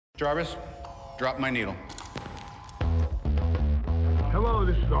Jarvis, drop my needle. Hello,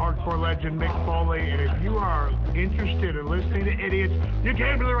 this is the hardcore legend Mick Foley, and if you are interested in listening to idiots, you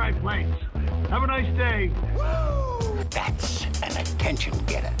came to the right place. Have a nice day. Woo! That's an attention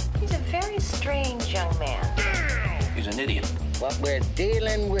getter. He's a very strange young man. He's an idiot. What we're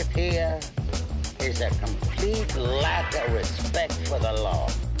dealing with here is a complete lack of respect for the law.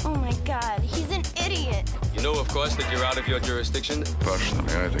 Oh my God, he's an idiot. You know, of course, that you're out of your jurisdiction.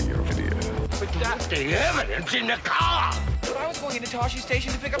 Personally, I think you're an idiot. But that's the evidence in the car. But I was going into Toshi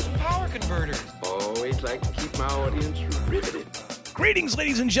Station to pick up some power converters. Always like to keep my audience riveted. Greetings,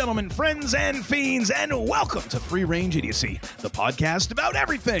 ladies and gentlemen, friends and fiends, and welcome to Free Range Idiocy, the podcast about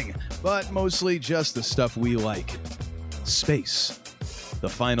everything, but mostly just the stuff we like. Space, the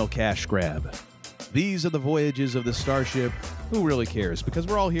final cash grab. These are the voyages of the starship. Who really cares? Because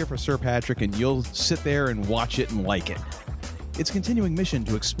we're all here for Sir Patrick, and you'll sit there and watch it and like it. Its continuing mission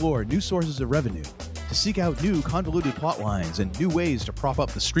to explore new sources of revenue, to seek out new convoluted plot lines and new ways to prop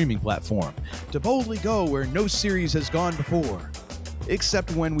up the streaming platform, to boldly go where no series has gone before.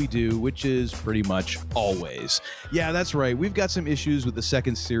 Except when we do, which is pretty much always. Yeah, that's right. We've got some issues with the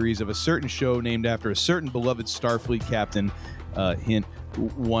second series of a certain show named after a certain beloved Starfleet captain. Hint,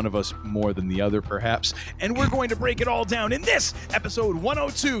 one of us more than the other, perhaps. And we're going to break it all down in this episode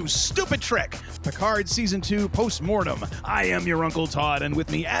 102, Stupid Trek, Picard Season 2 Postmortem. I am your Uncle Todd, and with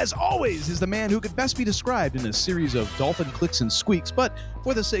me, as always, is the man who could best be described in a series of dolphin clicks and squeaks, but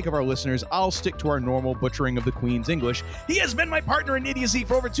for the sake of our listeners, I'll stick to our normal butchering of the Queen's English. He has been my partner in idiocy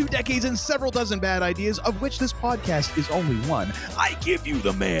for over 2 decades and several dozen bad ideas, of which this podcast is only one. I give you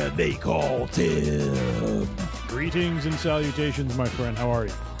the man they call Tim. Greetings and salutations, my friend. How are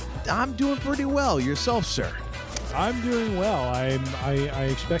you? I'm doing pretty well. Yourself, sir? I'm doing well. I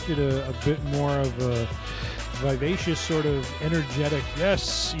expected a bit more of a vivacious, sort of energetic.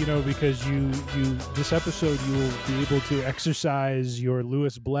 Yes, because you this episode you will be able to exercise your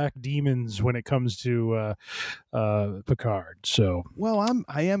Lewis Black demons when it comes to Picard. So, well,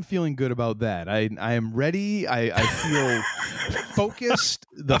 I am feeling good about that. I am ready. I feel focused.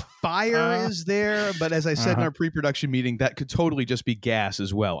 The fire is there, but as I said in our pre-production meeting, that could totally just be gas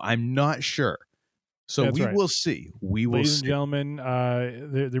as well. I'm not sure. So That's right. Will see. We will Ladies see. and gentlemen,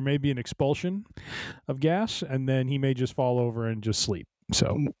 there may be an expulsion of gas, and then he may just fall over and just sleep.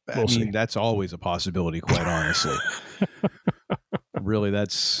 So we'll see. That's always a possibility, quite honestly. Really,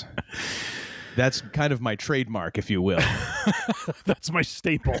 that's kind of my trademark, if you will. That's my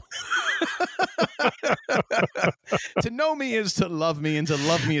staple. To know me is to love me, and to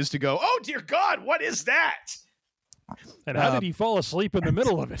love me is to go, oh, dear God, what is that? And how did he fall asleep in the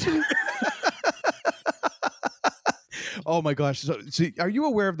middle of it? Oh my gosh! So, are you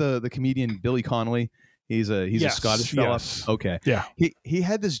aware of the comedian Billy Connolly? He's a Scottish fella. Yes. Okay. Yeah. He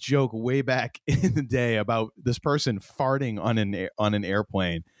had this joke way back in the day about this person farting on an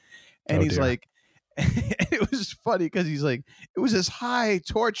airplane, and he's like, it was funny because he's like, it was this high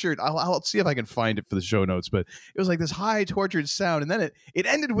tortured. I'll see if I can find it for the show notes, but it was like this high tortured sound, and then it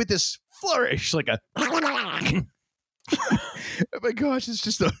ended with this flourish, like a. Oh my gosh, it's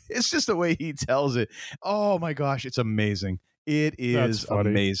just the way he tells it. Oh my gosh, it's amazing. It is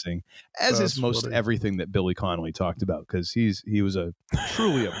amazing, as is most everything that Billy Connolly talked about, because he was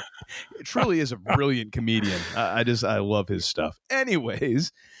truly is a brilliant comedian. I love his stuff.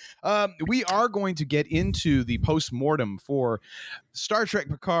 Anyways, we are going to get into the postmortem for Star Trek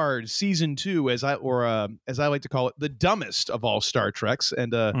Picard Season 2, as I like to call it, the dumbest of all Star Treks.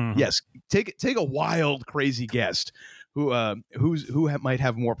 And yes, take a wild, crazy guest who might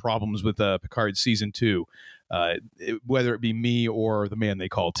have more problems with Picard Season 2, whether it be me or the man they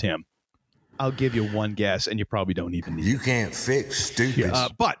call Tim. I'll give you one guess, and you probably don't even need it. You can't fix stupid.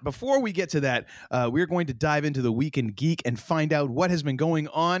 But before we get to that, we're going to dive into the Week in Geek and find out what has been going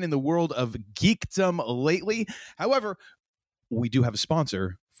on in the world of geekdom lately. However, we do have a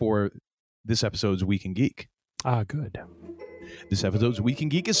sponsor for this episode's Week in Geek. Good. This episode's Week in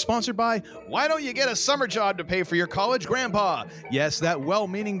Geek is sponsored by Why Don't You Get a Summer Job to Pay for Your College, Grandpa? Yes, that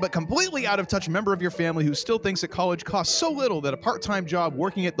well-meaning but completely out-of-touch member of your family who still thinks that college costs so little that a part-time job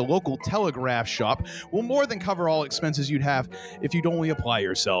working at the local telegraph shop will more than cover all expenses you'd have if you'd only apply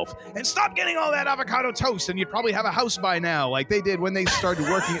yourself. And stop getting all that avocado toast, and you'd probably have a house by now, like they did when they started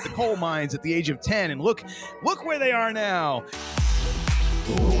working at the coal mines at the age of 10. And look where they are now.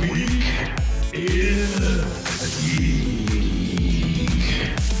 Week in Geek.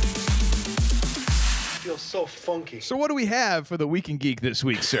 Feels so funky. So what do we have for the Week in Geek this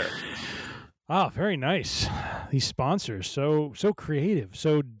week, sir? Very nice. These sponsors, so creative,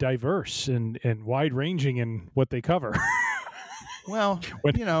 so diverse and wide-ranging in what they cover. Well,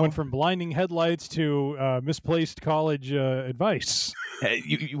 went from blinding headlights to misplaced college advice.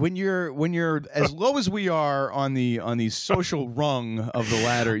 When you're as low as we are on the social rung of the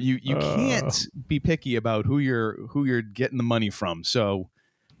ladder, you can't be picky about who you're getting the money from. So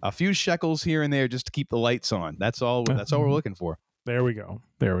a few shekels here and there just to keep the lights on. That's all we're looking for. There we go.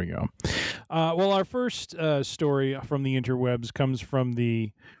 Well, our first story from the interwebs comes from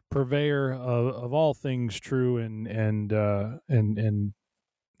the purveyor of all things true and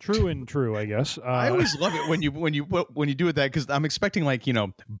true, I guess. I always love it when you do it that, because I'm expecting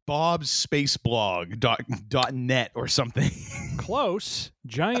bobspaceblog.net or something. Close.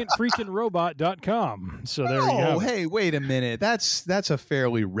 Giantfreakinrobot.com. So there you go. Oh, hey, wait a minute. That's a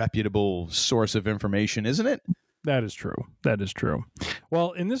fairly reputable source of information, isn't it? That is true.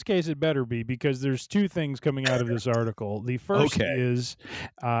 Well, in this case, it better be, because there's two things coming out of this article. The first is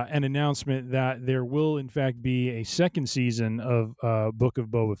an announcement that there will, in fact, be a second season of Book of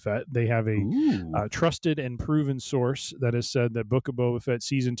Boba Fett. They have a trusted and proven source that has said that Book of Boba Fett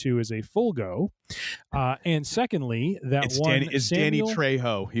Season 2 is a full go. And secondly, that it's Danny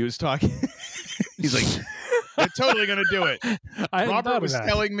Trejo. He was talking. He's like... They're totally going to do it. Robert was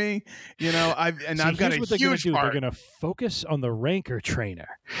telling me, I've got a huge part. They're going to focus on the Rancor trainer,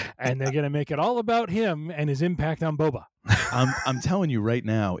 and they're going to make it all about him and his impact on Boba. I'm telling you right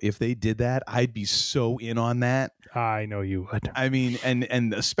now, if they did that, I'd be so in on that. I know you would. I mean,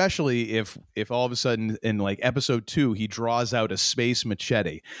 and especially if all of a sudden in like episode 2 he draws out a space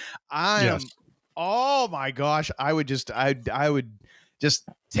machete. Oh my gosh, I would just take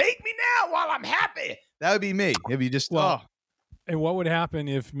me now while I'm happy. That would be me. If you just And what would happen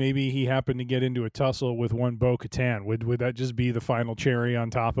if maybe he happened to get into a tussle with one Bo-Katan? Would that just be the final cherry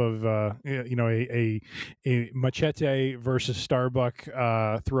on top of a Machete versus Starbuck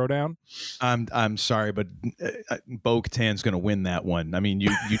throwdown? I'm sorry, but Bo-Katan's going to win that one. I mean,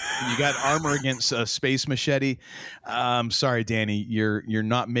 you got armor against a space machete. I'm sorry, Danny, you're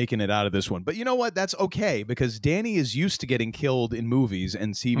not making it out of this one. But you know what? That's okay, because Danny is used to getting killed in movies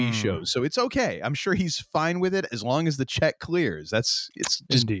and TV shows, so it's okay. I'm sure he's fine with it as long as the check clears. It's just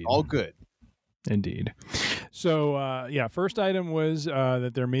Indeed. All good. Indeed. So, first item was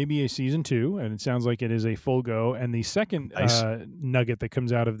that there may be a season 2, and it sounds like it is a full go. And the second nugget that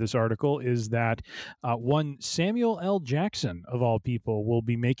comes out of this article is that one Samuel L. Jackson, of all people, will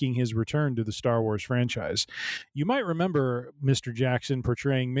be making his return to the Star Wars franchise. You might remember Mr. Jackson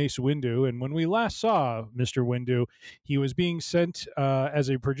portraying Mace Windu, and when we last saw Mr. Windu, he was being sent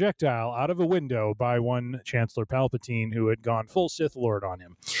as a projectile out of a window by one Chancellor Palpatine, who had gone full Sith Lord on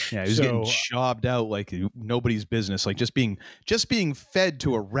him. Yeah, he was getting jobbed out like nobody's business, like just being fed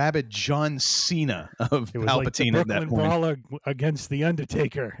to a rabid John Cena of it was Palpatine like the at that Brooklyn point. Brawler against the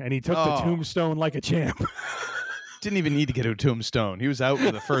Undertaker, and he took the tombstone like a champ. Didn't even need to get a tombstone. He was out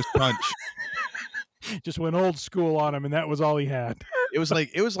with the first punch. Just went old school on him, and that was all he had. It was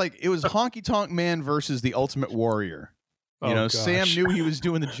Honky Tonk Man versus the Ultimate Warrior. Gosh. Sam knew he was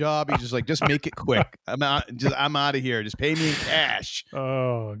doing the job. He's just like, just make it quick. I'm out of here. Just pay me in cash.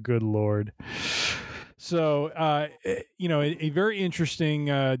 Oh, good Lord. So, a very interesting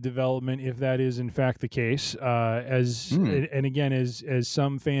development, if that is in fact the case. And again, as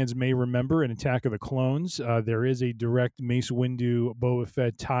some fans may remember, in Attack of the Clones, there is a direct Mace Windu Boba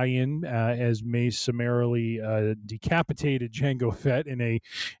Fett tie-in as Mace summarily decapitated Jango Fett in a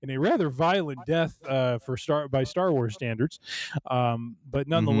rather violent death by Star Wars standards. But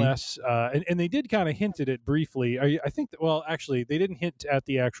nonetheless, and they did kind of hint at it briefly. I think actually, they didn't hint at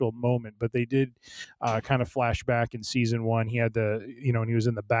the actual moment, but they did. Kind of flashback in season 1. He had when he was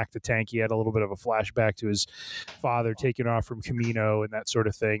in the back to tank, he had a little bit of a flashback to his father taking off from Kamino and that sort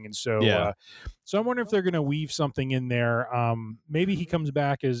of thing. And so, so I'm wondering if they're going to weave something in there. Maybe he comes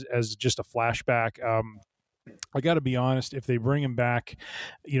back as just a flashback. I got to be honest, if they bring him back,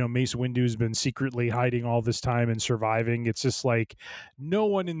 Mace Windu's been secretly hiding all this time and surviving. It's just like no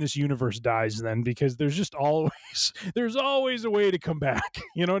one in this universe dies then, because there's always a way to come back.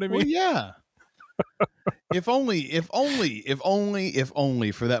 You know what I mean? Well, yeah. if only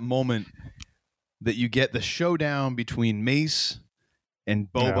for that moment that you get the showdown between Mace and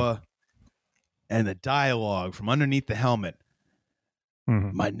Boba and the dialogue from underneath the helmet.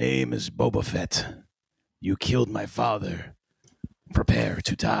 My name is Boba Fett. You killed my father. Prepare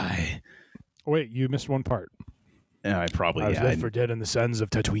to die. Wait, you missed one part. Yeah, I probably was left for dead in the sands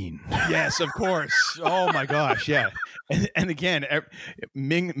of Tatooine. Yes, of course. Oh my gosh, yeah. And again,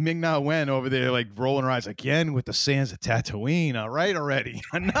 Ming-Na Wen over there, like rolling her eyes again with the sands of Tatooine. All right, already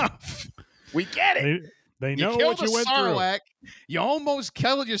enough. We get it. They know what you went Sarlacc. You almost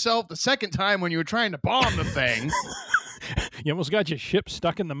killed yourself the second time when you were trying to bomb the thing. You almost got your ship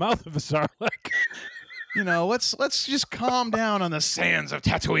stuck in the mouth of a Sarlacc. You know, let's just calm down on the sands of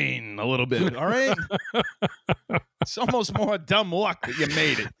Tatooine a little bit, all right? It's almost more dumb luck that you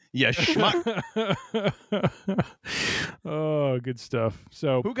made it, you schmuck. Oh, good stuff.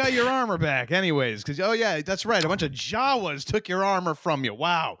 So, who got your armor back, anyways? Because yeah, that's right, a bunch of Jawas took your armor from you.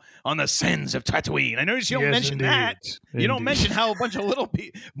 Wow, on the sands of Tatooine. I noticed you don't mention that. You don't mention how a bunch of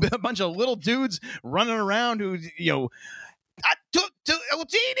little dudes running around who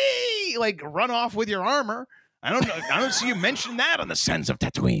Otini, like run off with your armor. I don't see you mention that on the sands of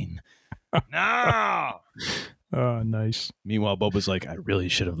Tatooine. No. Oh, nice. Meanwhile, Boba's like, I really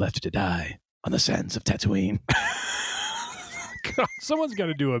should have left to die on the sands of Tatooine. God, someone's got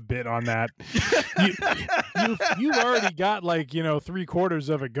to do a bit on that. You've already got 3/4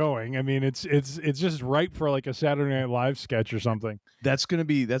 of it going. I mean, it's just ripe for like a Saturday Night Live sketch or something. That's gonna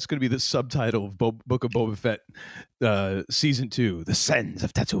be the subtitle of Book of Boba Fett, season 2, The Sands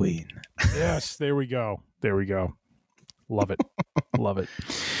of Tatooine. Yes, there we go. Love it, love it.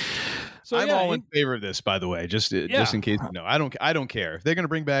 So I'm all in favor of this, by the way. Just in case you know, I don't care if they're gonna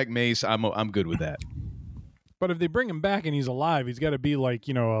bring back Mace. I'm good with that. But if they bring him back and he's alive, he's got to be like,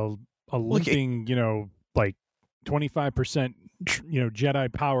 a limping, like 25%,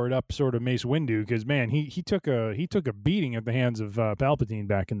 Jedi powered up sort of Mace Windu. Because man, he took a beating at the hands of Palpatine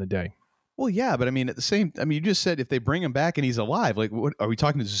back in the day. Well, yeah, but I mean, you just said if they bring him back and he's alive, like, what are we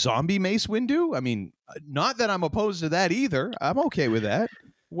talking to? Zombie Mace Windu? I mean, not that I'm opposed to that either. I'm okay with that.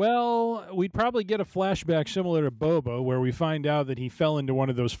 Well, we'd probably get a flashback similar to Boba, where we find out that he fell into one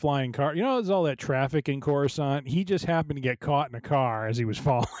of those flying cars. There's all that traffic in Coruscant. He just happened to get caught in a car as he was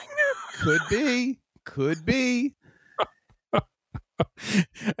falling. Could be.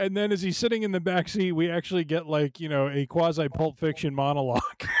 And then as he's sitting in the back seat, we actually get a quasi Pulp Fiction monologue.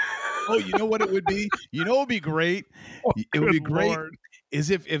 Oh, you know what it would be? You know what would be great? It would be great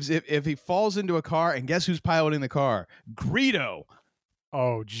is if he falls into a car, and guess who's piloting the car? Greedo.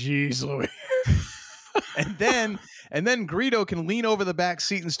 Oh, geez, Louis. and then Greedo can lean over the back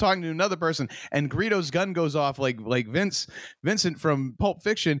seat and is talking to another person, and Greedo's gun goes off like Vincent from Pulp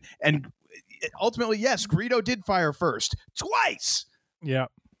Fiction, and ultimately, yes, Greedo did fire first twice.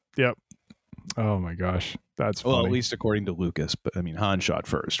 Yep. Oh my gosh, that's funny. Well, at least according to Lucas, but I mean, Han shot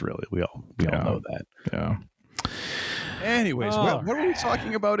first. Really, we all know that. Yeah. Anyways, what are we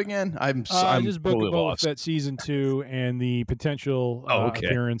talking about again? I'm just Book totally of Boba lost. Fett season 2 and the potential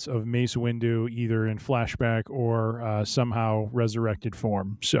appearance of Mace Windu either in flashback or somehow resurrected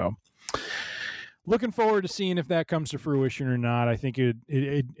form. So, looking forward to seeing if that comes to fruition or not. I think it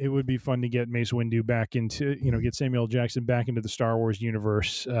would be fun to get Mace Windu back into get Samuel L. Jackson back into the Star Wars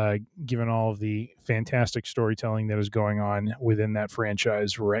universe, given all of the fantastic storytelling that is going on within that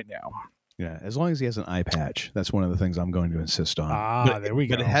franchise right now. Yeah, as long as he has an eye patch. That's one of the things I'm going to insist on. There we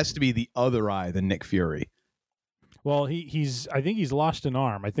go. But it has to be the other eye than Nick Fury. Well, I think he's lost an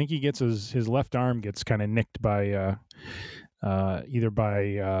arm. I think he gets his left arm gets kind of nicked by either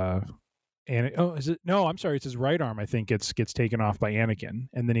by is it? No, I'm sorry. It's his right arm. I think gets taken off by Anakin,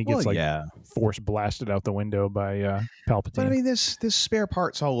 and then he gets force blasted out the window by Palpatine. But I mean, there's spare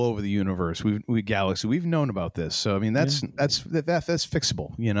parts all over the universe. We Galaxy. We've known about this, so I mean, that's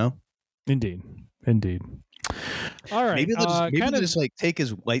fixable. Indeed. All right. Maybe they'll just like take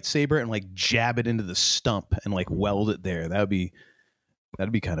his lightsaber and like jab it into the stump and like weld it there. That'd be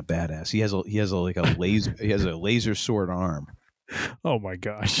kind of badass. He has a laser sword arm. Oh my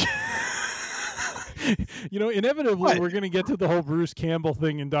gosh. Inevitably we're going to get to the whole Bruce Campbell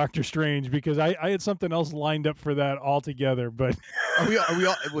thing in Doctor Strange, because I had something else lined up for that altogether, but are we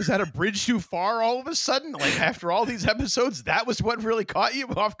all, was that a bridge too far all of a sudden? Like after all these episodes, that was what really caught you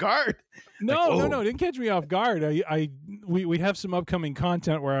off guard? No, it didn't catch me off guard. We have some upcoming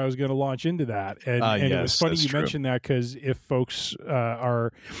content where I was going to launch into that, and it was funny you mentioned that, because if folks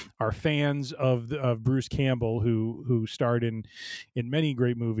are fans of Bruce Campbell, who starred in many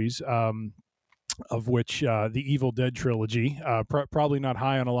great movies, of which the Evil Dead trilogy, probably not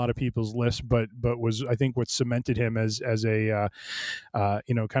high on a lot of people's list, but was, I think, what cemented him as a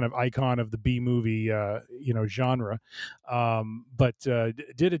kind of icon of the B movie genre. But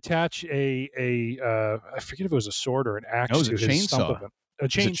did attach I forget if it was a sword or an axe. No, it was to a his stump chainsaw. of it. A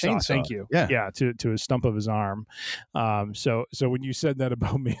chainsaw, thank you. Yeah, to his stump of his arm. So when you said that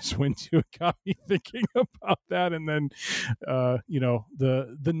about Mace Windu, it got me thinking about that, and then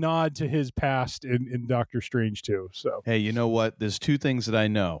the nod to his past in Doctor Strange too. So hey, you know what? There's two things that I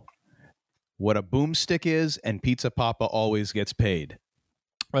know: what a boomstick is, and Pizza Papa always gets paid.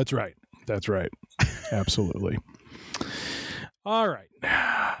 That's right. Absolutely. All right.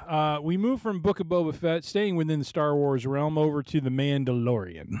 We move from Book of Boba Fett, staying within the Star Wars realm, over to The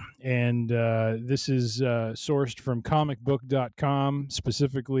Mandalorian. And this is sourced from comicbook.com,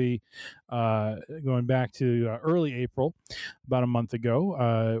 specifically going back to early April, about a month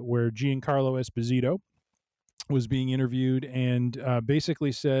ago, where Giancarlo Esposito was being interviewed and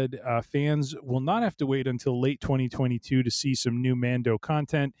basically said fans will not have to wait until late 2022 to see some new Mando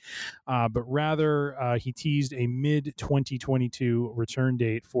content, but rather he teased a mid-2022 return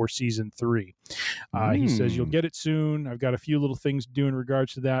date for Season 3. He says, you'll get it soon. I've got a few little things to do in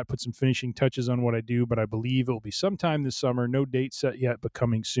regards to that, put some finishing touches on what I do, but I believe it will be sometime this summer. No date set yet, but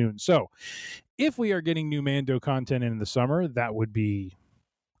coming soon. So if we are getting new Mando content in the summer, that would be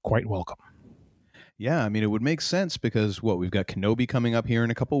quite welcome. Yeah, I mean, it would make sense because we've got Kenobi coming up here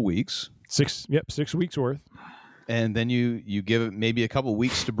in a couple of weeks. 6 weeks worth. And then you give it maybe a couple of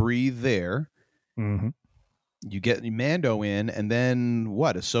weeks to breathe there. Mm-hmm. You get Mando in, and then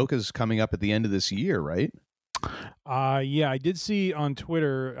what? Ahsoka's coming up at the end of this year, right? Yeah, I did see on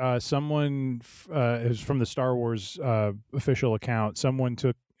Twitter someone it was from the Star Wars official account. Someone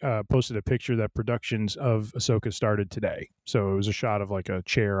posted a picture that productions of Ahsoka started today. So it was a shot of like a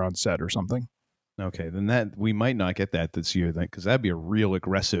chair on set or something. Okay, then that we might not get that this year, then, because that'd be a real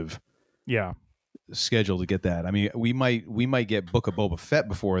aggressive schedule to get that. I mean, we might get Book of Boba Fett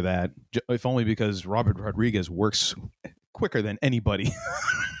before that, if only because Robert Rodriguez works quicker than anybody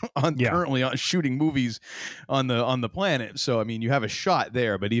currently on shooting movies on the planet. So I mean, you have a shot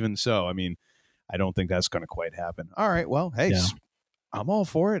there, but even so, I mean, I don't think that's going to quite happen. All right, well, hey, I'm all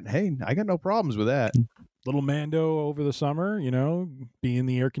for it. Hey, I got no problems with that. Little Mando over the summer, be in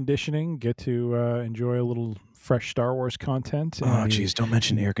the air conditioning, get to enjoy a little fresh Star Wars content. Oh, geez, don't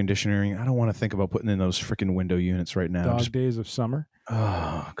mention air conditioning. I don't want to think about putting in those freaking window units right now. Days of summer.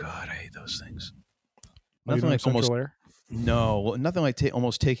 Oh, God, I hate those things. Nothing like Central Air? No, nothing like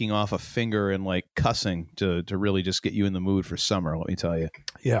almost taking off a finger and like cussing to really just get you in the mood for summer, let me tell you.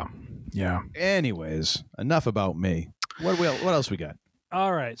 Yeah. Anyways, enough about me. What else we got?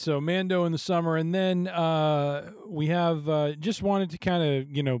 All right, so Mando in the summer, and then we have just wanted to kind of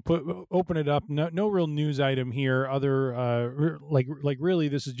open it up. No real news item here. Other like really,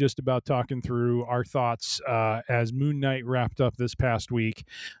 this is just about talking through our thoughts as Moon Knight wrapped up this past week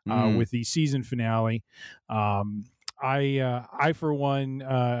with the season finale. I for one,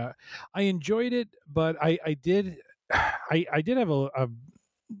 I enjoyed it, but I did have a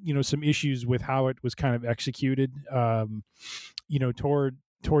some issues with how it was kind of executed. Toward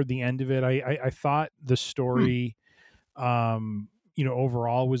the end of it, I thought the story,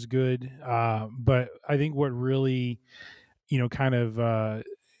 overall was good. But I think what really, kind of, I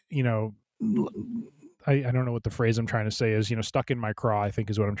don't know what the phrase I'm trying to say is, stuck in my craw, I think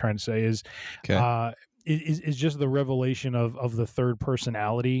is what I'm trying to say is, is just the revelation of the third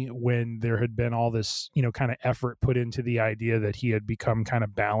personality when there had been all this, kind of effort put into the idea that he had become kind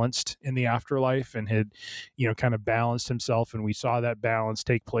of balanced in the afterlife and had, kind of balanced himself. And we saw that balance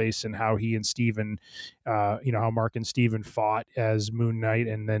take place in how he and Steven, how Mark and Steven fought as Moon Knight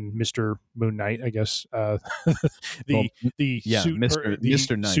and then Mr. Moon Knight, I guess, Mr.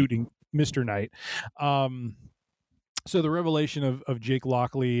 Knight. Suiting Mr. Knight. So the revelation of Jake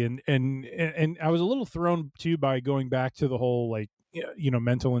Lockley and I was a little thrown too by going back to the whole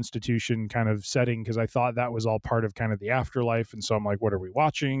mental institution kind of setting, because I thought that was all part of kind of the afterlife, and so I'm like, what are we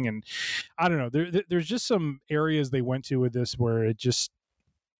watching? And I don't know, there's just some areas they went to with this where it just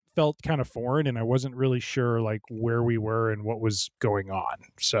felt kind of foreign, and I wasn't really sure like where we were and what was going on.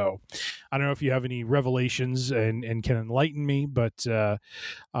 So I don't know if you have any revelations and can enlighten me, but I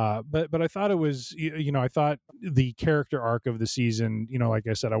thought it was, I thought the character arc of the season, like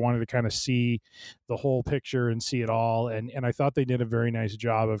I said, I wanted to kind of see the whole picture and see it all. And I thought they did a very nice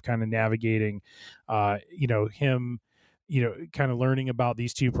job of kind of navigating, him, kind of learning about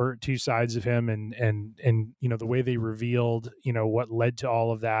these two sides of him and the way they revealed, what led to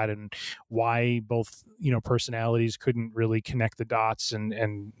all of that and why both, personalities couldn't really connect the dots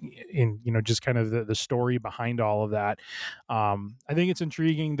and just kind of the story behind all of that. I think it's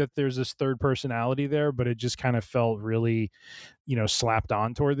intriguing that there's this third personality there, but it just kind of felt really, slapped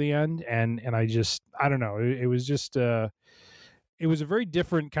on toward the end. And I don't know. It was just, it was a very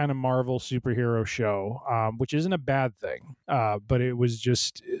different kind of Marvel superhero show, which isn't a bad thing. But it was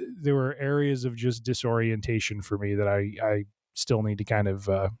just, there were areas of just disorientation for me that I still need to kind of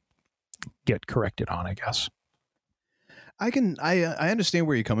get corrected on, I guess. I understand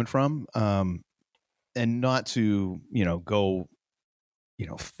where you're coming from. And not to, go,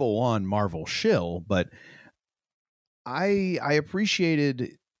 full on Marvel shill, but I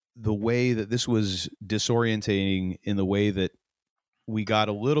appreciated the way that this was disorientating in the way that we got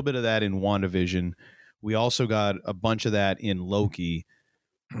a little bit of that in WandaVision. We also got a bunch of that in Loki.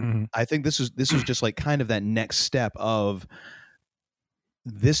 Mm-hmm. I think this is just like kind of that next step of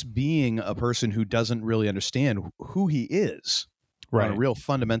this being a person who doesn't really understand who he is on a real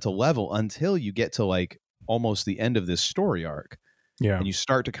fundamental level until you get to like almost the end of this story arc. Yeah. And you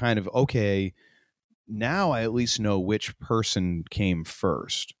start to kind of, okay, now I at least know which person came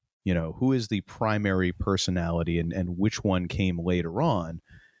first. You know, who is the primary personality and which one came later on.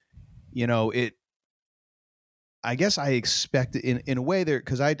 You know, I guess I expect in a way there,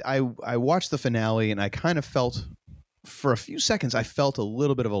 because I watched the finale and I kind of felt for a few seconds I felt a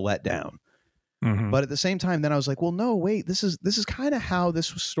little bit of a letdown. Mm-hmm. But at the same time, then I was like, well, no, wait, this is kind of how this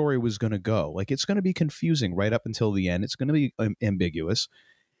story was going to go. Like, it's going to be confusing right up until the end. It's going to be ambiguous.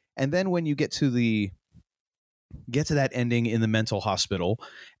 And then when you get to that ending in the mental hospital,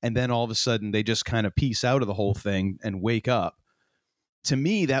 and then all of a sudden they just kind of piece out of the whole thing and wake up. To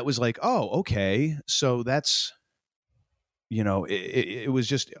me, that was like, oh, okay. So that's, you know, it was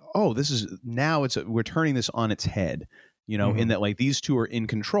just, oh, this is now we're turning this on its head, you know, in that like these two are in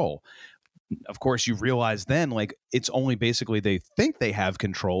control. Of course, you realize then like it's only basically they think they have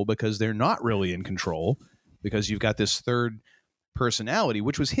control because they're not really in control, because you've got this third personality,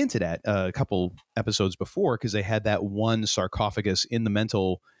 which was hinted at a couple episodes before, because they had that one sarcophagus in the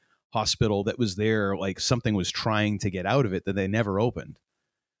mental hospital that was there, like something was trying to get out of it that they never opened.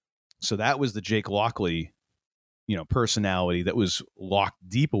 So that was the Jake Lockley, you know, personality that was locked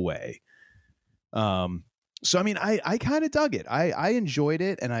deep away. So I mean, I kind of dug it. I enjoyed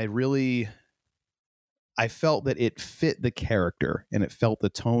it, and I felt that it fit the character and it fit the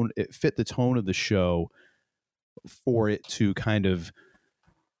tone of the show for it to kind of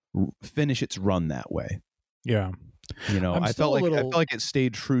finish its run that way. Yeah. You know, I felt like it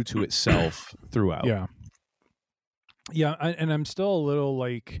stayed true to itself throughout. Yeah. Yeah. And I'm still a little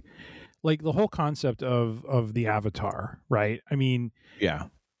like the whole concept of the Avatar, right? I mean, yeah.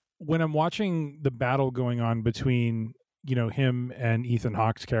 When I'm watching the battle going on between, you know, him and Ethan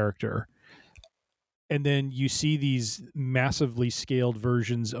Hawke's character, and then you see these massively scaled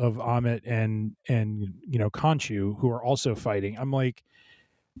versions of Amit and you know, Khonshu, who are also fighting. I'm like,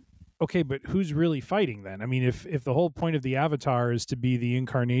 okay, but who's really fighting then? I mean, if the whole point of the Avatar is to be the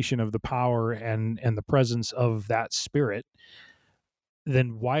incarnation of the power and the presence of that spirit,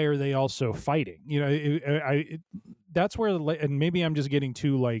 then why are they also fighting? You know, that's where, and maybe I'm just getting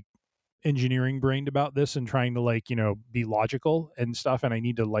too like engineering brained about this and trying to like, you know, be logical and stuff, and I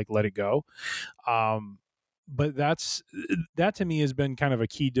need to like let it go. But that to me has been kind of a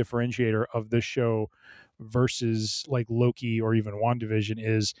key differentiator of this show versus like Loki or even WandaVision,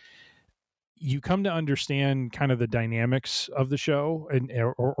 is you come to understand kind of the dynamics of the show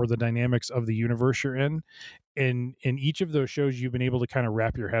or the dynamics of the universe you're in. In each of those shows, you've been able to kind of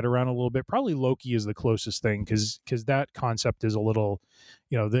wrap your head around a little bit. Probably Loki is the closest thing, because that concept is a little,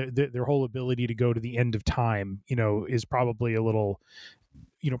 you know, their whole ability to go to the end of time, you know, is probably a little,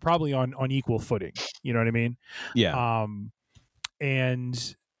 you know, probably on equal footing. You know what I mean? Yeah.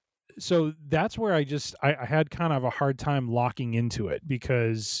 And so that's where I had kind of a hard time locking into it,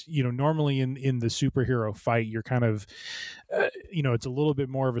 because, you know, normally in the superhero fight, you're kind of, you know, it's a little bit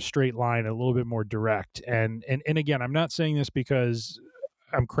more of a straight line, a little bit more direct. And again, I'm not saying this because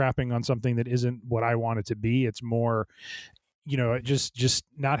I'm crapping on something that isn't what I want it to be. It's more, you know, just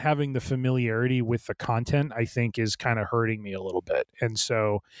not having the familiarity with the content, I think, is kind of hurting me a little bit. And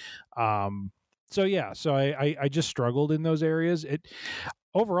so, so I just struggled in those areas.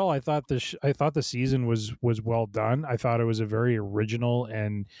 Overall, I thought the season was well done. I thought it was a very original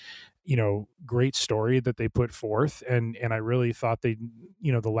and, you know, great story that they put forth, and I really thought they,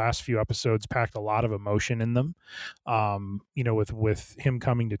 you know, the last few episodes packed a lot of emotion in them. You know, with him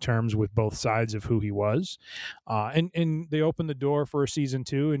coming to terms with both sides of who he was, and they opened the door for a season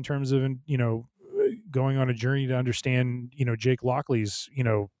 2 in terms of, you know, going on a journey to understand, you know, Jake Lockley's, you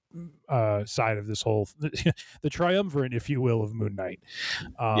know, side of this whole the triumvirate, if you will, of Moon Knight.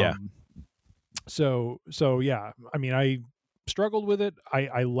 Yeah. So yeah, I mean, I struggled with it.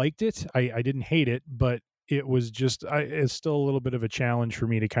 I liked it. I didn't hate it, but it was just, it's still a little bit of a challenge for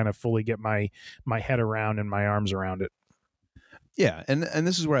me to kind of fully get my head around and my arms around it. Yeah. And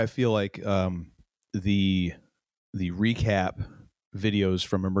this is where I feel like, the recap videos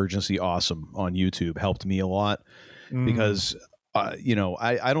from Emergency Awesome on YouTube helped me a lot, because you know,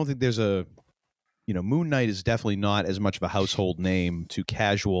 I don't think there's a, you know, Moon Knight is definitely not as much of a household name to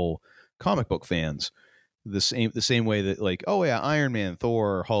casual comic book fans. The same way that, like, oh yeah, Iron Man,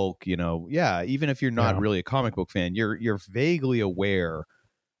 Thor, Hulk, you know, yeah, even if you're not really a comic book fan, you're vaguely aware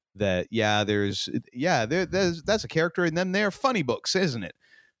that there's that's a character in them. They're funny books, isn't it?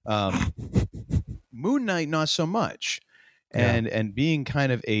 Moon Knight, not so much. And being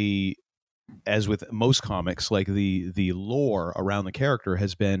kind of as with most comics, like the lore around the character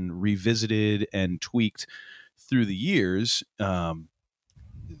has been revisited and tweaked through the years,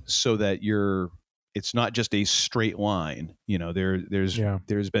 so that it's not just a straight line.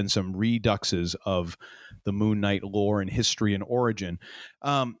 There's been some reduxes of the Moon Knight lore and history and origin.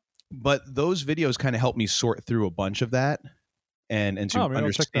 But those videos kind of helped me sort through a bunch of that and to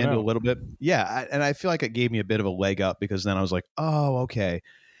understand it a little bit. Yeah. And I feel like it gave me a bit of a leg up, because then I was like, oh, okay.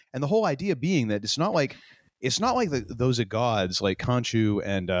 And the whole idea being that it's not like those gods like Khonshu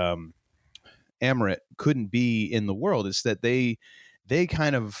and Amaret couldn't be in the world. It's that they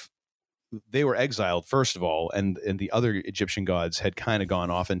were exiled, first of all, and the other Egyptian gods had kind of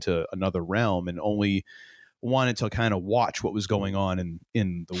gone off into another realm and only wanted to kind of watch what was going on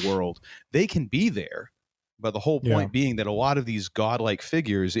in the world. They can be there, but the whole point being that a lot of these godlike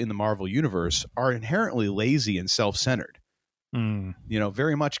figures in the Marvel universe are inherently lazy and self-centered.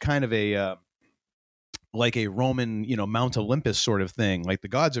 Very much kind of like a Roman, Mount Olympus sort of thing. Like the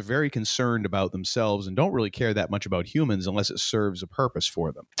gods are very concerned about themselves and don't really care that much about humans unless it serves a purpose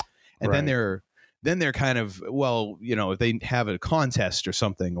for them. And then they're kind of, if they have a contest or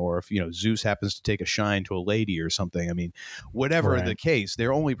something, or if, Zeus happens to take a shine to a lady or something, I mean, whatever the case,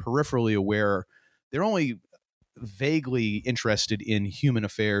 they're only peripherally aware. They're only vaguely interested in human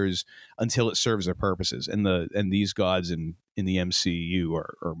affairs until it serves their purposes. And these gods in the MCU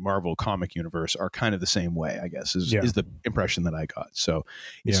or Marvel comic universe are kind of the same way, I guess, is the impression that I got. So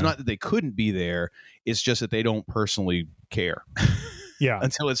it's not that they couldn't be there. It's just that they don't personally care.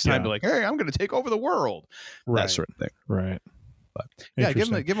 Until it's time to like, hey, I'm going to take over the world. That sort of thing. Right. But give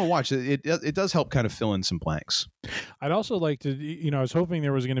them a watch. It does help kind of fill in some blanks. I'd also like to, I was hoping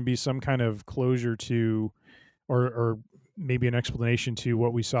there was going to be some kind of closure to, or maybe an explanation to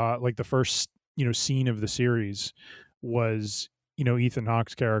what we saw. Like the first, scene of the series was, Ethan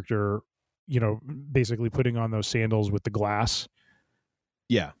Hawke's character, basically putting on those sandals with the glass.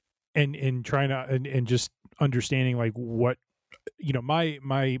 Yeah. And trying to, and just understanding like what, by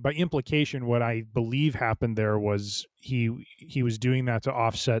implication, what I believe happened there was he was doing that to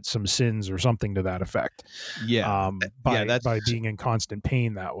offset some sins or something to that effect. By being in constant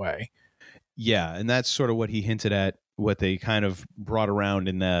pain that way. Yeah, and that's sort of what he hinted at. What they kind of brought around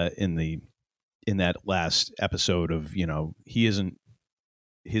in that last episode of his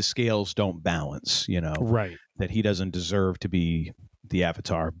scales don't balance. Right. That he doesn't deserve to be the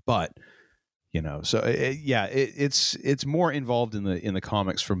Avatar, but. It's more involved in the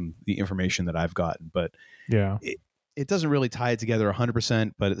comics from the information that I've gotten, but it doesn't really tie it together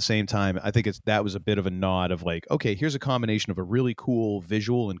 100%. But at the same time, I think that was a bit of a nod of like, okay, here's a combination of a really cool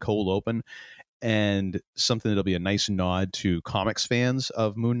visual and cold open, and something that'll be a nice nod to comics fans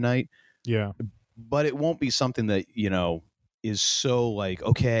of Moon Knight. Yeah, but it won't be something that is so like,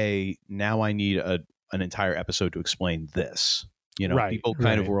 okay, now I need an entire episode to explain this. People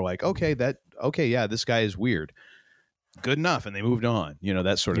kind of were like, okay, this guy is weird. Good enough. And they moved on,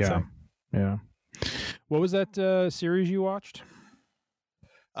 that sort of thing. Yeah. What was that series you watched?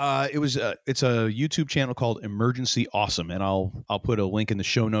 It's a YouTube channel called Emergency Awesome. And I'll put a link in the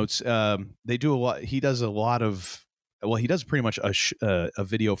show notes. They do a lot. He does he does pretty much a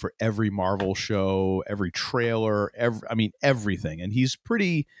video for every Marvel show, every trailer, everything. And he's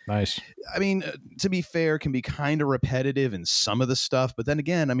pretty nice. I mean, to be fair, can be kind of repetitive in some of the stuff, but then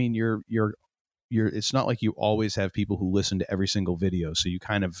again, I mean, you're it's not like you always have people who listen to every single video. So you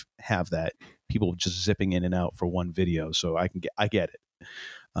kind of have that people just zipping in and out for one video. So I get it.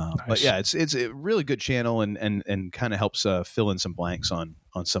 Nice. But yeah, it's a really good channel and kind of helps fill in some blanks on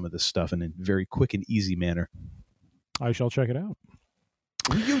some of this stuff in a very quick and easy manner. I shall check it out.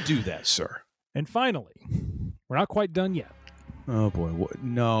 Will you do that, sir? And finally, we're not quite done yet. Oh boy,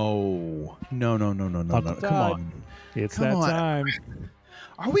 no. Come on. It's that time.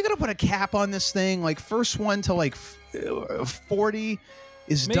 Are we going to put a cap on this thing? Like first one to like 40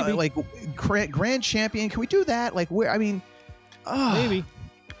 is done, like grand champion. Can we do that? Like maybe.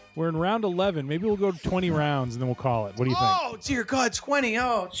 We're in round 11. Maybe we'll go to 20 rounds and then we'll call it. What do you think? Oh, dear God, 20.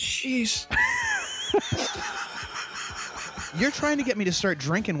 Oh, jeez. You're trying to get me to start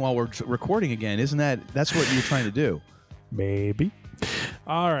drinking while we're recording again, isn't that's what you're trying to do? Maybe.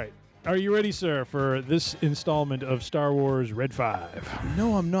 All right. Are you ready, sir, for this installment of Star Wars Red 5?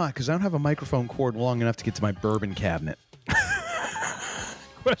 No, I'm not, because I don't have a microphone cord long enough to get to my bourbon cabinet.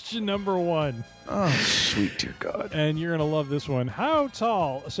 Question number 1. Oh, sweet dear God. And you're going to love this one. How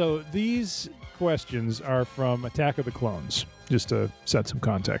tall? So these questions are from Attack of the Clones. just to set some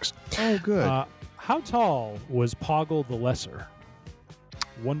context. Oh, good. How tall was Poggle the Lesser?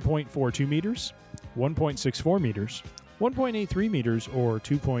 1.42 meters, 1.64 meters, 1.83 meters, or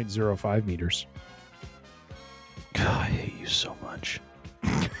 2.05 meters? God, I hate you so much.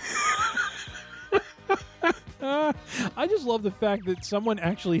 I just love the fact that someone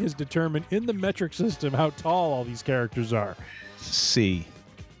actually has determined in the metric system how tall all these characters are. C.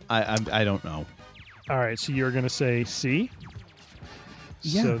 I don't know. All right, so you're going to say C?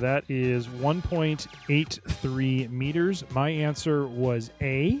 Yeah. So that is 1.83 meters. My answer was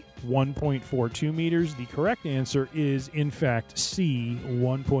A, 1.42 meters. The correct answer is, in fact, C,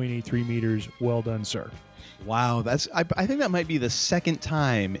 1.83 meters. Well done, sir. Wow, I think that might be the second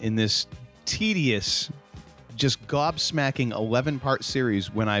time in this tedious, just gobsmacking 11-part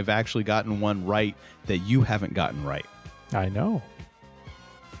series when I've actually gotten one right that you haven't gotten right. I know.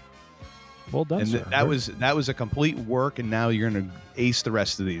 Well done, and sir. That was a complete work, and now you're going to ace the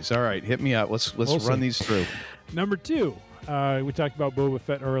rest of these. All right, hit me up. Let's run these through. Number 2. We talked about Boba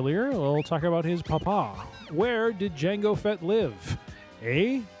Fett earlier. We'll talk about his papa. Where did Jango Fett live?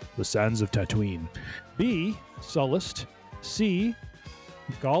 A, the sands of Tatooine. B, Sullust. C,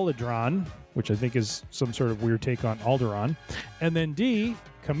 Galadron, which I think is some sort of weird take on Alderaan. And then D,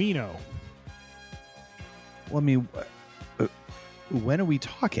 Camino. Well, I mean, when are we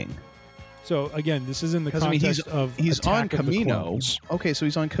talking? So again, this is in the context of he's on Attack of the Camino. Clones. Okay, so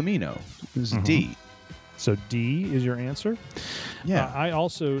he's on Camino. This is D. So D is your answer? Yeah. I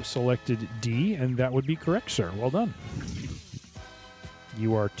also selected D, and that would be correct, sir. Well done.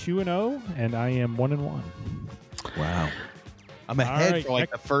 You are 2-0, and I am 1-1. Wow. I'm ahead for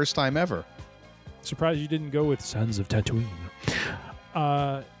the first time ever. Surprised you didn't go with Sons of Tatooine.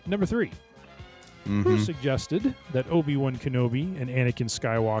 Number 3. Who suggested that Obi-Wan Kenobi and Anakin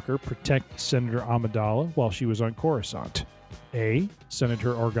Skywalker protect Senator Amidala while she was on Coruscant? A,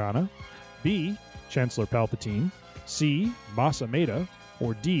 Senator Organa. B, Chancellor Palpatine. C, Mas Amedda.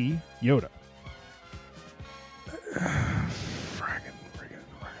 Or D, Yoda?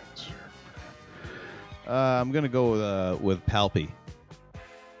 I'm going to go with Palpy.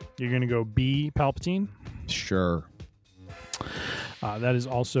 You're going to go B, Palpatine? Sure. That is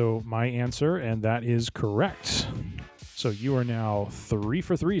also my answer, and that is correct. So you are now 3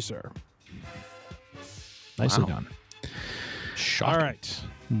 for 3, sir. Nicely done. Shocking. All right,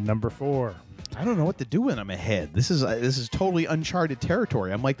 number 4. I don't know what to do when I'm ahead. This is totally uncharted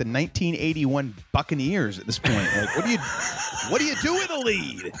territory. I'm like the 1981 Buccaneers at this point. Like, what do you do with a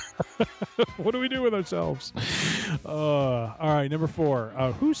lead? What do we do with ourselves? All right, number 4.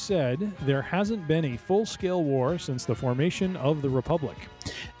 Who said there hasn't been a full-scale war since the formation of the Republic?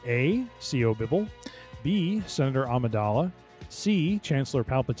 A, C.O. Bibble. B, Senator Amidala. C, Chancellor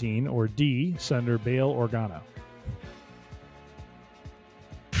Palpatine. Or D, Senator Bail Organa?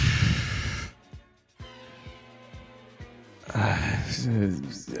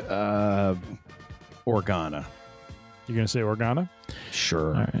 Organa. You're going to say Organa?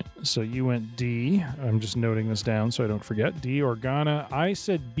 Sure. All right. So you went D. I'm just noting this down so I don't forget. D, Organa. I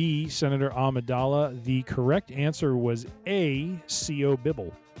said B, Senator Amidala. The correct answer was A, C.O.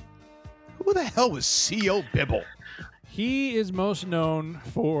 Bibble. Who the hell was C.O. Bibble? He is most known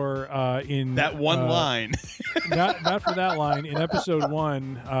for in that one line. not for that line. In episode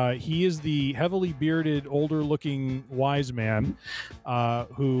 1, he is the heavily bearded, older-looking wise man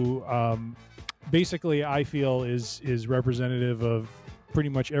who basically I feel is representative of pretty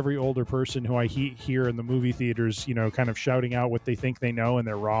much every older person who I hear in the movie theaters, kind of shouting out what they think they know and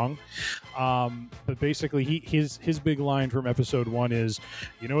they're wrong. But basically, his big line from episode 1 is,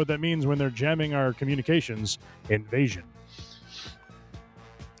 you know what that means when they're jamming our communications? Invasion.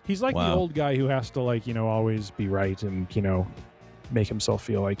 He's like the old guy who has to always be right and, make himself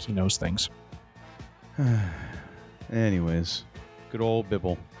feel like he knows things. Anyways, good old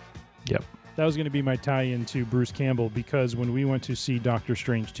Bibble. Yep. That was going to be my tie-in to Bruce Campbell, because when we went to see Doctor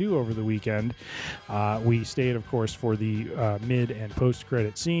Strange 2 over the weekend, we stayed, of course, for the mid- and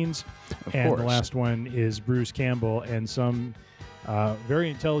post-credit scenes. The last one is Bruce Campbell, and some very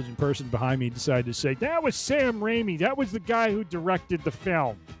intelligent person behind me decided to say, that was Sam Raimi. That was the guy who directed the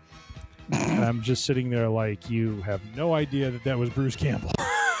film. And I'm just sitting there like, you have no idea that was Bruce Campbell.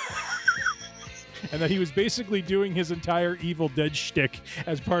 And that he was basically doing his entire Evil Dead shtick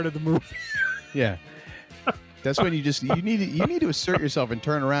as part of the movie. Yeah. That's when you need to assert yourself and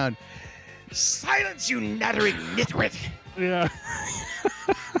turn around. Silence, you nattering nitwit. Yeah.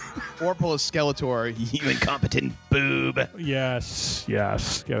 Or pull a Skeletor, you incompetent boob. Yes.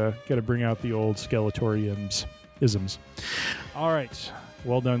 Gotta bring out the old Skeletor isms. All right.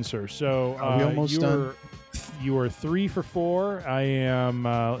 Well done, sir. So are we almost done? You are 3 for 4. I am,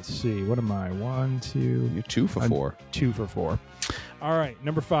 let's see, what am I? 1, 2. You're 2 for 4. 2 for 4. All right,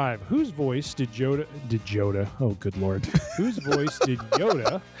 number 5. Whose voice did Yoda? Oh, good Lord. Whose voice did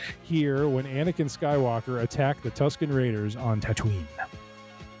Yoda hear when Anakin Skywalker attacked the Tusken Raiders on Tatooine?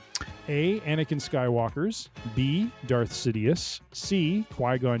 A. Anakin Skywalker's, B. Darth Sidious, C.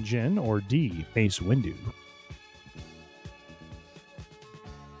 Qui-Gon Jinn, or D. Mace Windu?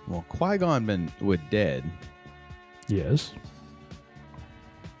 Well, Qui-Gon was dead. Yes.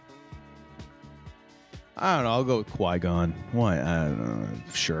 I don't know. I'll go with Qui-Gon. Why? I don't know.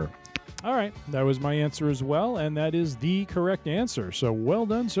 Sure. All right. That was my answer as well, and that is the correct answer. So well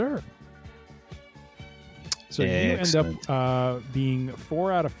done, sir. So Excellent. you end up being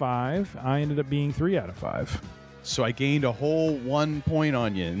 4 out of 5. I ended up being 3 out of 5. So I gained a whole 1 point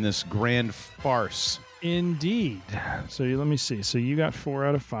on you in this grand farce. Indeed. So let me see. So you got 4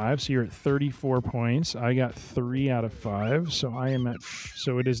 out of 5. So you're at 34 points. I got 3 out of 5. So I am at.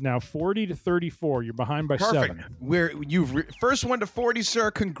 So it is now 40 to 34. You're behind by Perfect. 7. Where you've first one to 40, sir.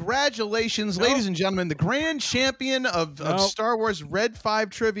 Congratulations, ladies and gentlemen. The grand champion of Star Wars Red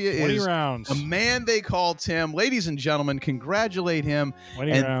 5 trivia 20 is rounds. a man they call Tim. Ladies and gentlemen, congratulate him.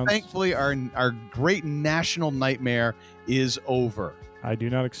 20 and rounds. Thankfully, our great national nightmare is over. I do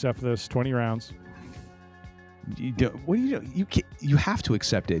not accept this. 20 rounds. You don't, what do you do? You have to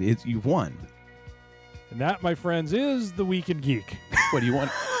accept it. You've won. And that, my friends, is the Week in Geek. What do you want?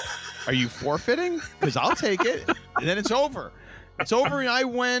 Are you forfeiting? Because I'll take it. And then it's over. It's over and I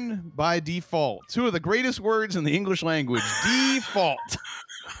win by default. 2 of the greatest words in the English language. Default.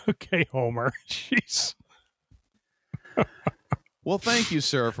 Okay, Homer. Jeez. Well, thank you,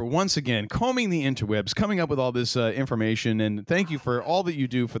 sir, for once again combing the interwebs, coming up with all this information, and thank you for all that you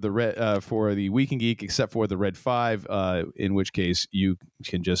do for the Week in Geek, except for the Red 5, in which case you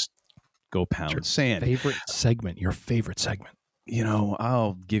can just go pound sand. Favorite segment. Your favorite segment. You know,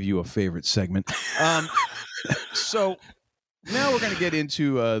 I'll give you a favorite segment. So now we're going to get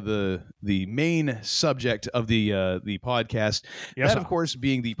into the main subject of the podcast. Yes, that, of course,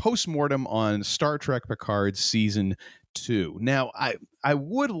 being the postmortem on Star Trek Picard Season 2. Now, I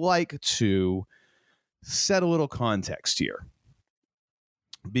would like to set a little context here.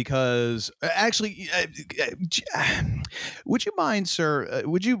 Because actually, would you mind, sir?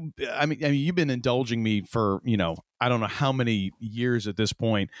 Would you? I mean, you've been indulging me for I don't know how many years at this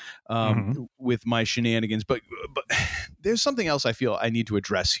point with my shenanigans, but there's something else I feel I need to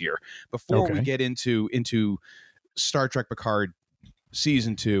address here before we get into Star Trek Picard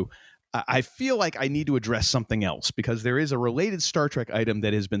Season 2. I feel like I need to address something else because there is a related Star Trek item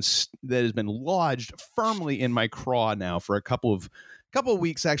that has been lodged firmly in my craw now for a couple of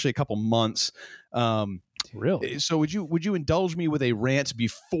weeks, actually a couple months. Really? So would you indulge me with a rant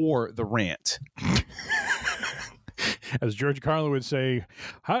before the rant? As George Carlin would say,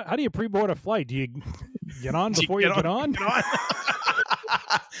 how do you pre-board a flight? Do you get on before you get on?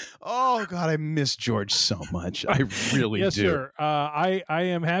 Oh, God, I miss George so much. I really do. Yes, sir. I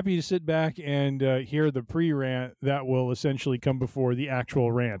am happy to sit back and hear the pre-rant that will essentially come before the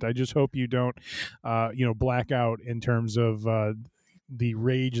actual rant. I just hope you don't, black out in terms of the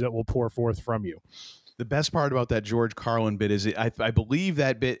rage that will pour forth from you. The best part about that George Carlin bit is I believe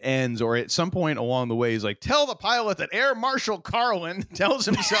that bit ends, or at some point along the way, he's like, tell the pilot that Air Marshal Carlin tell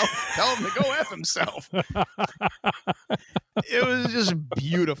him to go F himself. It was just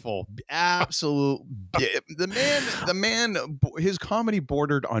beautiful. Absolute. The man, his comedy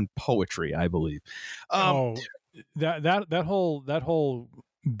bordered on poetry, I believe. That whole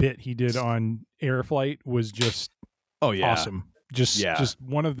bit he did on Air Flight was just awesome. Just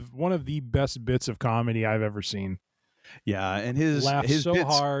one of the best bits of comedy I've ever seen. Yeah, and his so bits,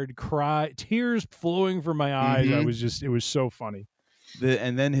 hard, tears flowing from my eyes. It was so funny.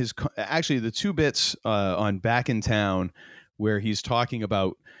 And then the 2 bits on Back in Town where he's talking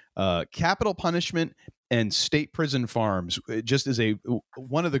about capital punishment and state prison farms, just as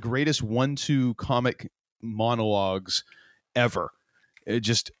one of the greatest 1-2 comic monologues ever.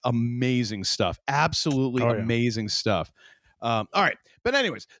 Just amazing stuff. Absolutely amazing stuff. All right, but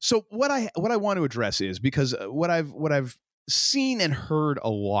anyways, so what I want to address is because what I've seen and heard a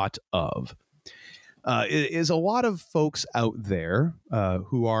lot of is a lot of folks out there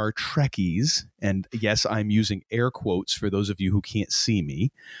who are Trekkies, and yes, I'm using air quotes for those of you who can't see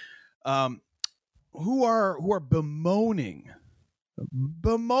me, who are bemoaning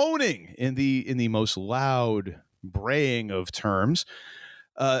in the most loud braying of terms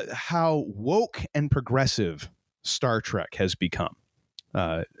how woke and progressive Star Trek has become.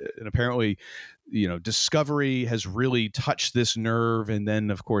 And apparently, Discovery has really touched this nerve, and then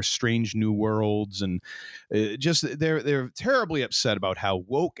of course Strange New Worlds, and just they're terribly upset about how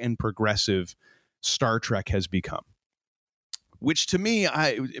woke and progressive Star Trek has become. Which to me,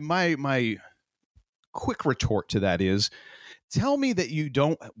 my quick retort to that is, tell me that you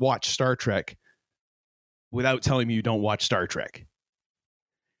don't watch Star Trek without telling me you don't watch Star Trek.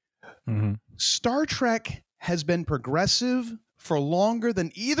 Mm-hmm. Star Trek has been progressive for longer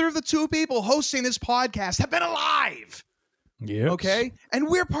than either of the two people hosting this podcast have been alive. Yeah. Okay? And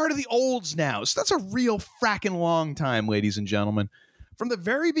we're part of the olds now. So that's a real fracking long time, ladies and gentlemen. From the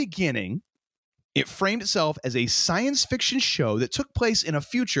very beginning, it framed itself as a science fiction show that took place in a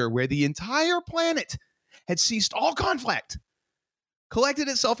future where the entire planet had ceased all conflict, collected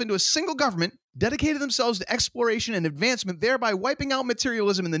itself into a single government, dedicated themselves to exploration and advancement, thereby wiping out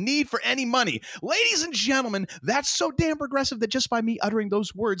materialism and the need for any money. Ladies and gentlemen, that's so damn progressive that just by me uttering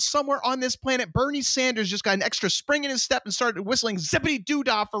those words, somewhere on this planet, Bernie Sanders just got an extra spring in his step and started whistling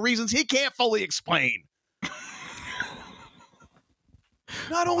zippity-doo-dah for reasons he can't fully explain.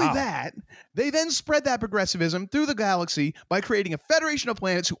 Not only that, they then spread that progressivism through the galaxy by creating a federation of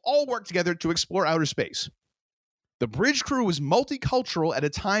planets who all work together to explore outer space. The bridge crew was multicultural at a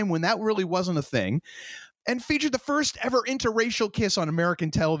time when that really wasn't a thing, and featured the first ever interracial kiss on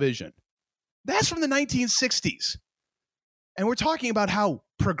American television. That's from the 1960s. And we're talking about how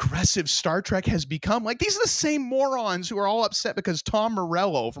progressive Star Trek has become. Like, these are the same morons who are all upset because Tom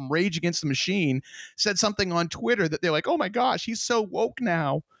Morello from Rage Against the Machine said something on Twitter that they're like, oh my gosh, he's so woke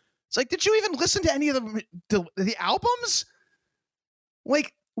now. It's like, did you even listen to any of the albums?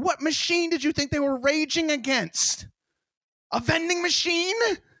 Like, what machine did you think they were raging against? A vending machine?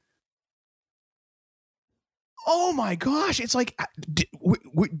 Oh my gosh. It's like,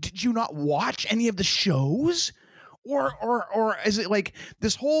 did you not watch any of the shows? Or is it like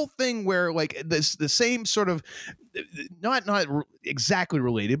this whole thing where like the same sort of, not exactly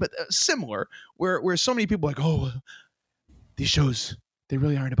related, but similar, where so many people are like, oh, these shows, they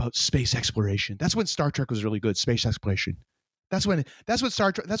really aren't about space exploration. That's when Star Trek was really good, space exploration. That's what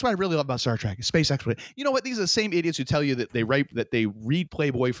Star Trek. That's what I really love about Star Trek, is space exploration. You know what? These are the same idiots who tell you that they read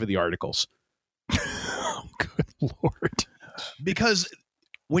Playboy for the articles. Oh, good Lord! Because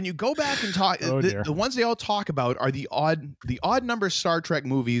when you go back and talk, the ones they all talk about are the odd number Star Trek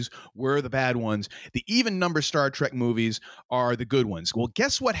movies were the bad ones. The even number Star Trek movies are the good ones. Well,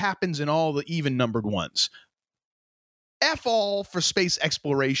 guess what happens in all the even numbered ones? F all for space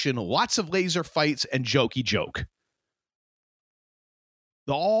exploration, lots of laser fights, and jokey joke.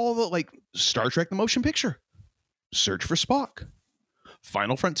 All the, like, Star Trek the Motion Picture, Search for Spock,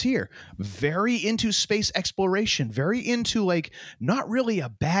 Final Frontier, very into space exploration, very into, like, not really a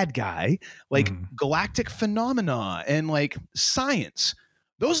bad guy, like galactic phenomena and like science.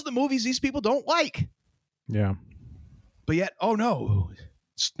 Those are the movies these people don't like. Yeah. But yet, oh no,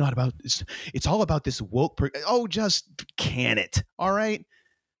 it's not about, it's all about this woke, just can it. All right.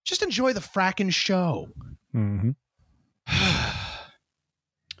 Just enjoy the fracking show. Mm-hmm.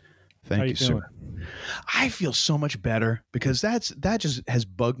 Thank you, sir. I feel so much better because that just has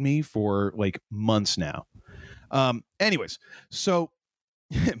bugged me for like months now. Anyways, so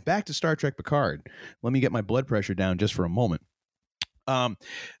back to Star Trek Picard. Let me get my blood pressure down just for a moment.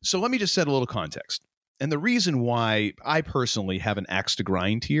 So let me just set a little context. And the reason why I personally have an axe to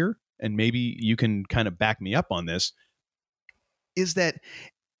grind here, and maybe you can kind of back me up on this, is that,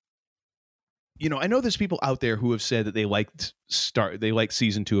 you know, I know there's people out there who have said that they liked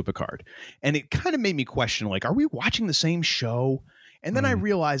season 2 of Picard, and it kind of made me question, like, are we watching the same show? And then I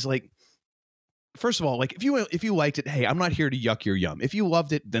realized, like, first of all, like, if you liked it, hey, I'm not here to yuck your yum. If you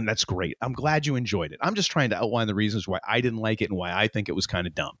loved it, then that's great. I'm glad you enjoyed it. I'm just trying to outline the reasons why I didn't like it and why I think it was kind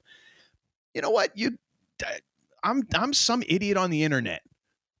of dumb. You know what? I'm some idiot on the internet.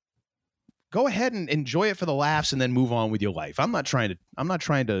 Go ahead and enjoy it for the laughs and then move on with your life. I'm not trying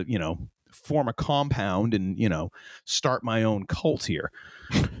to, you know, form a compound and, you know, start my own cult here.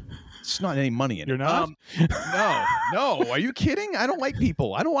 It's not any money in it. You're not? No. Are you kidding? I don't like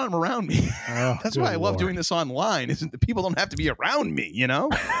people. I don't want them around me. Oh, that's why I love doing this online. Isn't the people don't have to be around me, you know?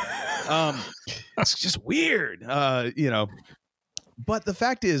 It's just weird, you know. But the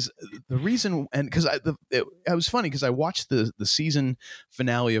fact is, the reason, and because it was funny because I watched the season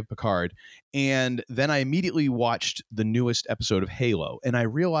finale of Picard, and then I immediately watched the newest episode of Halo, and I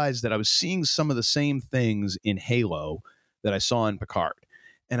realized that I was seeing some of the same things in Halo that I saw in Picard.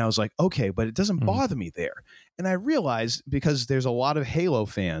 And I was like, okay, but it doesn't bother me there. And I realized, because there's a lot of Halo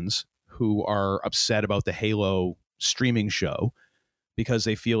fans who are upset about the Halo streaming show, because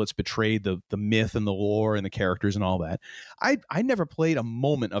they feel it's betrayed the myth and the lore and the characters and all that. I never played a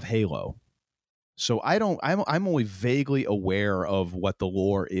moment of Halo, so I'm only vaguely aware of what the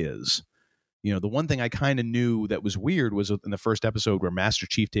lore is. You know, the one thing I kind of knew that was weird was in the first episode where Master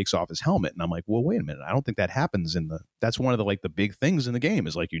Chief takes off his helmet, and I'm like, well, wait a minute, I don't think that happens that's one of the big things in the game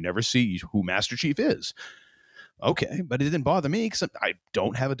is you never see who Master Chief is. Okay, but it didn't bother me because I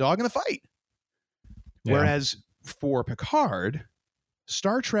don't have a dog in the fight. Yeah. Whereas for Picard,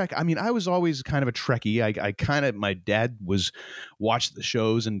 Star Trek, I mean, I was always kind of a Trekkie. My dad watched the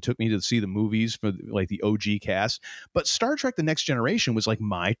shows and took me to see the movies for the OG cast. But Star Trek The Next Generation was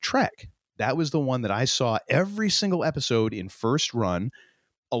my Trek. That was the one that I saw every single episode in first run,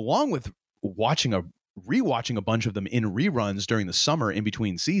 along with rewatching a bunch of them in reruns during the summer in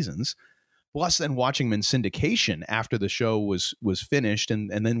between seasons, plus then watching them in syndication after the show was finished,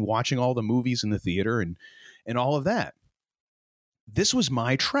 and then watching all the movies in the theater and all of that. This was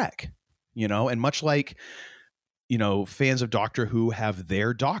my Trek, and much like, fans of Doctor Who have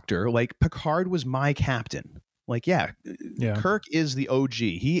their Doctor, Picard was my captain. Kirk is the OG.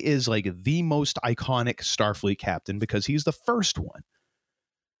 He is the most iconic Starfleet captain because he's the first one.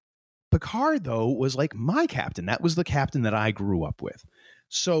 Picard, though, was my captain. That was the captain that I grew up with.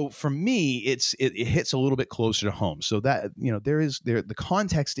 So for me, it hits a little bit closer to home. So that, the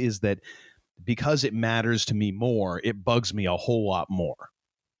context is that because it matters to me more, it bugs me a whole lot more,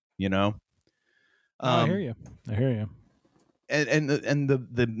 I hear you. And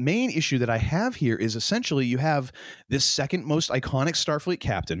the main issue that I have here is essentially you have this second most iconic Starfleet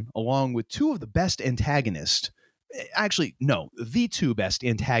captain, along with two of the best antagonists. Actually, no, the two best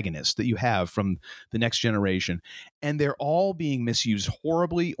antagonists that you have from The Next Generation, and they're all being misused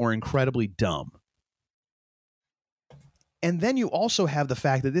horribly or incredibly dumb. And then you also have the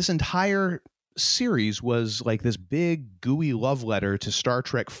fact that this entire series was this big gooey love letter to Star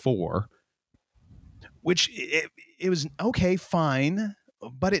Trek 4, which it was okay, fine,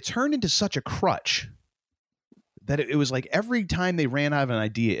 but it turned into such a crutch that it was every time they ran out of an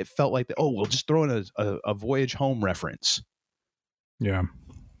idea, it felt we'll just throw in a Voyage Home reference. Yeah.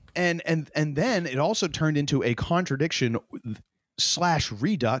 And then it also turned into a contradiction /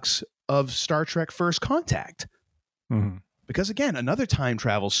 redux of Star Trek First Contact. Mm-hmm. Because again, another time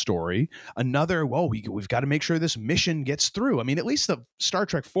travel story, we've got to make sure this mission gets through. I mean, at least the Star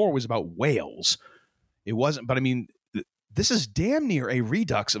Trek 4 was about whales. It wasn't, but I mean, this is damn near a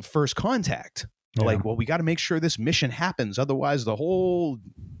redux of First Contact. Yeah. We got to make sure this mission happens. Otherwise, the whole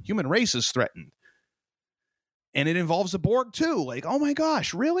human race is threatened. And it involves the Borg too. Oh my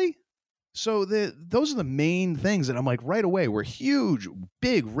gosh, really? So those are the main things that I'm right away were huge,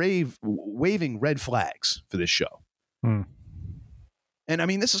 big, waving red flags for this show. Hmm. And I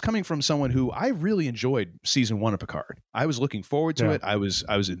mean, this is coming from someone who I really enjoyed season 1 of Picard. I was looking forward to it. I was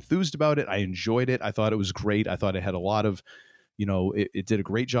enthused about it. I enjoyed it. I thought it was great. I thought it had a lot of, it did a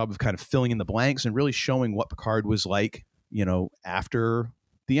great job of kind of filling in the blanks and really showing what Picard was like, after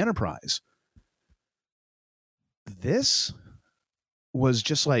the Enterprise. This was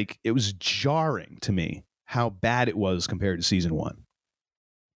just it was jarring to me how bad it was compared to season 1.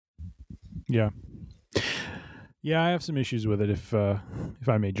 Yeah. Yeah, I have some issues with it if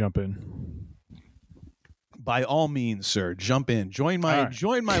I may jump in. By all means, sir, jump in. Join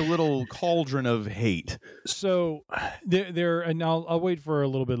my little cauldron of hate. So there and I'll wait for a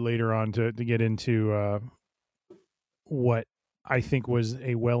little bit later on to get into what I think was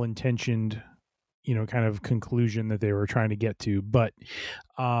a well-intentioned, kind of conclusion that they were trying to get to. But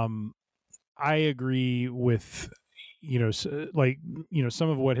I agree with some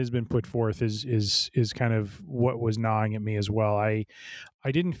of what has been put forth is kind of what was gnawing at me as well. I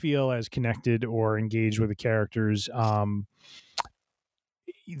didn't feel as connected or engaged with the characters.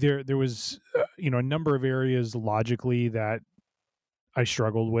 There was a number of areas logically that I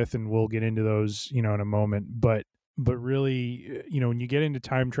struggled with, and we'll get into those in a moment. But really, when you get into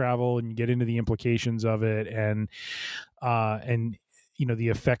time travel and you get into the implications of it, and the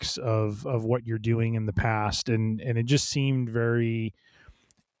effects of what you're doing in the past, and it just seemed there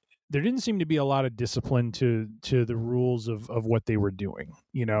didn't seem to be a lot of discipline to the rules of what they were doing,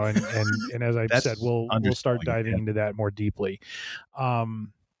 and as I said, we'll start diving into that more deeply. I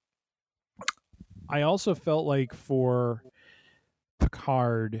also felt like for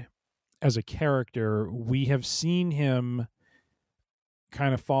Picard as a character, we have seen him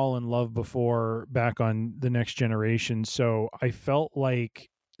kind of fall in love before back on The Next Generation. So I felt like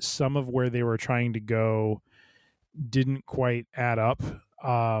some of where they were trying to go didn't quite add up,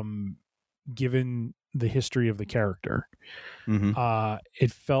 given the history of the character.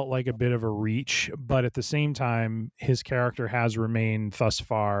 It felt like a bit of a reach, but at the same time, his character has remained thus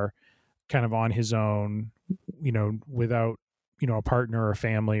far kind of on his own, without, a partner or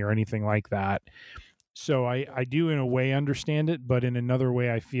family or anything like that. So I do in a way understand it, but in another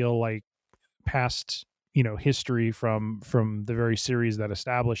way, I feel like past, history from the very series that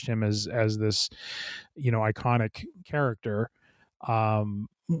established him as this, iconic character,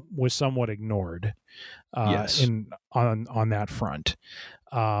 was somewhat ignored, on that front.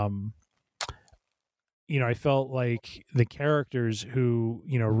 I felt like the characters who,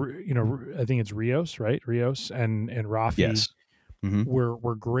 I think it's Rios, right? Rios and Rafi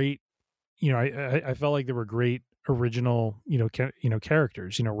were great. I felt like they were great original,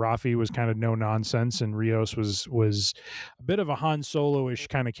 characters. Rafi was kind of no nonsense, and Rios was a bit of a Han Solo-ish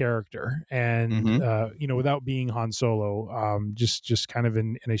kind of character, and without being Han Solo, just kind of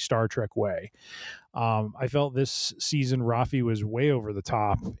in a Star Trek way. I felt this season Rafi was way over the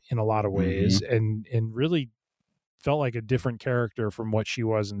top in a lot of ways, and really felt like a different character from what she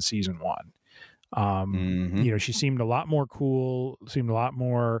was in season 1. She seemed a lot more cool, seemed a lot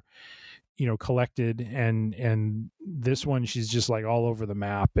more collected, and this one she's just like all over the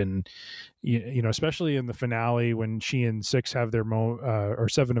map, and especially in the finale when she and 6 have their or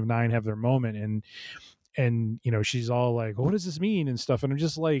 7 of 9 have their moment, and she's all like, what does this mean and stuff, and I'm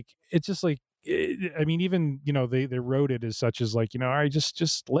just like, it's just like, I mean, even they wrote it as such as like, all right,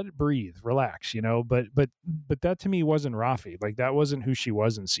 just let it breathe, relax, but that to me wasn't Rafi. Like, that wasn't who she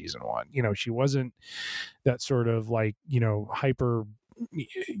was in season 1. She wasn't that sort of like hyper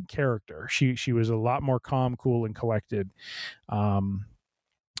character. She was a lot more calm, cool, and collected. And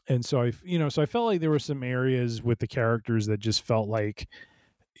so I felt like there were some areas with the characters that just felt like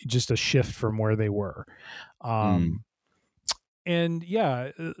just a shift from where they were. And yeah,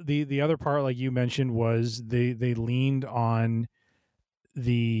 the other part, like you mentioned, was they leaned on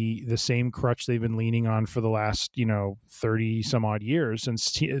the same crutch they've been leaning on for the last 30 some odd years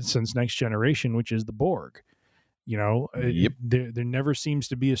since Next Generation, which is the Borg. There never seems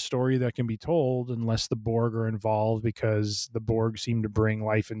to be a story that can be told unless the Borg are involved, because the Borg seem to bring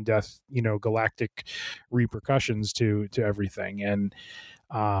life and death, galactic repercussions to everything. And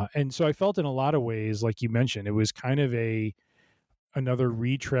so I felt in a lot of ways, like you mentioned, it was kind of another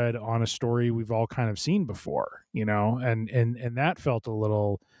retread on a story we've all kind of seen before, and that felt a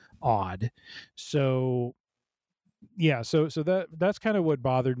little odd. So yeah, so that's kind of what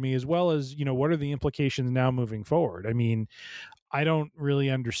bothered me, as well as, what are the implications now moving forward? I mean, I don't really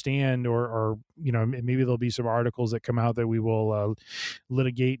understand, or maybe there'll be some articles that come out that we will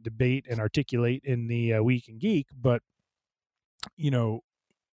litigate, debate, and articulate in the Week in Geek, but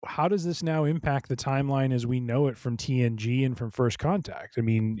how does this now impact the timeline as we know it from TNG and from First Contact? I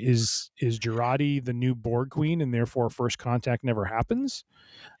mean, is Jurati the new Borg queen, and therefore First Contact never happens?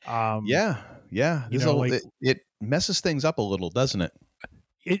 Yeah. It messes things up a little, doesn't it?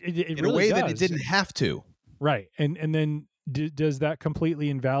 It in really a way does. that it didn't have to. Right, and then does that completely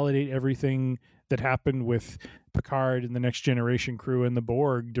invalidate everything that happened with Picard and the Next Generation crew and the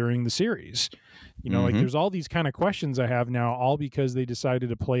Borg during the series? Like, there's all these kind of questions I have now, all because they decided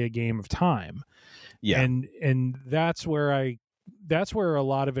to play a game of time. Yeah. And that's where a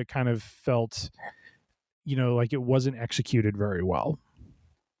lot of it kind of felt, like it wasn't executed very well.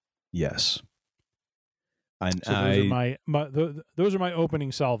 Yes. And so those are my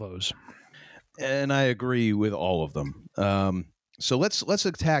opening salvos. And I agree with all of them. So let's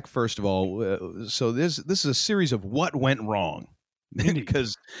attack first of all. So this is a series of what went wrong,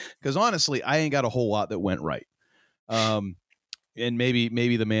 because honestly, I ain't got a whole lot that went right. And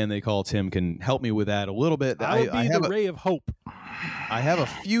maybe the man they call Tim can help me with that a little bit. I have a ray of hope. I have a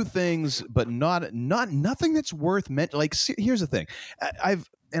few things, but nothing that's worth mentioning. Like, here's the thing.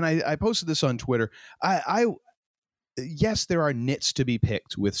 I posted this on Twitter. Yes, there are nits to be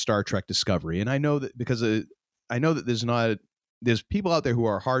picked with Star Trek Discovery, and I know that because I know that there's people out there who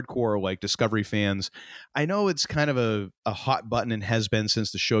are hardcore like Discovery fans. I know it's kind of a hot button and has been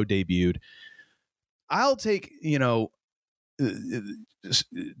since the show debuted. I'll take,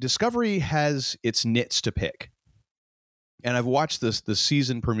 Discovery has its nits to pick. And I've watched the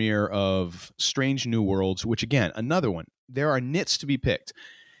season premiere of Strange New Worlds, which, again, another one. There are nits to be picked,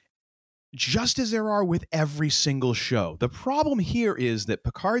 just as there are with every single show. The problem here is that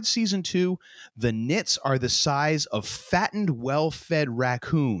Picard Season 2, the nits are the size of fattened, well-fed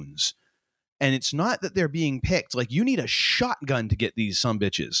raccoons. And it's not that they're being picked. Like, you need a shotgun to get these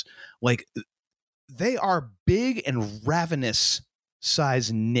sumbitches. Like, they are big and ravenous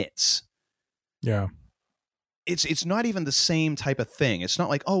size nits. Yeah. it's not even the same type of thing. It's not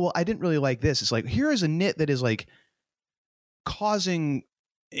like, oh, well, I didn't really like this. It's like, here is a nit that is like causing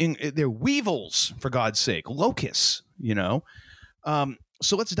they're weevils, for God's sake, locusts, you know?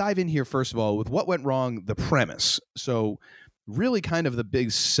 So let's dive in here, first of all, with what went wrong, the premise. So really kind of the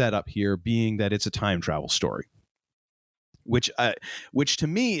big setup here being that it's a time travel story, which to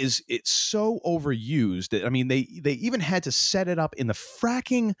me it's so overused that, I mean, they even had to set it up in the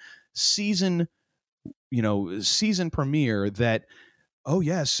fracking season premiere that, oh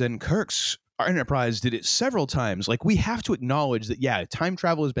yes, and Kirk's Enterprise did it several times. Like, we have to acknowledge that, yeah, time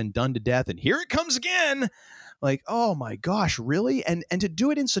travel has been done to death, and here it comes again. Like, oh my gosh, really? And to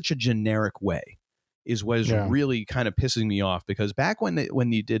do it in such a generic way is what is really kind of pissing me off, because back when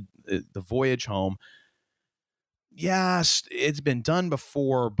you did the voyage home, yes, it's been done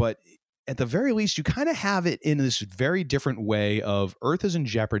before, but at the very least, you kind of have it in this very different way of Earth is in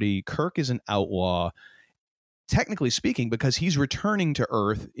jeopardy, Kirk is an outlaw, technically speaking, because he's returning to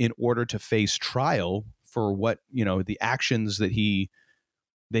Earth in order to face trial for what, the actions that he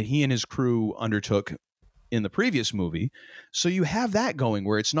and his crew undertook in the previous movie. So you have that going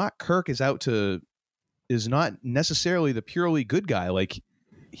where it's not Kirk is not necessarily the purely good guy. Like,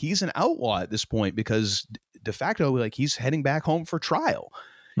 he's an outlaw at this point because de facto, like, he's heading back home for trial.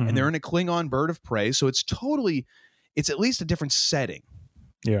 Mm-hmm. And they're in a Klingon bird of prey. So it's at least a different setting.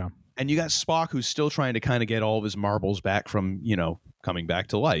 Yeah. And you got Spock, who's still trying to kind of get all of his marbles back from, coming back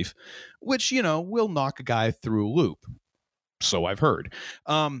to life, which, will knock a guy through a loop. So I've heard.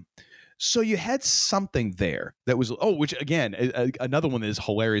 So you had something there that was, which again, another one that is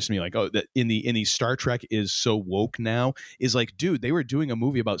hilarious to me, like, that in the Star Trek is so woke now, is like, dude, they were doing a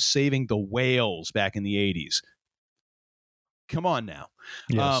movie about saving the whales back in the 80s. Come on now.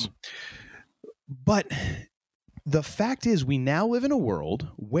 Yes. But the fact is, we now live in a world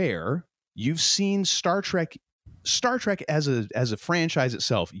where you've seen Star Trek as a franchise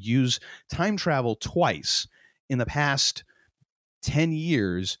itself use time travel twice in the past 10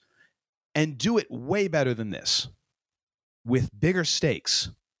 years and do it way better than this with bigger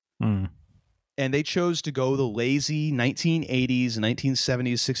stakes. Mm. And they chose to go the lazy 1980s,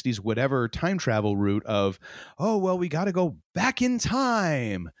 1970s, 60s, whatever time travel route of, we got to go back in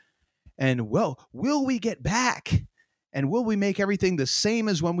time. And, will we get back? And will we make everything the same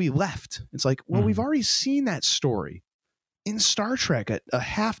as when we left? It's like, we've already seen that story in Star Trek a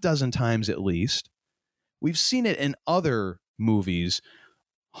half dozen times at least. We've seen it in other movies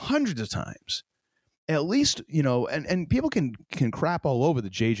hundreds of times. At least, and people can crap all over the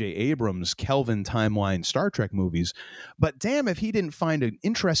J.J. Abrams Kelvin timeline Star Trek movies, but damn if he didn't find an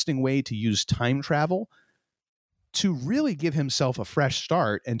interesting way to use time travel to really give himself a fresh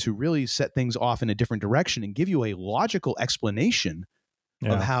start and to really set things off in a different direction and give you a logical explanation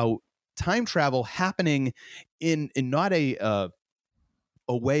of how time travel happening in not a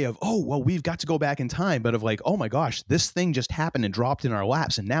way of, we've got to go back in time, but of like, oh my gosh, this thing just happened and dropped in our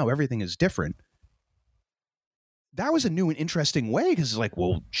laps and now everything is different. That was a new and interesting way, because it's like,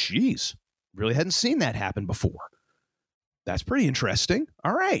 well, geez, really hadn't seen that happen before. That's pretty interesting.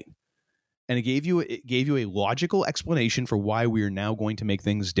 All right. And it gave you a logical explanation for why we are now going to make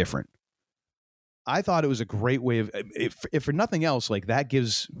things different. I thought it was a great way of, if for nothing else, like, that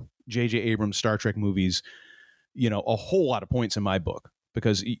gives J.J. Abrams Star Trek movies, a whole lot of points in my book,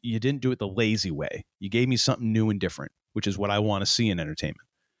 because you didn't do it the lazy way. You gave me something new and different, which is what I want to see in entertainment.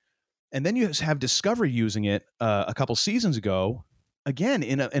 And then you have Discovery using it a couple seasons ago, again,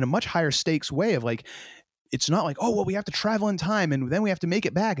 in a much higher stakes way of like, it's not like, we have to travel in time and then we have to make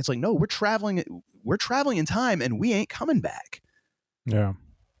it back. It's like, no, we're traveling in time and we ain't coming back. Yeah.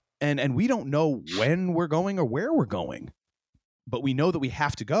 And we don't know when we're going or where we're going, but we know that we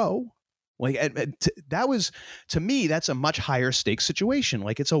have to go. Like, that was, to me, that's a much higher stakes situation.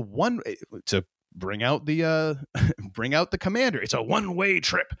 Like, it's to bring out the commander. It's a one-way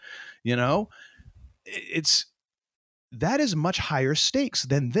trip, that is much higher stakes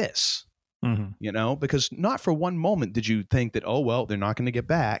than this, because not for one moment did you think that, they're not going to get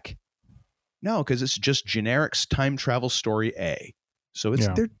back. No, because it's just generic time travel story A. So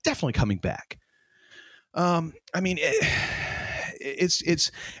they're definitely coming back.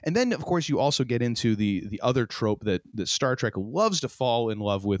 It's and then of course you also get into the other trope that Star Trek loves to fall in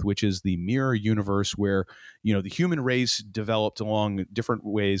love with, which is the mirror universe, where the human race developed along different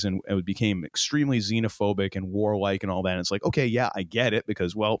ways and it became extremely xenophobic and warlike and all that. And it's like, okay, yeah, I get it,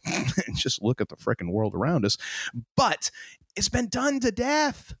 because just look at the frickin' world around us. But it's been done to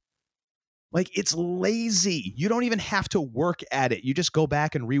death. Like, it's lazy. You don't even have to work at it. You just go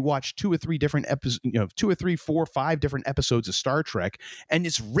back and rewatch 2 or 3 different episodes, 2 or 3, 4, 5 different episodes of Star Trek, and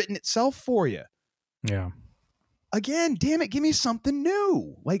it's written itself for you. Yeah. again, damn it, give me something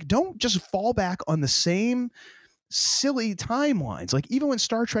new. Like, don't just fall back on the same silly timelines. Like, even when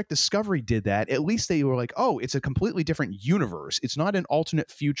Star Trek Discovery did that, at least they were like, oh, it's a completely different universe. It's not an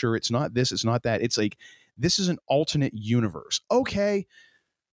alternate future. It's not this. It's not that. It's like, this is an alternate universe. Okay.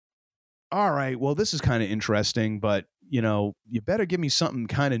 All right. Well, this is kind of interesting, but you better give me something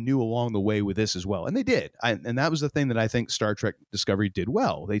kind of new along the way with this as well. And they did. And that was the thing that I think Star Trek Discovery did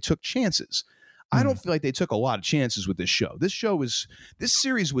well. They took chances. I don't feel like they took a lot of chances with this show. This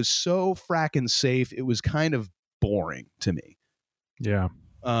series was so fracking safe. It was kind of boring to me. Yeah.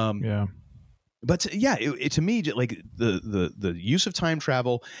 Yeah. But it to me, like the use of time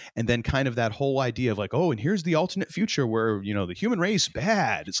travel, and then kind of that whole idea of like, oh, and here's the alternate future where, the human race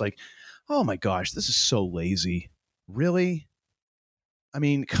bad. It's like, oh my gosh, this is so lazy. Really? I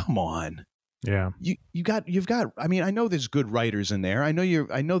mean, come on. Yeah. You've got, I mean, I know there's good writers in there. I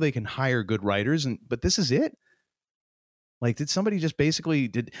know they can hire good writers, but this is it? Like, did somebody just basically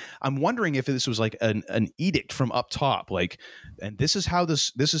I'm wondering if this was like an edict from up top, like, and this is how the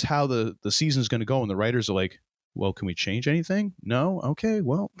season's going to go. And the writers are like, well, can we change anything? No. Okay.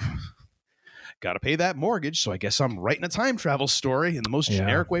 Well, got to pay that mortgage. So I guess I'm writing a time travel story in the most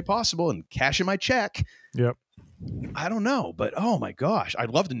generic way possible and cashing my check. Yep. I don't know, but oh my gosh, I'd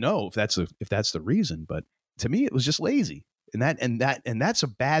love to know if that's the reason. But to me, it was just lazy, and that's a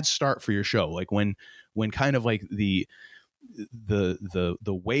bad start for your show. Like when kind of like the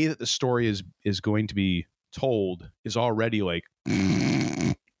way that the story is going to be told is already like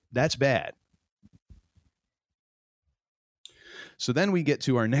that's bad. So then we get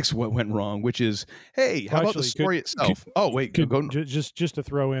to our next what went wrong, which is, hey, how about the story itself? Just to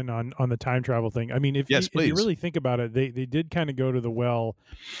throw in on the time travel thing. I mean, if you really think about it, they did kind of go to the well,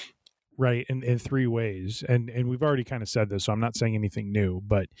 right, in three ways, and we've already kind of said this, so I'm not saying anything new.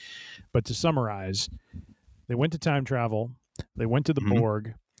 But to summarize, they went to time travel, they went to the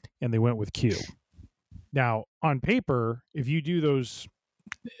Borg, and they went with Q. Now, on paper, if you do those,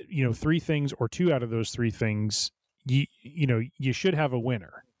 three things or two out of those three things, you should have a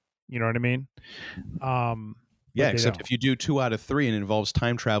winner. You know what I mean? Yeah, except if you do 2 out of 3 and it involves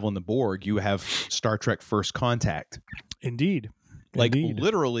time travel in the Borg, you have Star Trek First Contact. Indeed. Like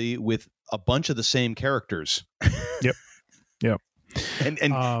literally with a bunch of the same characters. Yep. And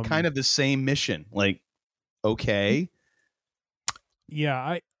kind of the same mission. Like, okay.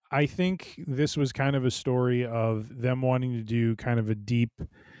 Yeah, I think this was kind of a story of them wanting to do kind of a deep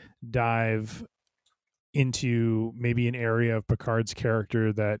dive into maybe an area of Picard's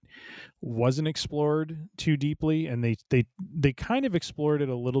character that wasn't explored too deeply, and they kind of explored it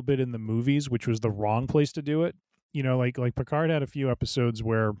a little bit in the movies, which was the wrong place to do it. Like Picard had a few episodes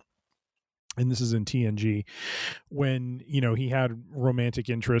where, and this is in TNG, when he had romantic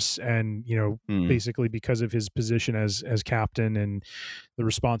interests, and basically because of his position as captain and the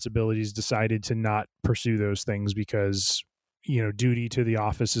responsibilities, decided to not pursue those things because duty to the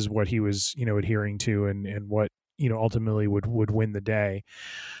office is what he was, adhering to, and what, ultimately would win the day.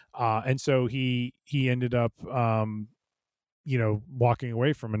 And so he ended up, walking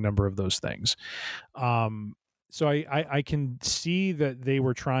away from a number of those things. So I can see that they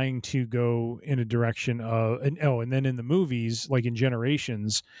were trying to go in a direction of, and then in the movies, like in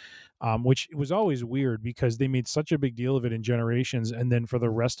Generations, which was always weird because they made such a big deal of it in Generations, and then for the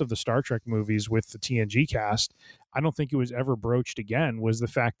rest of the Star Trek movies with the TNG cast, I don't think it was ever broached again, was the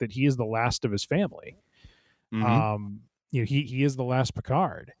fact that he is the last of his family. He is the last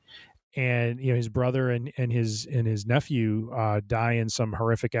Picard, and his brother and his nephew die in some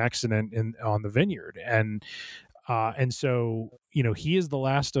horrific accident on the Vineyard, and so he is the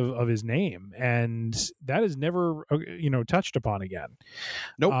last of his name, and that is never touched upon again.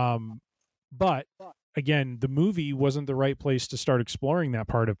 Nope. But again, the movie wasn't the right place to start exploring that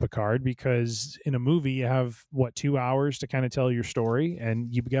part of Picard, because in a movie you have 2 hours to kind of tell your story,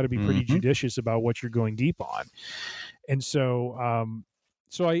 and you've got to be pretty judicious about what you're going deep on. And so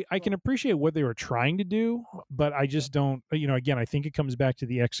so I can appreciate what they were trying to do, but I just don't, again, I think it comes back to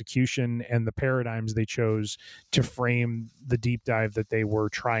the execution and the paradigms they chose to frame the deep dive that they were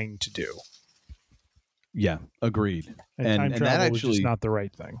trying to do. Yeah, agreed. And time travel that actually was just not the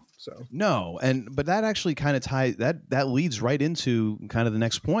right thing. So no, but that actually kind of ties that leads right into kind of the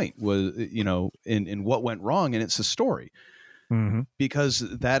next point, was in what went wrong, and it's the story, because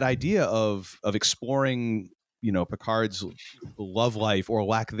that idea of exploring Picard's love life or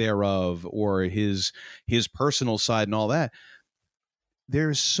lack thereof, or his personal side and all that.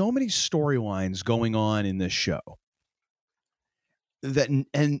 There's so many storylines going on in this show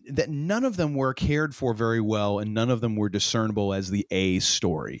that none of them were cared for very well, and none of them were discernible as the A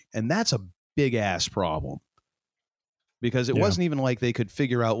story. And that's a big ass problem. because it wasn't even like they could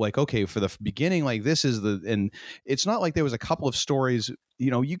figure out like, okay, for the beginning, like this is and it's not like there was a couple of stories,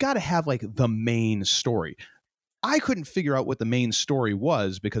 you got to have like the main story. I couldn't figure out what the main story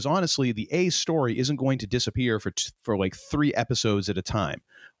was because honestly, the A story isn't going to disappear for like 3 episodes at a time,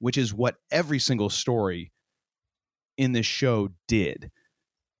 which is what every single story in this show did.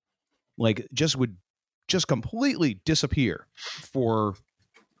 Like would completely disappear for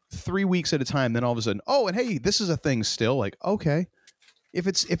 3 weeks at a time. Then all of a sudden, oh, and hey, this is a thing still. Like, okay, if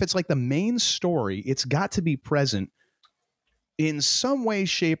it's like the main story, it's got to be present in some way,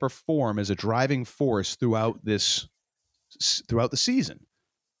 shape, or form as a driving force throughout the season.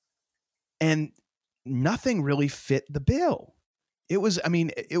 And nothing really fit the bill. It was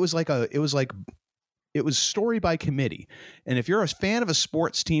story by committee. And if you're a fan of a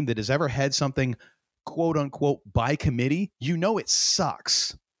sports team that has ever had something quote unquote by committee, it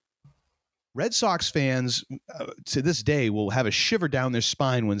sucks. Red Sox fans to this day will have a shiver down their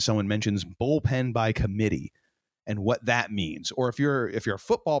spine when someone mentions bullpen by committee and what that means. Or if you're a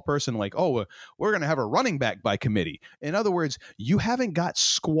football person, like, oh, we're going to have a running back by committee. In other words, you haven't got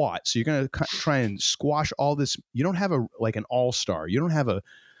squat, so you're going to try and squash all this. You don't have an all-star. You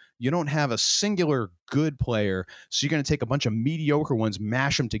don't have a singular good player, so you're going to take a bunch of mediocre ones,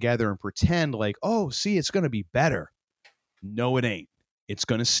 mash them together, and pretend like, oh, see, it's going to be better. No, it ain't. It's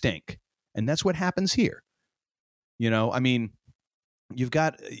going to stink, and that's what happens here. You've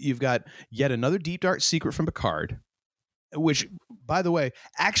got yet another deep dark secret from Picard, which, by the way,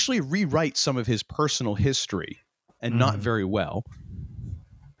 actually rewrites some of his personal history, and not very well.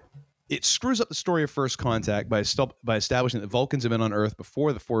 It screws up the story of First Contact by establishing that Vulcans have been on Earth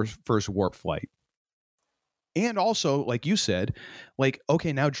before the first warp flight. And also, like you said, like,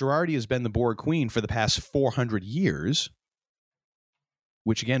 okay, now Girardi has been the Borg Queen for the past 400 years,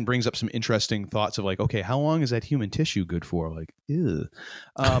 which again brings up some interesting thoughts of like, okay, how long is that human tissue good for? Like, ew.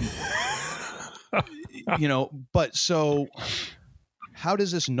 But so how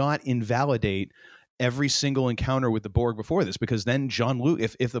does this not invalidate every single encounter with the Borg before this? Because then Jean-Luc,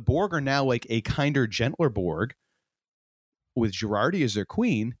 if the Borg are now like a kinder, gentler Borg with Girardi as their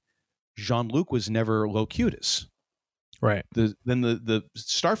queen, Jean-Luc was never Locutus. Right. Then the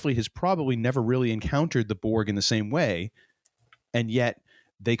Starfleet has probably never really encountered the Borg in the same way, and yet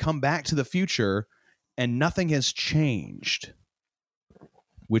they come back to the future and nothing has changed.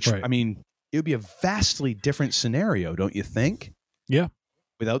 Which, right. I mean, it would be a vastly different scenario, don't you think? Yeah.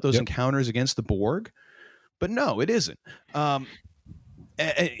 Without those encounters against the Borg. But no, it isn't. And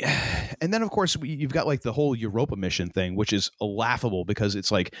then, of course, you've got like the whole Europa mission thing, which is laughable because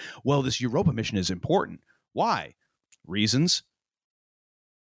it's like, well, this Europa mission is important. Why? Reasons.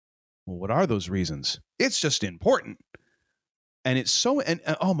 Well, what are those reasons? It's just important. And it's so, and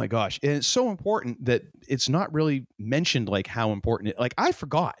oh my gosh, and it's so important that it's not really mentioned like how important it, like I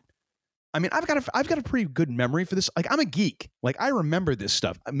forgot. I mean, I've got a pretty good memory for this. Like, I'm a geek. Like, I remember this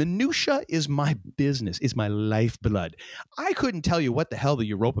stuff. Minutia is my business, is my lifeblood. I couldn't tell you what the hell the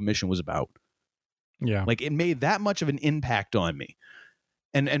Europa mission was about. Yeah. Like, it made that much of an impact on me.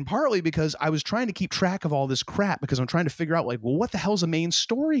 And partly because I was trying to keep track of all this crap because I'm trying to figure out, like, well, what the hell's the main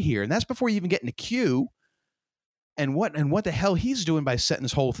story here? And that's before you even get into Q and what the hell he's doing by setting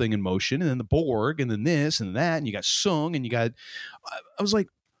this whole thing in motion. And then the Borg and then this and that. And you got Sung and you got... I was like,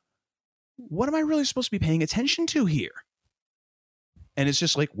 what am I really supposed to be paying attention to here? And it's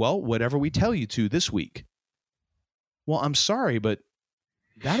just like, well, whatever we tell you to this week. Well, I'm sorry, but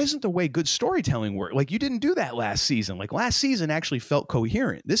that isn't the way good storytelling works. Like, you didn't do that last season. Like, last season actually felt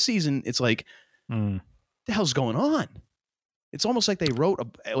coherent. This season, it's like, what the hell's going on? It's almost like they wrote,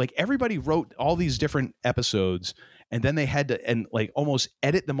 like everybody wrote all these different episodes and then they had to, and like almost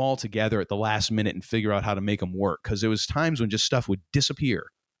edit them all together at the last minute and figure out how to make them work. Because there was times when just stuff would disappear.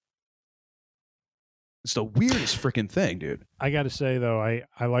 It's the weirdest freaking thing, dude. I got to say, though,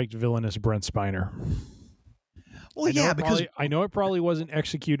 I liked villainous Brent Spiner. Well, yeah, because I know it probably wasn't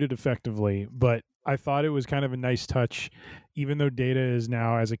executed effectively, but I thought it was kind of a nice touch. Even though Data is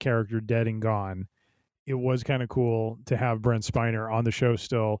now, as a character, dead and gone, it was kind of cool to have Brent Spiner on the show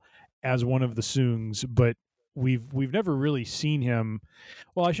still as one of the Soongs, but we've never really seen him.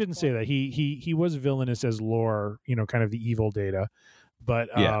 Well, I shouldn't say that. He was villainous as Lore, kind of the evil Data, but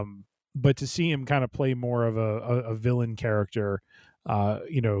yeah. But to see him kind of play more of a villain character,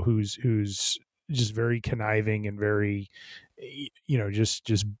 who's just very conniving and very,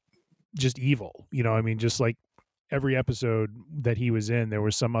 just evil. I mean, just like every episode that he was in, there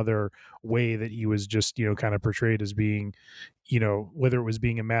was some other way that he was just, kind of portrayed as being, whether it was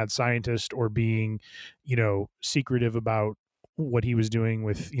being a mad scientist or being, secretive about what he was doing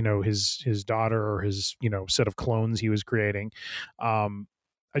with, his daughter or his, set of clones he was creating.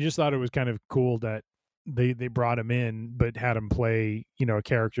 I just thought it was kind of cool that they brought him in, but had him play, a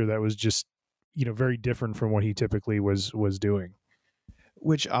character that was just, very different from what he typically was doing.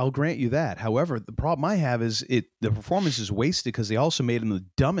 Which I'll grant you that. However, the problem I have is the performance is wasted because they also made him the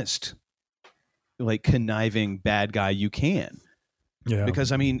dumbest, like, conniving bad guy you can. Yeah.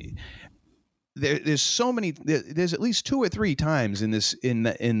 Because I mean, there's so many. There's at least 2 or 3 times in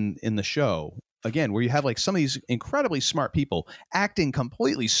the show, again, where you have like some of these incredibly smart people acting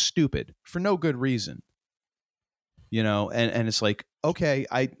completely stupid for no good reason. And it's like, okay,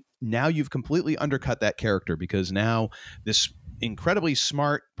 now you've completely undercut that character because now this incredibly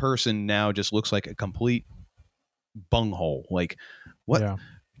smart person now just looks like a complete bunghole. Like, what? Yeah.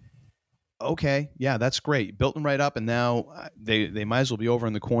 Okay, yeah, that's great. Built them right up, and now they might as well be over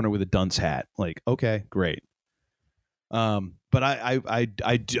in the corner with a dunce hat. Like, okay, great. But I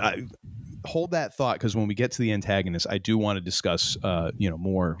hold that thought because when we get to the antagonist, I do want to discuss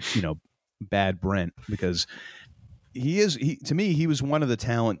more bad Brent, because to me he was one of the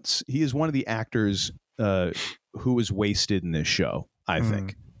talents. He is one of the actors who was wasted in this show. I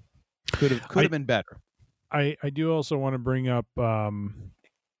think could have been better. I do also want to bring up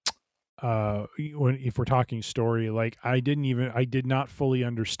if we're talking story, like I did not fully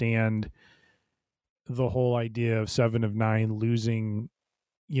understand the whole idea of 7 of 9 losing,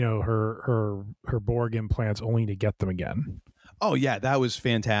 her Borg implants only to get them again. Oh yeah, that was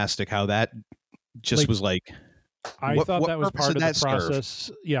fantastic. How that just was like. I thought that was part of the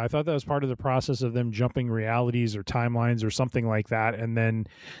process. Yeah, I thought that was part of the process of them jumping realities or timelines or something like that, and then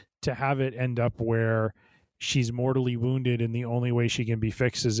to have it end up where she's mortally wounded and the only way she can be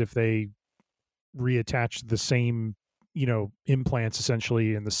fixed is if they reattach the same, implants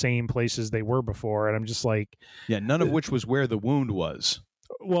essentially in the same places they were before. And I'm just like, yeah, none of which was where the wound was.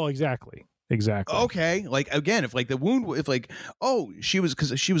 Well, exactly. Okay. Like, again, if like the wound, if like,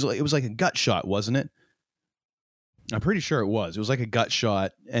 because she was like, it was like a gut shot, wasn't it? I'm pretty sure it was. It was like a gut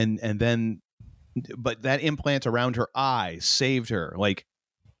shot. And then, but that implant around her eye saved her. Like,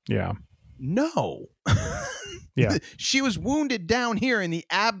 yeah. No. Yeah. She was wounded down here in the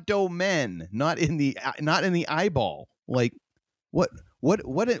abdomen, not in the eyeball. Like, what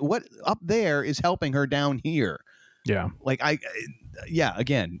up there is helping her down here? Yeah. Like,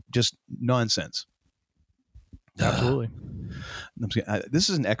 again, just nonsense. Absolutely. This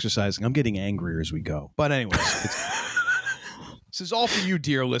isn't exercising. I'm getting angrier as we go. But anyways, this is all for you,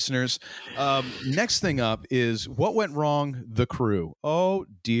 dear listeners. Next thing up is what went wrong, the crew. Oh,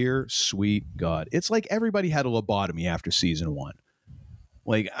 dear sweet God. It's like everybody had a lobotomy after season 1.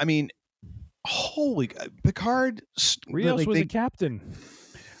 Like, I mean, holy Picard. Rios was a captain.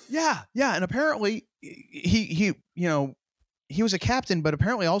 Yeah. And apparently he was a captain, but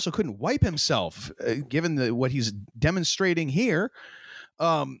apparently also couldn't wipe himself, given what he's demonstrating here.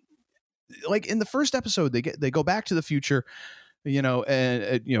 Like in the first episode, they go back to the future,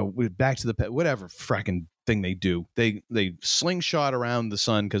 and back to the whatever fracking thing they do. They slingshot around the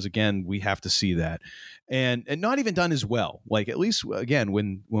sun because, again, we have to see that, and not even done as well. Like, at least again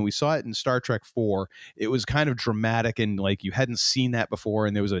when we saw it in Star Trek 4, it was kind of dramatic and like you hadn't seen that before,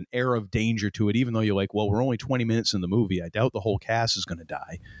 and there was an air of danger to it. Even though you're like, well, we're only 20 minutes in the movie, I doubt the whole cast is going to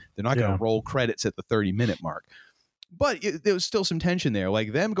die. They're not going to roll credits at the 30-minute mark. But there was still some tension there.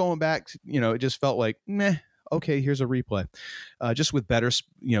 Like them going back, it just felt like, meh. Okay, here's a replay, just with better,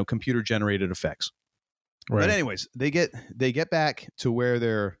 computer generated effects. Right. But anyways, they get back to where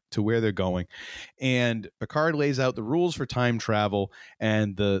they're going, and Picard lays out the rules for time travel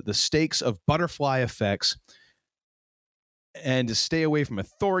and the stakes of butterfly effects, and to stay away from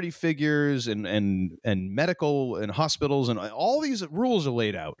authority figures and medical and hospitals, and all these rules are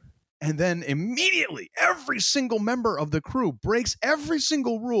laid out. And then immediately, every single member of the crew breaks every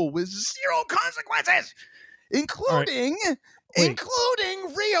single rule with 0 consequences. Including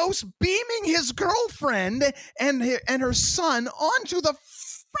Rios beaming his girlfriend and her son onto the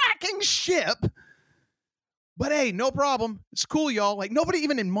fracking ship. But hey, no problem. It's cool, y'all. Like, nobody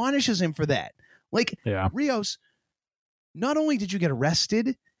even admonishes him for that. Like, yeah. Rios, not only did you get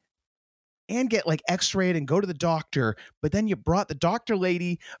arrested and get like x-rayed and go to the doctor, but then you brought the doctor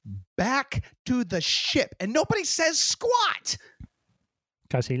lady back to the ship and nobody says squat.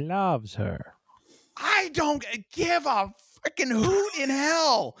 Because he loves her. I don't give a freaking hoot in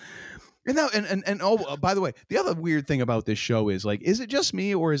hell. And now, and oh, by the way, the other weird thing about this show is like, is it just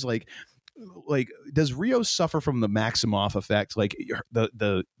me, or is like does Rios suffer from the Maximoff effect? Like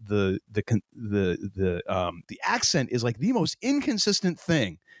the accent is like the most inconsistent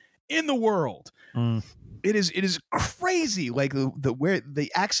thing in the world. It is crazy, like the where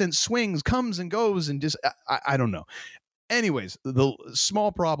the accent swings, comes and goes, and just I don't know. Anyways, the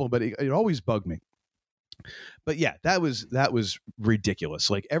small problem, but it always bugged me. But yeah, that was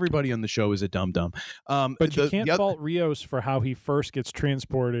ridiculous. Like everybody on the show is a dum-dum. But you can't fault Rios for how he first gets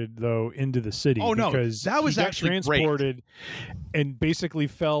transported though into the city. Oh no, because that was actually transported great. And basically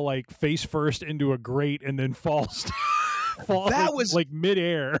fell like face first into a grate and then falls that was like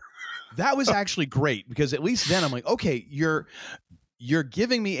midair. That was actually great because at least then I'm like, okay, you're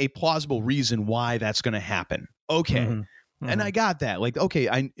giving me a plausible reason why that's going to happen. Okay. Mm-hmm. And I got that. Like, okay,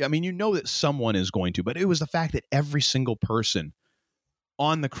 I mean, you know that someone is going to, but it was the fact that every single person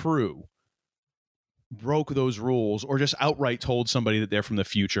on the crew broke those rules or just outright told somebody that they're from the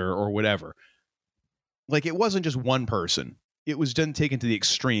future or whatever. Like, it wasn't just one person. It was done taken to the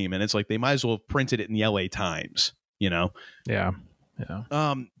extreme, and it's like they might as well have printed it in the LA Times, you know? Yeah.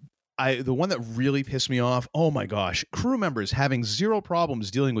 The one that really pissed me off, oh my gosh, crew members having zero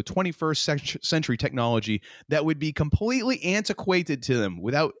problems dealing with 21st century technology that would be completely antiquated to them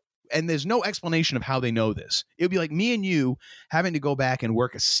and there's no explanation of how they know this. It would be like me and you having to go back and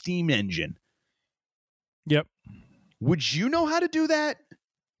work a steam engine. Yep. Would you know how to do that?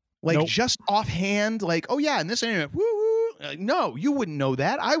 Like nope. Just offhand, like, oh yeah, and this ain't woo. No, you wouldn't know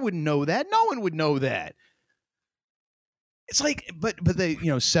that. I wouldn't know that. No one would know that. It's like, but they,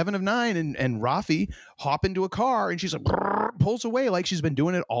 7 of 9 and Rafi hop into a car and she's like, pulls away like she's been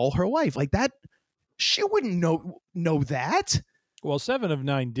doing it all her life. Like that, she wouldn't know that. Well, 7 of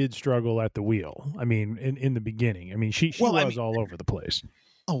 9 did struggle at the wheel. I mean, in the beginning. I mean, she was all over the place.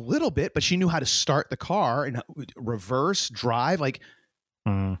 A little bit, but she knew how to start the car and reverse, drive. Like,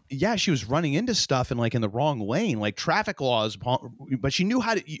 yeah, she was running into stuff and like in the wrong lane, like traffic laws, but she knew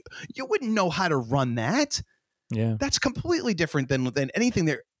how to, you wouldn't know how to run that. Yeah, that's completely different than anything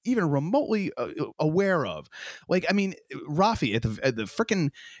they're even remotely aware of. Like, I mean, Rafi at the freaking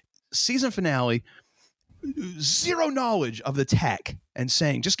season finale, zero knowledge of the tech, and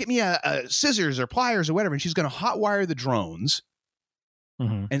saying, "Just get me a scissors or pliers or whatever," and she's going to hotwire the drones,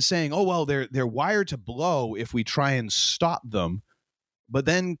 and saying, "Oh well, they're wired to blow if we try and stop them," but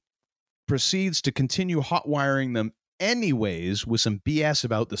then proceeds to continue hotwiring them anyways with some BS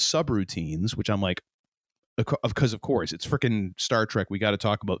about the subroutines, which I'm like. Because of course it's freaking Star Trek. We got to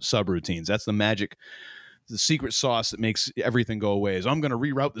talk about subroutines. That's the magic, the secret sauce that makes everything go away. Is I'm going to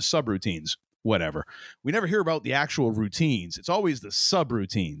reroute the subroutines. Whatever. We never hear about the actual routines. It's always the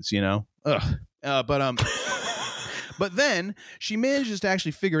subroutines. But then she manages to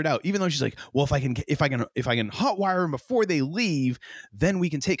actually figure it out. Even though she's like, well, if I can hotwire them before they leave, then we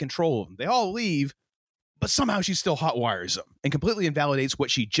can take control of them. They all leave. But somehow she still hotwires them and completely invalidates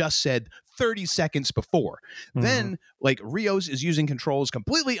what she just said 30 seconds before. Then, like, Rios is using controls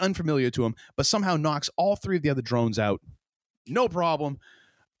completely unfamiliar to him, but somehow knocks all 3 of the other drones out. No problem.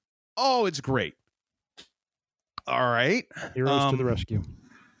 Oh, it's great. All right. Heroes to the rescue.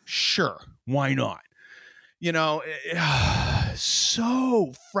 Sure. Why not?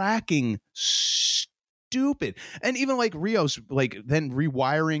 So fracking stupid. And even like Rios, like then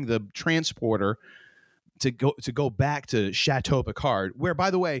rewiring the transporter to go back to Chateau Picard, where,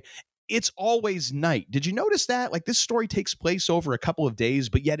 by the way, it's always night. Did you notice that? Like, this story takes place over a couple of days,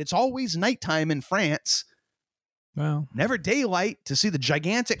 but yet it's always nighttime in France. Well, never daylight to see the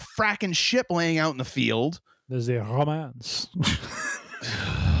gigantic fracking ship laying out in the field. There's a romance.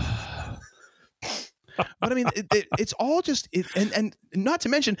 But I mean, it's all just, and not to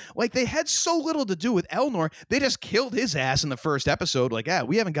mention, like, they had so little to do with Elnor. They just killed his ass in the first episode. Like,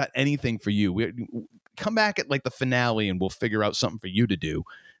 we haven't got anything for you. We come back at like the finale and we'll figure out something for you to do.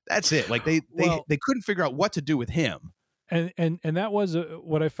 That's it. Like they couldn't figure out what to do with him. And that was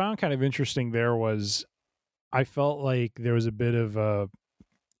what I found kind of interesting. There was, I felt like there was a bit of a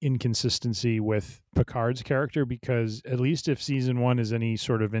inconsistency with Picard's character, because at least if season 1 is any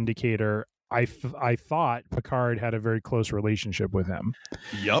sort of indicator, I thought Picard had a very close relationship with him.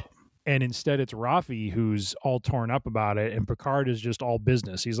 Yep. And instead it's Rafi who's all torn up about it, and Picard is just all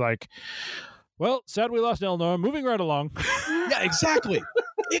business. He's like, well, sad we lost Elnor. Moving right along. Yeah, exactly.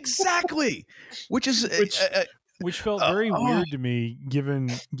 Exactly. Which which felt very weird to me, given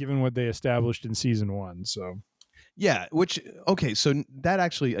what they established in season 1. So yeah, okay, so that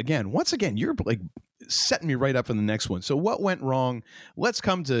actually, once again, you're like setting me right up for the next one. So what went wrong? Let's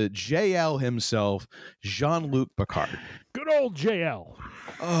come to JL himself, Jean-Luc Picard. Good old JL.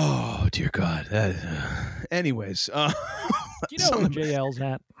 Oh, dear God. Anyways. Do you know where JL's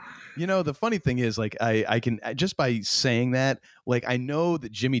at? The funny thing is, like, I can, just by saying that, like, I know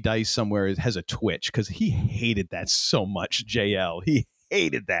that Jimmy Dice somewhere has a twitch, because he hated that so much, JL. He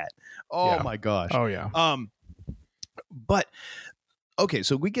hated that. Oh my gosh. Oh yeah. But okay,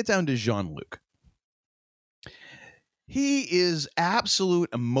 so we get down to Jean-Luc. He is absolute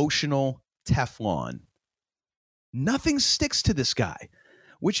emotional Teflon. Nothing sticks to this guy,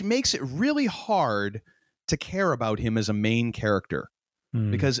 which makes it really hard to care about him as a main character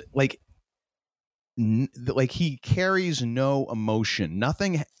because like he carries no emotion.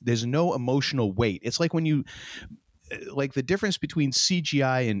 There's no emotional weight. It's like when you like the difference between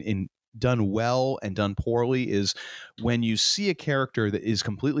CGI and done well and done poorly is when you see a character that is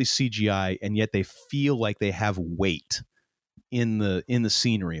completely CGI and yet they feel like they have weight in the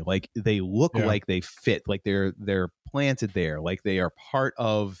scenery, like they look like they fit, like they're planted there, like they are part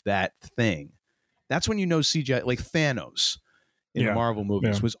of that thing. That's when you know CGI, like Thanos in the Marvel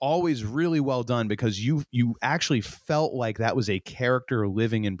movies was always really well done because you actually felt like that was a character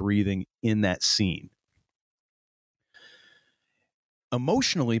living and breathing in that scene.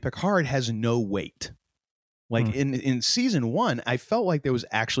 Emotionally, Picard has no weight. Like in season 1, I felt like there was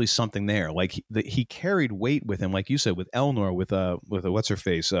actually something there. Like he carried weight with him, like you said, with Elnor, with what's her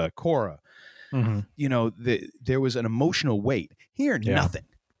face, Cora. You know, there was an emotional weight. Here, nothing.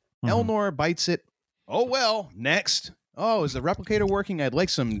 Elnor bites it. Oh well, next. Oh, is the replicator working? I'd like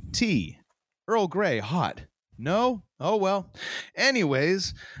some tea. Earl Grey, hot. No? Oh well.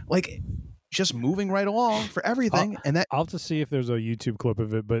 Anyways, like just moving right along for everything. I'll have to see if there's a YouTube clip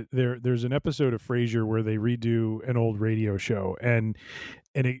of it, but there's an episode of Frasier where they redo an old radio show and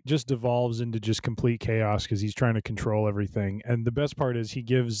it just devolves into just complete chaos because he's trying to control everything. And the best part is he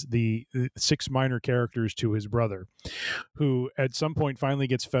gives the 6 minor characters to his brother, who at some point finally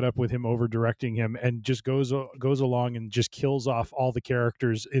gets fed up with him over directing him and just goes along and just kills off all the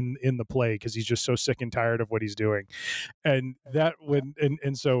characters in the play because he's just so sick and tired of what he's doing. And that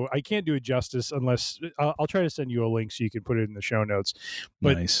and so I can't do it justice unless I'll try to send you a link so you can put it in the show notes.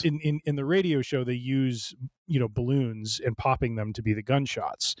 But nice. in the radio show they use balloons and popping them to be the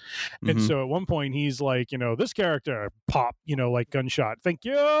gunshots. And so at one point he's like, this character pop, like gunshot, thank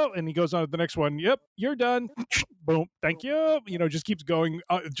you. And he goes on to the next one. Yep, you're done. Boom, thank you. Just keeps going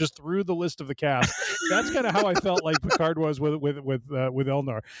just through the list of the cast. That's kind of how I felt like Picard was with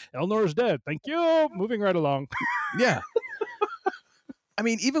Elnor. Elnor's dead. Thank you. Moving right along. Yeah. I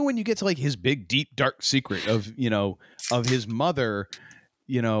mean, even when you get to like his big, deep, dark secret of his mother,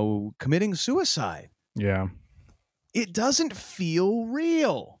 committing suicide. Yeah. It doesn't feel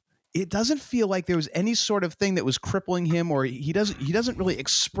real. It doesn't feel like there was any sort of thing that was crippling him, or he doesn't really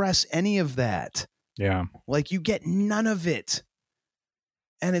express any of that. Yeah. Like you get none of it.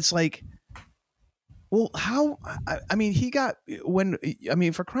 And it's like, well, how, I mean,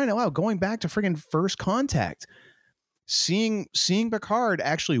 for crying out loud, going back to friggin' First Contact, seeing Picard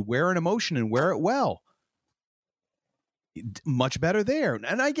actually wear an emotion and wear it well. Much better there.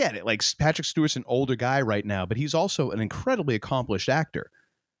 And I get it. Like Patrick Stewart's an older guy right now, but he's also an incredibly accomplished actor.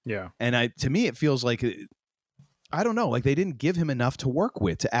 Yeah. And to me, it feels like, I don't know, like they didn't give him enough to work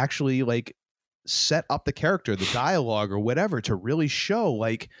with to actually like set up the character, the dialogue or whatever to really show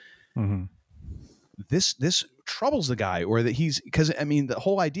like this troubles the guy, or that because I mean, the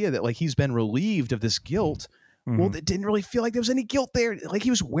whole idea that like he's been relieved of this guilt. Well, it didn't really feel like there was any guilt there. Like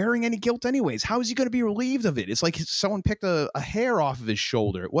he was wearing any guilt anyways. How is he going to be relieved of it? It's like someone picked a hair off of his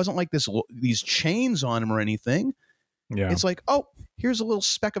shoulder. It wasn't like these chains on him or anything. Yeah. It's like, oh, here's a little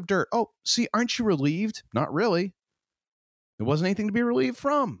speck of dirt. Oh, see, aren't you relieved? Not really. There wasn't anything to be relieved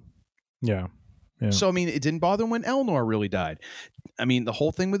from. Yeah. Yeah. So, I mean, it didn't bother him when Elnor really died. I mean, the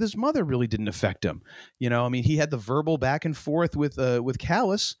whole thing with his mother really didn't affect him. I mean, he had the verbal back and forth with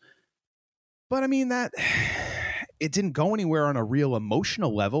Callus. But I mean, that it didn't go anywhere on a real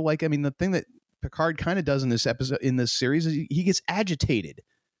emotional level. Like, I mean, the thing that Picard kind of does in this episode, in this series, is he gets agitated,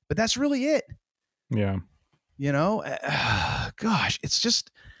 but that's really it. Yeah. Gosh, it's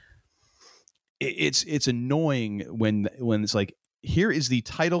just, it's annoying when it's like, here is the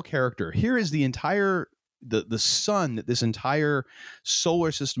title character. Here is the entire, the sun that this entire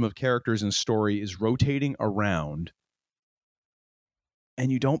solar system of characters and story is rotating around.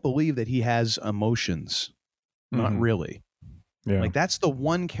 And you don't believe that he has emotions. Not really. Yeah. Like that's the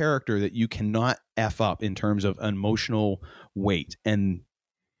one character that you cannot F up in terms of emotional weight. And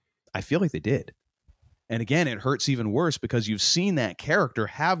I feel like they did. And again, it hurts even worse because you've seen that character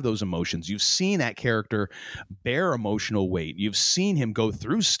have those emotions. You've seen that character bear emotional weight. You've seen him go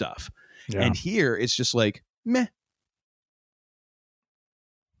through stuff. Yeah. And here it's just like, meh.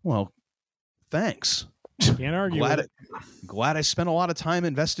 Well, thanks. Can't argue. Glad I spent a lot of time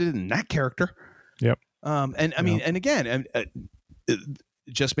invested in that character. Yep. And I mean, and again, it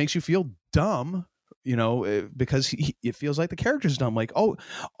just makes you feel dumb because it feels like the character's dumb. Like,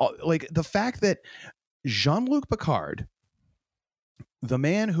 like the fact that Jean-Luc Picard, the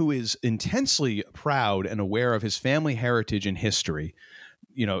man who is intensely proud and aware of his family heritage and history,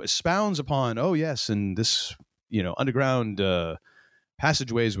 expounds upon, oh yes, and this, underground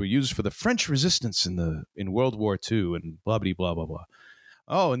passageways were used for the French resistance in World War II, and blah blah blah blah blah.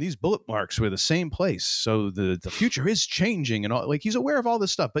 Oh, and these bullet marks were the same place, so the future is changing, and all. Like, he's aware of all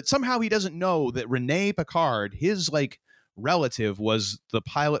this stuff, but somehow he doesn't know that Rene Picard, his relative, was the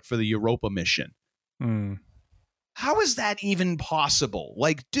pilot for the Europa mission. How is that even possible?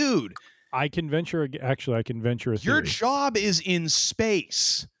 Like, dude, I can venture a theory. Your job is in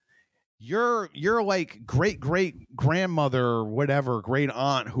space. Your like great grandmother or whatever, great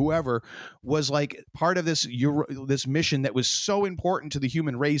aunt, whoever was like part of this mission that was so important to the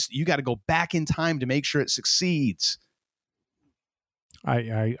human race. You got to go back in time to make sure it succeeds.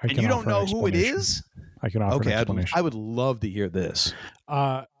 I and you don't know who it is? I can offer an explanation. I would love to hear this.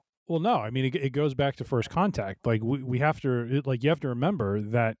 Well, no, I mean it goes back to First Contact. Like we have to, you have to remember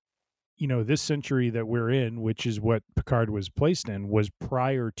that this century that we're in, which is what Picard was placed in, was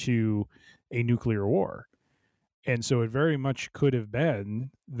prior to a nuclear war. And so it very much could have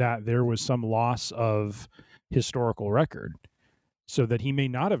been that there was some loss of historical record, so that he may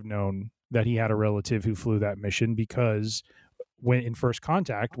not have known that he had a relative who flew that mission, because when in First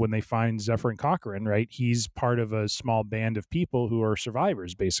Contact, when they find Zephyr and Cochrane, right, he's part of a small band of people who are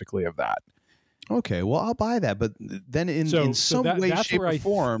survivors basically of that. Okay, well, I'll buy that, but then in some way, shape, or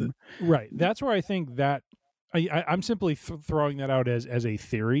form, right? That's where I think that I'm simply throwing that out as a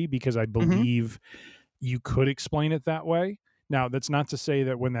theory, because I believe you could explain it that way. Now, that's not to say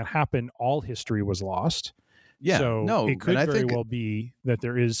that when that happened, all history was lost. Yeah, so no, it could very well be that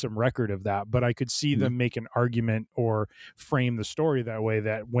there is some record of that, but I could see them make an argument or frame the story that way,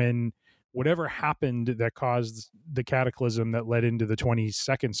 that when whatever happened that caused the cataclysm that led into the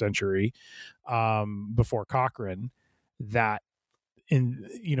 22nd century before Cochrane, that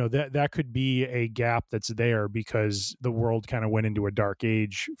that could be a gap that's there because the world kind of went into a dark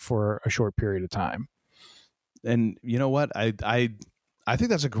age for a short period of time. And you know what? I think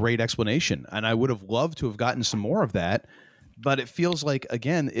that's a great explanation, and I would have loved to have gotten some more of that. But it feels like,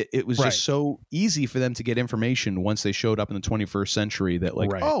 again, it was just so easy for them to get information once they showed up in the 21st century that, like,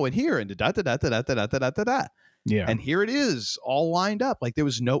 oh, and here, and da da da da da da da da da da. Yeah. And here it is, all lined up. Like, there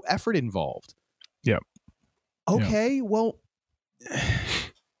was no effort involved. Yep. Okay, well,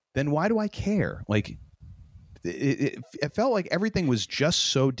 then why do I care? Like, it felt like everything was just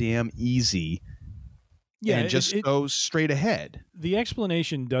so damn easy. Yeah, and just go straight ahead. The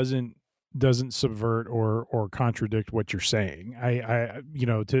explanation doesn't subvert or contradict what you're saying. I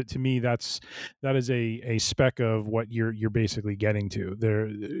to me that is a speck of what you're basically getting to there.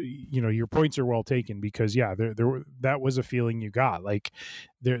 Your points are well taken, because there that was a feeling you got. Like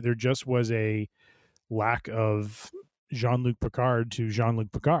there just was a lack of Jean-Luc Picard to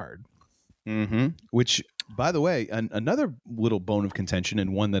Jean-Luc Picard. Which, by the way, another little bone of contention,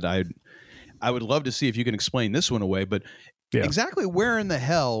 and one that I would love to see if you can explain this one away, but exactly where in the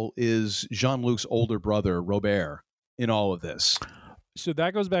hell is Jean-Luc's older brother, Robert, in all of this? So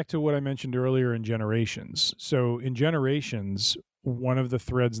that goes back to what I mentioned earlier in Generations. So in Generations, one of the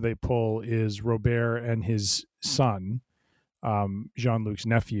threads they pull is Robert and his son, Jean-Luc's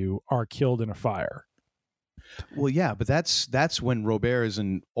nephew, are killed in a fire. Well, yeah, but that's when Robert is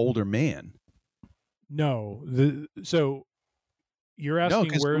an older man. No, so you're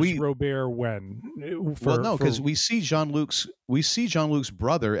asking where's Robert when? Because we see Jean-Luc's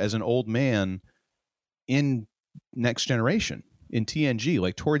brother as an old man in Next Generation, in TNG,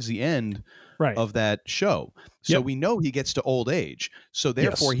 like towards the end of that show. So we know he gets to old age. So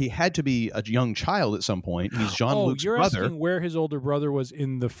therefore, he had to be a young child at some point. He's Jean-Luc's brother. You're asking where his older brother was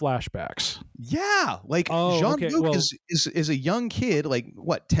in the flashbacks. Yeah, like Jean-Luc is a young kid, like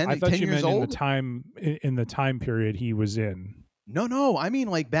what, 10 years old? In the time period he was in. No. I mean,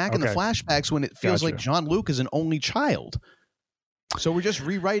 like back in the flashbacks when it feels like Jean-Luc is an only child. So we're just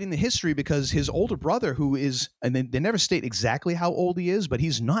rewriting the history because his older brother, who is, and they never state exactly how old he is, but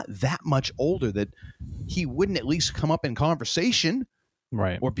he's not that much older that he wouldn't at least come up in conversation,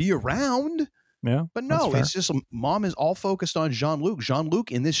 or be around. Yeah, but no, it's just mom is all focused on Jean-Luc.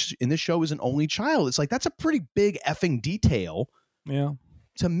 Jean-Luc in this show is an only child. It's like, that's a pretty big effing detail. Yeah,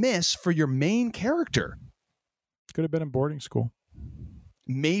 to miss for your main character. Could have been in boarding school.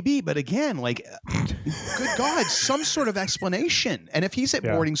 Maybe, but again, like, good God, some sort of explanation. And if he's at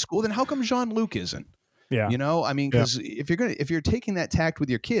boarding school, then how come Jean-Luc isn't? Yeah, I mean, because if you're taking that tact with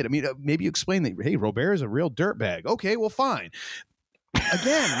your kid, I mean, maybe you explain that, hey, Robert is a real dirtbag. Okay, well, fine.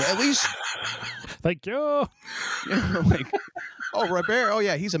 again, at least thank you. Like, oh, Robert, oh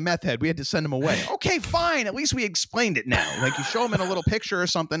yeah, he's a meth head. We had to send him away. Okay, fine. At least we explained it now. Like, you show him in a little picture or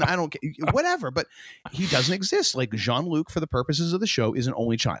something. I don't whatever, but he doesn't exist. Like, Jean-Luc, for the purposes of the show, is an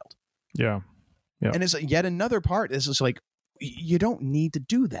only child. Yeah. And it's yet another part. Is just like, you don't need to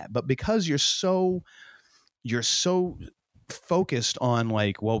do that, but because you're so focused on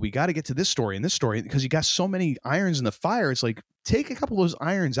like, well, we got to get to this story and this story because you got so many irons in the fire. It's like, take a couple of those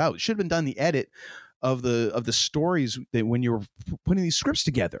irons out. It should have been done the edit of the stories that when you were putting these scripts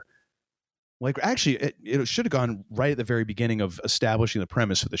together. Like, actually, it should have gone right at the very beginning of establishing the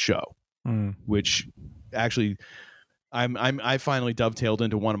premise for the show, which actually I finally dovetailed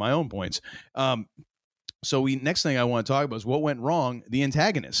into one of my own points. So next thing I want to talk about is what went wrong. The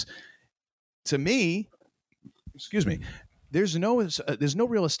antagonist. To me, excuse me, there's no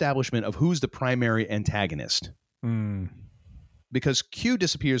real establishment of who's the primary antagonist. Because Q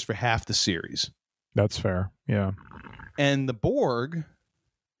disappears for half the series. That's fair. Yeah. And the Borg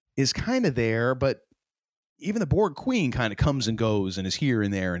is kind of there, but even the Borg Queen kind of comes and goes and is here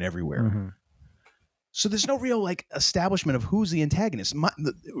and there and everywhere. So there's no real like establishment of who's the antagonist.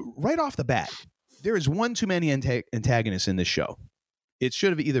 Right off the bat, there is one too many antagonists in this show. It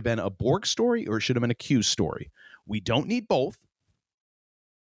should have either been a Borg story or it should have been a Q story. We don't need both.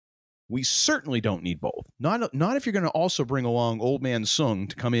 We certainly don't need both. Not if you're going to also bring along Old Man Sung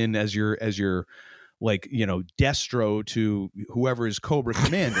to come in as your like, you know, Destro to whoever is Cobra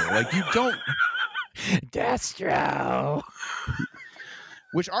Commander. Like, you don't Destro.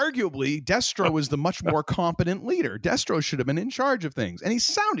 Which arguably Destro is the much more competent leader. Destro should have been in charge of things, and he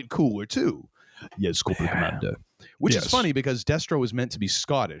sounded cooler too. Yes, Cobra Commander. Which is funny because Destro was meant to be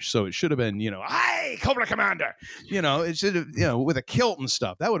Scottish, so it should have been, you know, "Hey, Cobra Commander." You know, it should have, you know, with a kilt and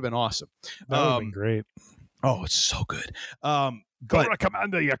stuff. That would have been awesome. That would have been great. Oh, it's so good. Cobra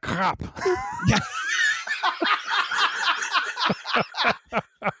Commander, you crap. Yeah.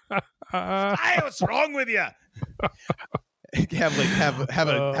 Hey, what's wrong with you? Have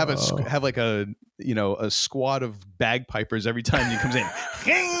like a you know, a squad of bagpipers every time he comes in.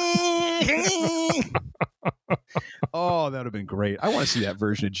 Oh, that would have been great. I want to see that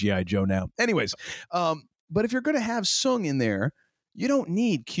version of G.I. Joe now. Anyways, but if you're going to have Sung in there, you don't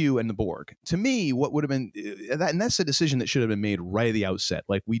need Q and the Borg. To me, what would have been that, and that's a decision that should have been made right at the outset.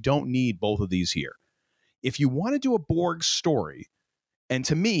 Like, we don't need both of these here. If you want to do a Borg story, and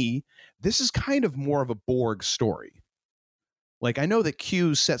to me, this is kind of more of a Borg story. Like, I know that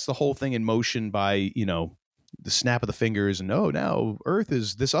Q sets the whole thing in motion by, you know, the snap of the fingers, and now Earth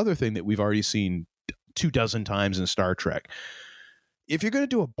is this other thing that we've already seen 24 times in Star Trek. If you're going to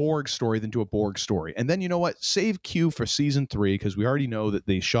do a Borg story, then do a Borg story. And then, you know what? Save Q for season 3, because we already know that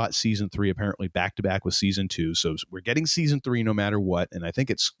they shot season 3 apparently back to back with season 2. So we're getting season 3 no matter what. And I think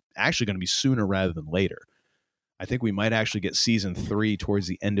it's actually going to be sooner rather than later. I think we might actually get season 3 towards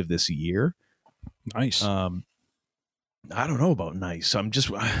the end of this year. Nice. I don't know about nice. I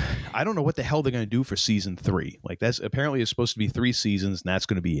don't know what the hell they're going to do for season 3. Like, that's apparently it's supposed to be 3 seasons, and that's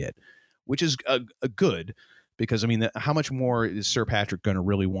going to be it, which is a good, because I mean, how much more is Sir Patrick going to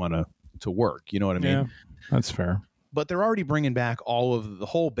really want to work? You know what I mean? Yeah, that's fair. But they're already bringing back all of the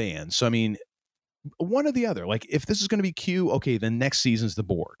whole band. So I mean, one or the other. Like, if this is going to be Q, okay, then next season's the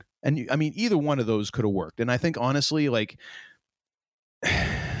Borg. And I mean, either one of those could have worked. And I think honestly, like,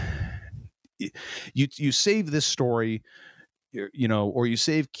 you save this story, you know, or you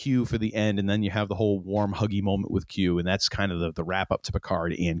save Q for the end, and then you have the whole warm huggy moment with Q, and that's kind of the wrap up to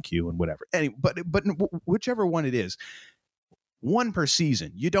Picard and Q and whatever. Anyway, but whichever one it is, one per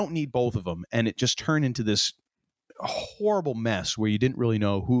season. You don't need both of them, and it just turned into this horrible mess where you didn't really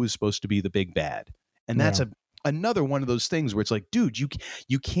know who was supposed to be the big bad. And that's another one of those things where it's like, dude,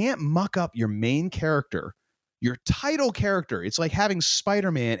 you can't muck up your main character, your title character. It's like having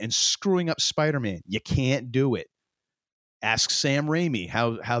Spider-Man and screwing up Spider-Man. You can't do it. Ask Sam Raimi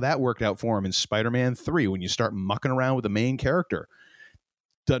how that worked out for him in Spider-Man 3 when you start mucking around with the main character.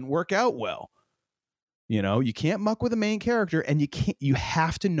 Doesn't work out well. You know, you can't muck with the main character, and you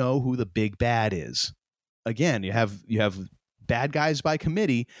have to know who the big bad is. Again, you have bad guys by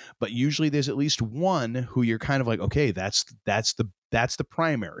committee, but usually there's at least one who you're kind of like, okay, that's the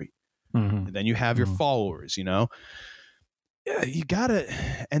primary. Mm-hmm. And then you have your followers, you know. Yeah, you gotta,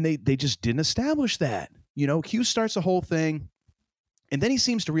 and they just didn't establish that. You know, Q starts the whole thing, and then he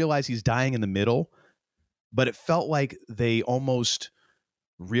seems to realize he's dying in the middle, but it felt like they almost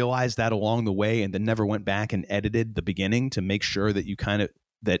realized that along the way and then never went back and edited the beginning to make sure that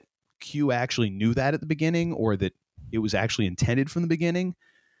that Q actually knew that at the beginning, or that it was actually intended from the beginning.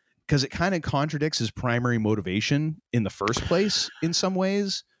 because it kind of contradicts his primary motivation in the first place in some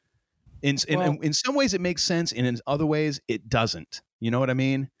ways. In some ways it makes sense, and in other ways it doesn't. You know what I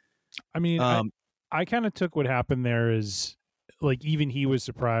mean? I mean, I kind of took what happened there as like even he was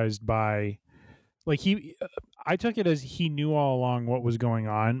surprised by, like I took it as he knew all along what was going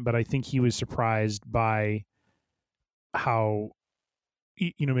on, but I think he was surprised by how,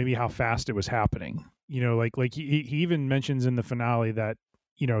 maybe how fast it was happening. Like he even mentions in the finale that,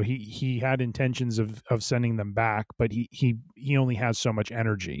 he had intentions of sending them back, but he only has so much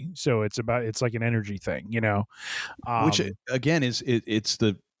energy. So it's like an energy thing, which again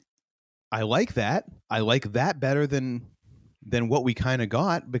I like that. I like that better than what we kind of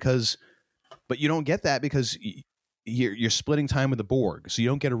got but you don't get that because you're splitting time with the Borg. So you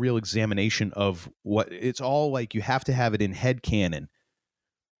don't get a real examination of what it's all like. You have to have it in head canon,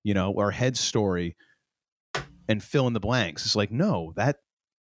 or head story and fill in the blanks. It's like, no, that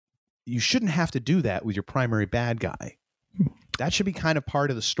you shouldn't have to do that with your primary bad guy. That should be kind of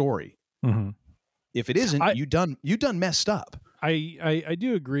part of the story. Mm-hmm. If it isn't, you done messed up. I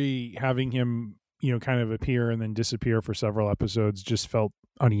do agree having him, kind of appear and then disappear for several episodes just felt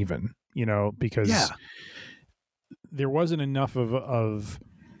uneven, because there wasn't enough of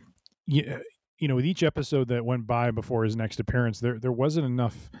with each episode that went by before his next appearance, there wasn't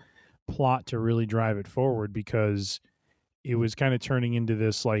enough plot to really drive it forward, because it was kind of turning into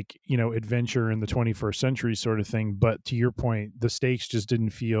this like, adventure in the 21st century sort of thing. But to your point, the stakes just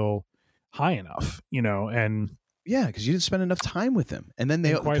didn't feel high enough, and yeah, because you didn't spend enough time with him. And then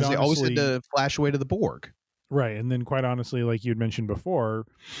they always had to flash away to the Borg. Right. And then quite honestly, like you had mentioned before,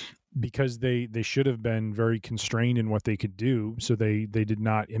 because they should have been very constrained in what they could do. So they did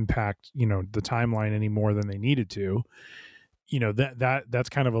not impact, the timeline any more than they needed to. That's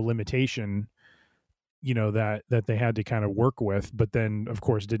kind of a limitation, that they had to kind of work with, but then of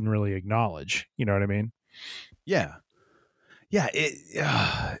course didn't really acknowledge, you know what I mean? Yeah. Yeah. It's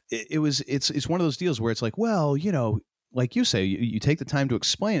one of those deals where it's like, well, like you say, you take the time to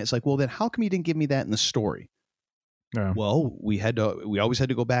explain it. It's like, well, then how come you didn't give me that in the story? Yeah. Well, we always had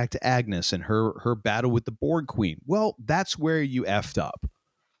to go back to Agnes and her battle with the Borg Queen. Well, that's where you effed up.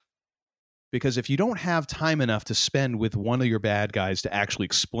 Because if you don't have time enough to spend with one of your bad guys to actually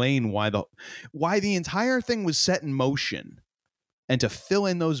explain why the entire thing was set in motion and to fill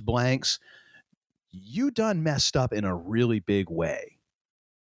in those blanks, you done messed up in a really big way.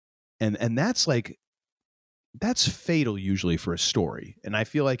 And that's fatal usually for a story. And I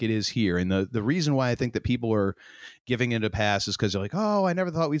feel like it is here. And the reason why I think that people are giving it a pass is because they're like, oh, I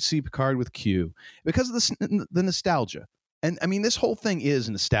never thought we'd see Picard with Q. Because of the nostalgia. And I mean, this whole thing is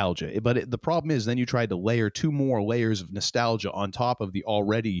nostalgia, but the problem is then you tried to layer 2 more layers of nostalgia on top of the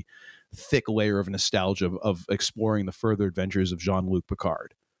already thick layer of nostalgia of exploring the further adventures of Jean-Luc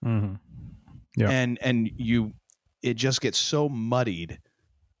Picard. Mm-hmm. Yeah. And it just gets so muddied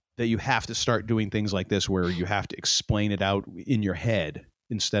that you have to start doing things like this where you have to explain it out in your head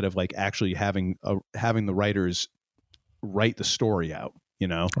instead of like actually having the writers write the story out,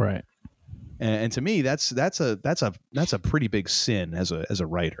 Right. And to me, that's a pretty big sin as a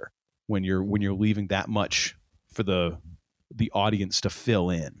writer when you're leaving that much for the audience to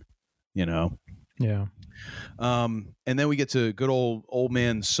fill in, Yeah. And then we get to good old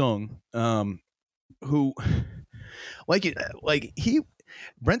man Sung, who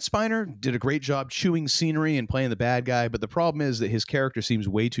Brent Spiner did a great job chewing scenery and playing the bad guy, but the problem is that his character seems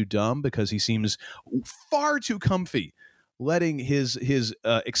way too dumb because he seems far too comfy letting his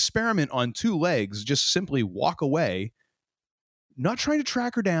experiment on 2 legs just simply walk away, not trying to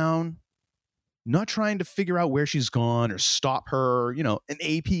track her down, not trying to figure out where she's gone or stop her, an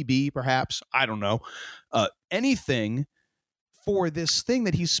APB perhaps, I don't know, anything for this thing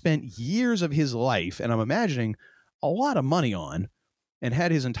that he spent years of his life, and I'm imagining a lot of money on, and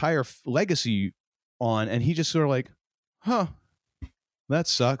had his entire legacy on, and he just sort of like, huh, that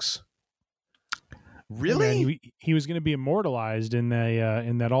sucks. Really? Yeah, man, he was going to be immortalized in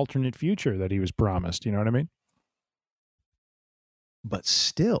that alternate future that he was promised. You know what I mean? But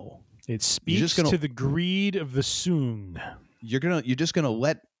still, it speaks to the greed of the Soong. You're just gonna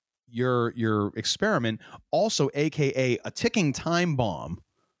let your experiment, also AKA a ticking time bomb,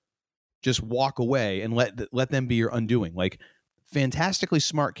 just walk away and let them be your undoing. Like, fantastically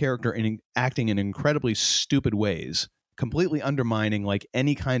smart character and acting in incredibly stupid ways, completely undermining like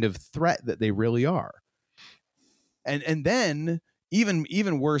any kind of threat that they really are. And then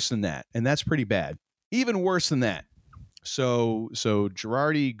even worse than that, and that's pretty bad. Even worse than that. So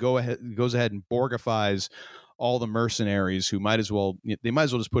Girardi goes ahead and Borgifies all the mercenaries who might as well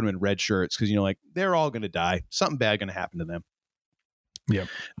just put them in red shirts because like they're all going to die. Something bad going to happen to them. Yep.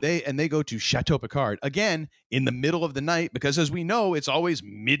 They go to Chateau Picard again in the middle of the night because, as we know, it's always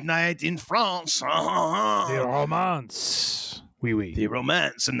midnight in France. The romance, the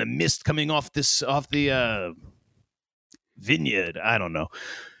romance, and the mist coming off the vineyard. I don't know.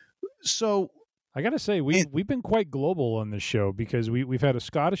 So I gotta say, we've been quite global on this show because we've had a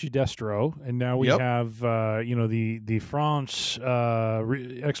Scottish Destro, and now we have the French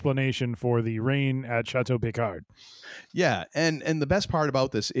explanation for the rain at Chateau Picard. Yeah, and the best part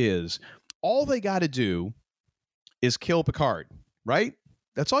about this is all they got to do is kill Picard, right?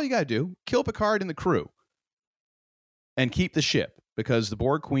 That's all you got to do. Kill Picard and the crew and keep the ship because the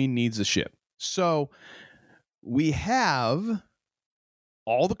Borg Queen needs the ship. So we have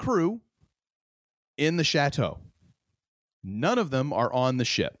all the crew in the chateau. None of them are on the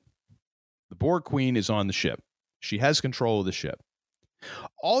ship. The Borg Queen is on the ship. She has control of the ship.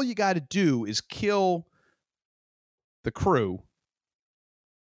 All you got to do is kill the crew.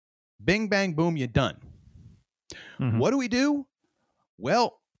 Bing, bang, boom, you're done. Mm-hmm. What do?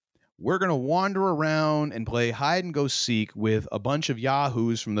 Well, we're going to wander around and play hide and go seek with a bunch of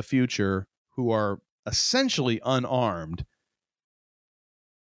yahoos from the future who are essentially unarmed.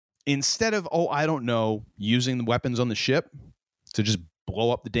 Instead of, I don't know, using the weapons on the ship to just blow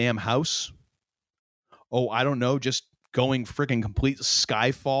up the damn house. I don't know, just going freaking complete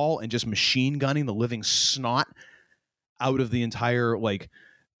Skyfall and just machine gunning the living snot out of the entire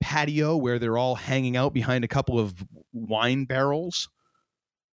patio where they're all hanging out behind a couple of wine barrels.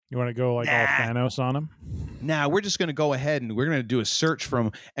 You want to go all Thanos on them? Nah, we're just going to go ahead and we're going to do a search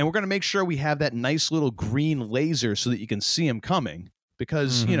and we're going to make sure we have that nice little green laser so that you can see them coming.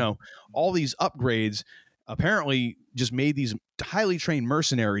 Because, all these upgrades apparently just made these highly trained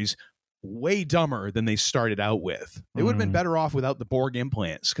mercenaries way dumber than they started out with. They would have been better off without the Borg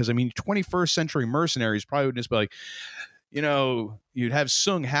implants. Because, 21st century mercenaries probably would just be like, you'd have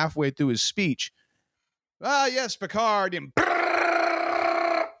Sung halfway through his speech. Yes, Picard. And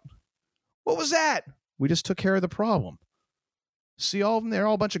what was that? We just took care of the problem. See all of them? They're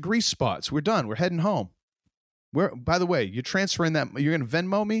all a bunch of grease spots. We're done. We're heading home. By the way, you're transferring that. You're going to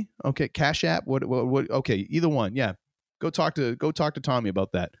Venmo me? Okay, Cash App. What? Okay, either one. Yeah, go talk to Tommy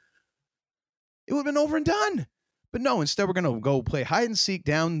about that. It would have been over and done. But no, instead we're going to go play hide and seek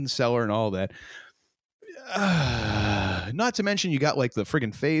down in the cellar and all that. Not to mention you got the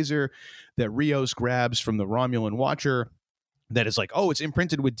friggin' phaser that Rios grabs from the Romulan Watcher. That is it's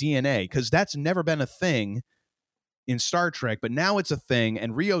imprinted with DNA because that's never been a thing in Star Trek, but now it's a thing,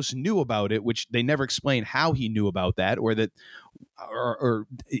 and Rios knew about it, which they never explained how he knew about that, or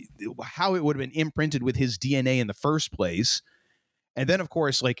how it would have been imprinted with his DNA in the first place. And then, of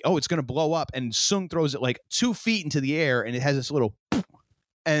course, it's going to blow up, and Sung throws it 2 feet into the air, and it has this little,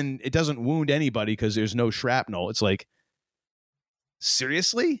 and it doesn't wound anybody because there's no shrapnel. It's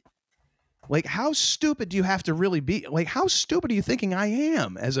seriously? How stupid do you have to really be? How stupid are you thinking I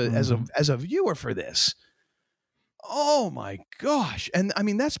am as a viewer for this? Oh my gosh. And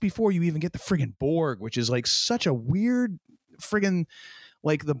that's before you even get the friggin' Borg, which is such a weird friggin'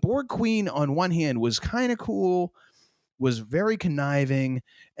 the Borg Queen on one hand was kind of cool, was very conniving,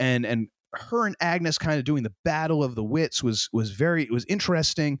 and her and Agnes kind of doing the battle of the wits was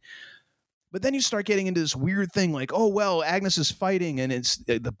interesting. But then you start getting into this weird thing Agnes is fighting and it's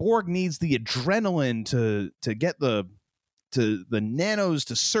the Borg needs the adrenaline to get the nanos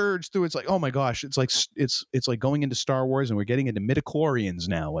to surge through. It's oh my gosh, it's like going into Star Wars and we're getting into midichlorians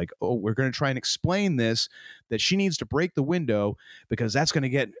now. We're going to try and explain this, that she needs to break the window because that's going to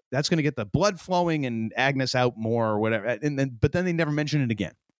get the blood flowing and Agnes out more or whatever. But then they never mention it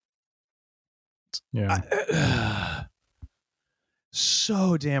again. Yeah.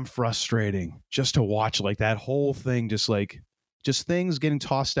 So damn frustrating just to watch that whole thing, just things getting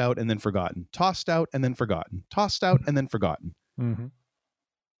tossed out and then forgotten, tossed out and then forgotten, tossed out and then forgotten. Mm-hmm.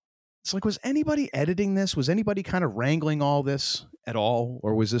 It's was anybody editing this? Was anybody kind of wrangling all this at all?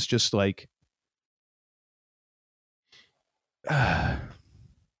 Or was this just I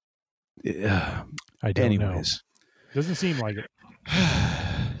don't know. Doesn't seem like it.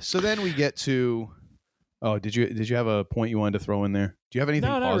 So then we get to, did you have a point you wanted to throw in there? Do you have anything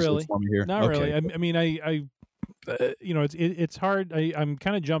positive really. for me here? Not really. I it's hard. I'm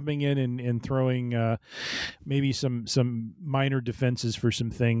kind of jumping in and throwing maybe some minor defenses for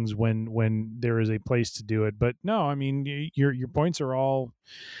some things when there is a place to do it. But no, your points are all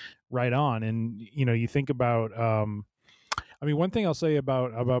right on. And you think about one thing I'll say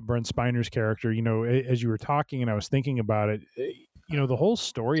about Brent Spiner's character. As you were talking and I was thinking about it, the whole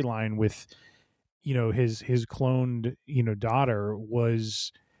storyline with his cloned daughter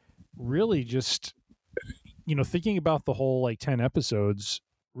was really just thinking about the whole like 10 episodes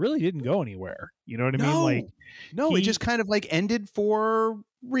really didn't go anywhere. You know what I mean? Like, it just kind of like ended for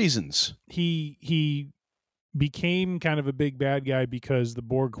reasons. He became kind of a big bad guy because the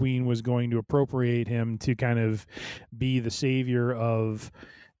Borg Queen was going to appropriate him to kind of be the savior of,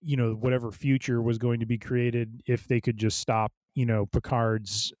 whatever future was going to be created if they could just stop,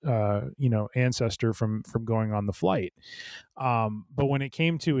 Picard's, ancestor from going on the flight. But when it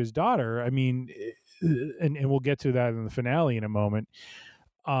came to his daughter, I mean, and we'll get to that in the finale in a moment.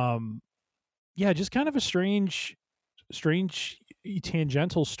 Just kind of a strange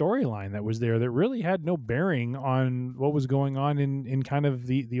tangential storyline that was there that really had no bearing on what was going on in kind of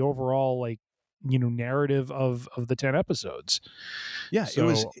the overall like narrative of the 10 episodes. Yeah,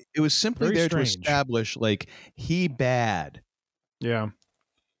 so, it was simply there strange to establish like he bad. Yeah.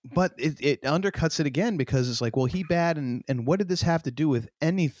 But it undercuts it again because it's like, well, he bad and what did this have to do with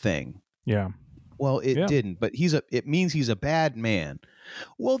anything? Yeah. Well, it didn't, but it means he's a bad man.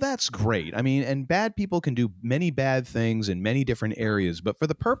 Well, that's great. I mean, and bad people can do many bad things in many different areas, but for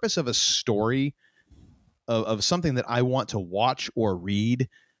the purpose of a story of something that I want to watch or read,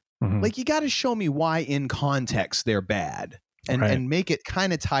 like you got to show me why in context they're bad and make it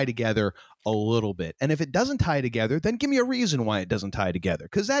kind of tie together a little bit. And if it doesn't tie together, then give me a reason why it doesn't tie together,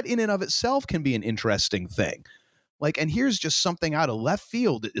 because that in and of itself can be an interesting thing. Like, and here's just something out of left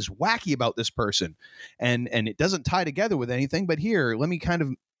field that is wacky about this person, and it doesn't tie together with anything, but here, let me kind of,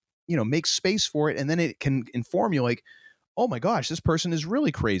 make space for it, and then it can inform you like, oh my gosh, this person is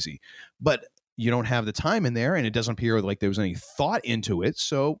really crazy. But you don't have the time in there, and it doesn't appear like there was any thought into it,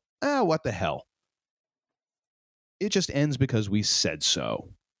 so, what the hell? It just ends because we said so.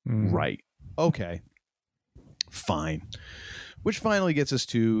 Right. Okay. Fine. Which finally gets us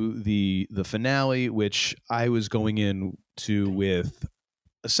to the finale, which I was going into with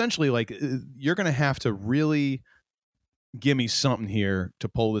essentially like, you're going to have to really give me something here to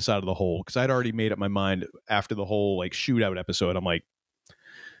pull this out of the hole. Because I'd already made up my mind after the whole like shootout episode. I'm like,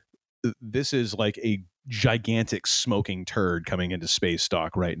 this is like a gigantic smoking turd coming into space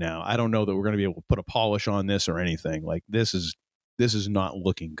dock right now. I don't know that we're going to be able to put a polish on this or anything. Like this is not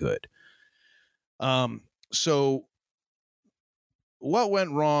looking good. So what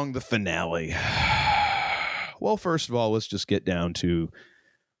went wrong? The finale. Well, first of all, let's just get down to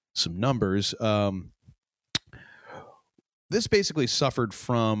some numbers. This basically suffered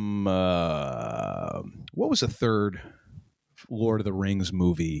from what was the third Lord of the Rings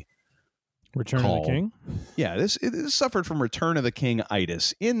movie? Return of the King? Yeah, this suffered from Return of the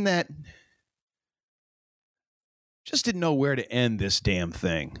King-itis, in that just didn't know where to end this damn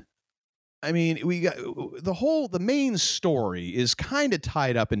thing. I mean, we got the main story is kind of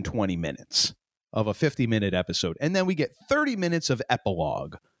tied up in 20 minutes of a 50-minute episode, and then we get 30 minutes of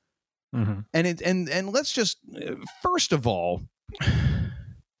epilogue. And let's just first of all,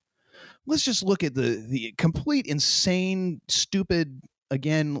 let's just look at the complete insane, stupid.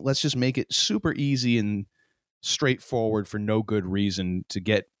 Again, let's just make it super easy and straightforward for no good reason to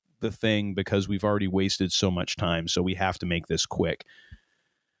get the thing, because we've already wasted so much time. So we have to make this quick.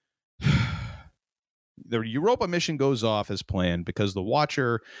 The Europa mission goes off as planned because the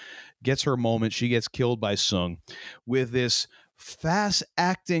Watcher gets her moment. She gets killed by Sung with this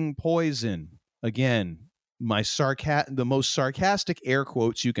fast-acting poison. Again, the most sarcastic air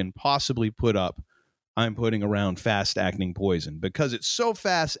quotes you can possibly put up, I'm putting around fast-acting poison, because it's so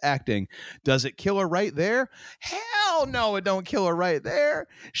fast-acting. Does it kill her right there? Hell no, it don't kill her right there.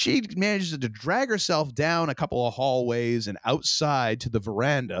 She manages to drag herself down a couple of hallways and outside to the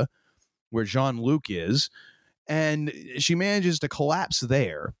veranda where Jean-Luc is, and she manages to collapse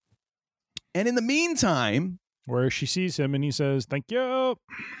there. And in the meantime, where she sees him and he says, "Thank you."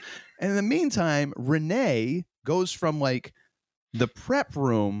 And in the meantime, Renee goes from like the prep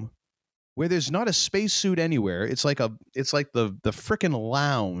room where there's not a spacesuit anywhere. It's like the frickin'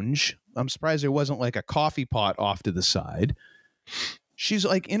 lounge. I'm surprised there wasn't like a coffee pot off to the side. She's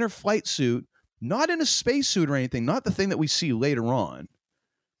like in her flight suit, not in a spacesuit or anything, not the thing that we see later on.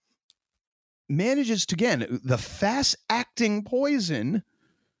 Manages to, again, the fast-acting poison,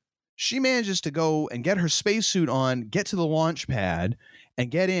 she manages to go and get her spacesuit on, get to the launch pad, and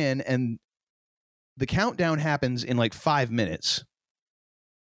get in, and the countdown happens in like 5 minutes.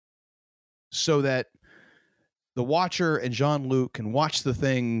 So that the Watcher and Jean-Luc can watch the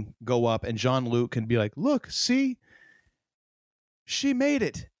thing go up, and Jean-Luc can be like, look, see? She made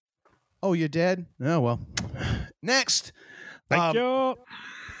it. Oh, you're dead? Oh, well. Next. Thank you.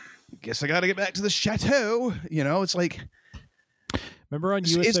 Guess I got to get back to the chateau. It's like... Remember on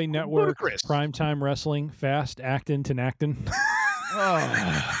USA Network, Primetime Wrestling, Fast Actin' to Nactin'?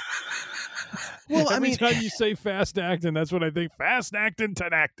 Well, Every time you say fast acting, that's what I think. Fast acting,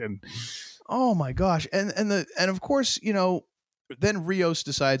 ten acting. Oh my gosh. And of course, then Rios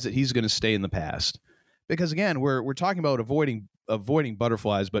decides that he's going to stay in the past. Because again, we're talking about avoiding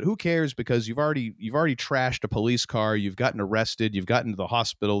butterflies, but who cares, because you've already trashed a police car, you've gotten arrested, you've gotten to the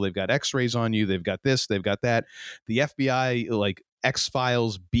hospital, they've got x-rays on you, they've got this, they've got that. The FBI, like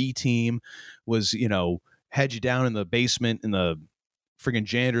X-Files B team was, had you down in the basement in the friggin'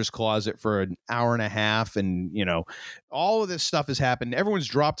 janitor's closet for an hour and a half, and all of this stuff has happened. Everyone's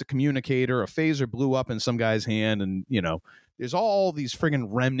dropped a communicator, a phaser blew up in some guy's hand, and there's all these friggin'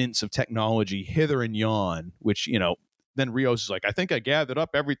 remnants of technology hither and yon, which then Rios is like, I think I gathered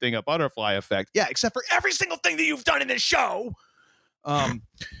up everything, a butterfly effect. Yeah, except for every single thing that you've done in this show. Yeah,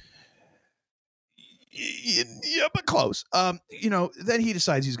 but close. Then he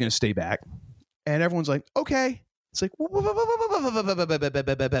decides he's going to stay back, and everyone's like, okay. It's like,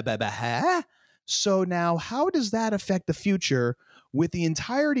 so now how does that affect the future with the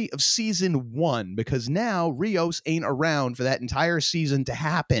entirety of season 1? Because now Rios ain't around for that entire season to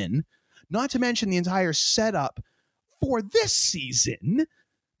happen, not to mention the entire setup for this season,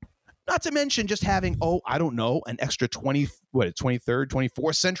 not to mention just having, I don't know, an extra 23rd,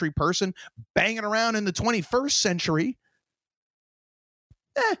 24th century person banging around in the 21st century.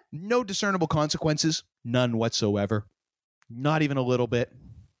 No discernible consequences. None whatsoever. Not even a little bit.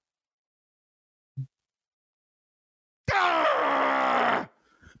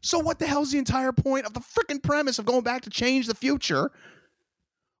 So what the hell's the entire point of the freaking premise of going back to change the future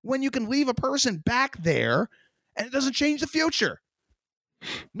when you can leave a person back there and it doesn't change the future?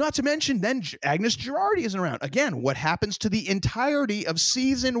 Not to mention then Agnes Girardi isn't around. Again, what happens to the entirety of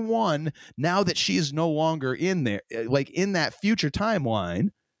season 1 now that she is no longer in there, like in that future timeline?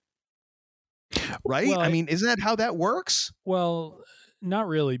 Right? Well, isn't that how that works? Well, not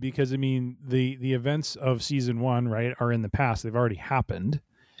really, because the events of season 1, right, are in the past. They've already happened.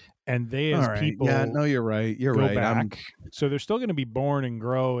 And they as people, yeah, no, you're right. You're go right. Back. So they're still going to be born and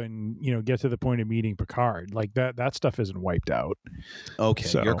grow and get to the point of meeting Picard. Like that stuff isn't wiped out. Okay,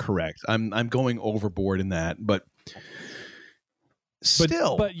 so, you're correct. I'm going overboard in that, but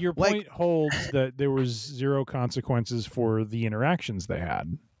still. But your point holds that there was zero consequences for the interactions they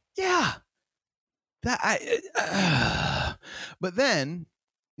had. Yeah. But then,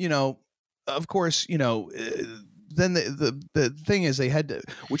 of course, then the thing is they had to,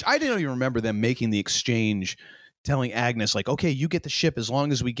 which I didn't even remember them making the exchange, telling Agnes like, okay, you get the ship as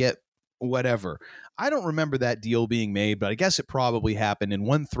long as we get whatever. I don't remember that deal being made, but I guess it probably happened in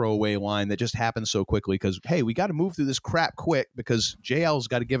one throwaway line that just happened so quickly because, hey, we got to move through this crap quick because JL's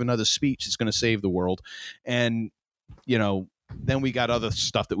got to give another speech that's going to save the world. And, then we got other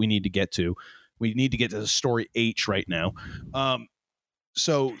stuff that we need to get to. We need to get to the story H right now.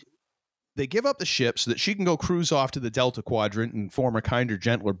 So they give up the ship so that she can go cruise off to the Delta Quadrant and form a kinder,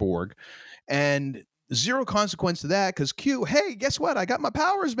 gentler Borg. And zero consequence to that because Q, hey, guess what? I got my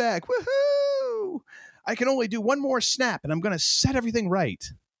powers back. Woohoo! I can only do one more snap and I'm going to set everything right.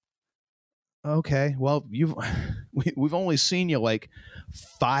 Okay, well, we've only seen you like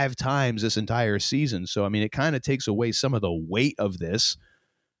 5 times this entire season. So, it kind of takes away some of the weight of this,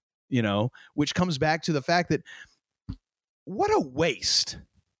 which comes back to the fact that what a waste.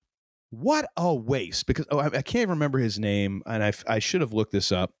 What a waste. Because I can't remember his name, and I should have looked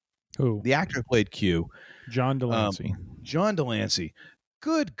this up. Who? The actor who played Q. John Delancey. John Delancey.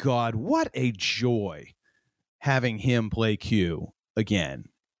 Good God, what a joy having him play Q again.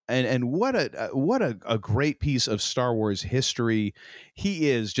 And what a great piece of Star Wars history he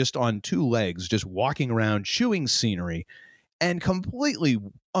is, just on 2 legs, just walking around, chewing scenery, and completely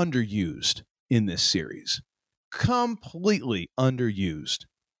underused in this series. Completely underused.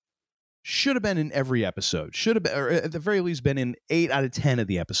 Should have been in every episode. Should have been, or at the very least, been in 8 out of 10 of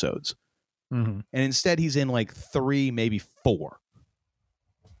the episodes. Mm-hmm. And instead, he's in like 3, maybe 4.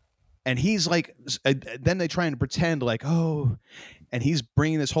 And he's like, then they try and pretend like, oh, and he's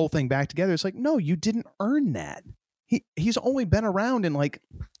bringing this whole thing back together. It's like, no, you didn't earn that. He's only been around in like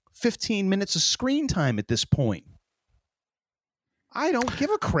 15 minutes of screen time at this point. I don't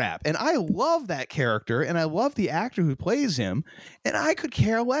give a crap. And I love that character and I love the actor who plays him. And I could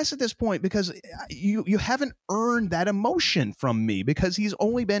care less at this point because you haven't earned that emotion from me because he's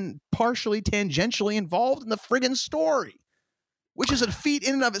only been partially tangentially involved in the friggin' story, which is a feat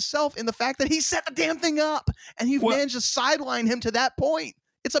in and of itself in the fact that he set the damn thing up and you've managed to sideline him to that point.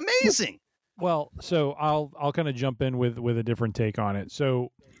 It's amazing. Well, so I'll kind of jump in with a different take on it.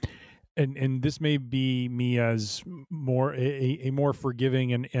 So, and this may be me as more a more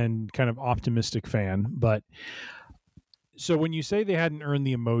forgiving and kind of optimistic fan, but so when you say they hadn't earned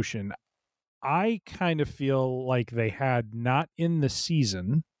the emotion, I kind of feel like they had not in the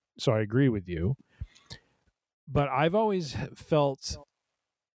season, so I agree with you, but I've always felt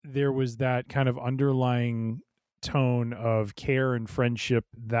there was that kind of underlying tone of care and friendship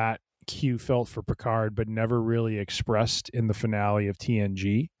that Q felt for Picard, but never really expressed in the finale of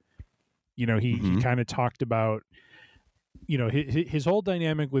TNG. You know, he kind of talked about, you know, his whole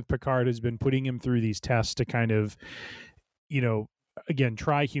dynamic with Picard has been putting him through these tests to kind of, you know, again,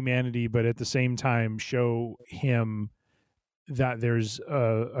 try humanity, but at the same time show him that there's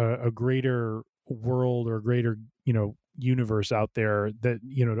a greater world or greater, you know, universe out there that,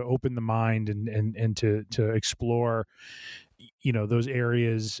 you know, to open the mind and to explore, you know, those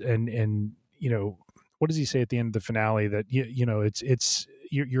areas and, you know, what does he say at the end of the finale that, you know, it's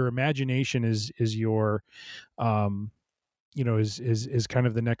your imagination is your, you know, is kind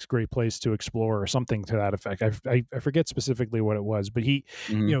of the next great place to explore or something to that effect. I forget specifically what it was, but he,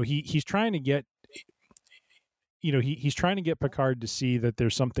 you know, he's trying to get, you know, he's trying to get Picard to see that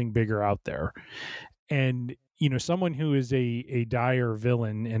there's something bigger out there. And, you know, someone who is a dire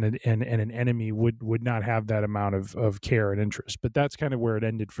villain and an enemy would not have that amount of care and interest, but that's kind of where it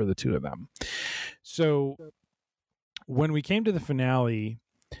ended for the two of them. So when we came to the finale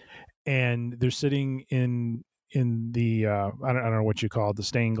and they're sitting in the I don't know what you call it, the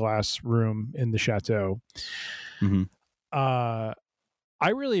stained glass room in the chateau. I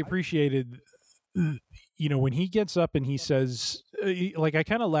really appreciated, you know, when he gets up and he says, like, I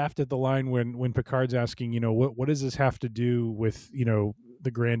kind of laughed at the line when Picard's asking, you know, what does this have to do with, you know, the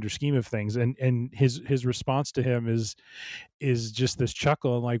grander scheme of things? And his response to him is just this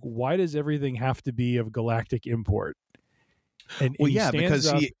chuckle and like, why does everything have to be of galactic import? And well, yeah,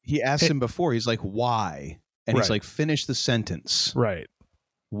 because he asked him before, he's like, why? And he's like, finish the sentence. Right.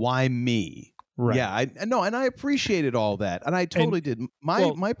 Why me? Right. Yeah, I know, and I appreciated all that, and I totally did.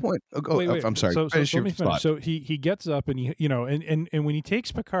 My point. Wait, I'm sorry. So let me finish. So he gets up and he, you know, and when he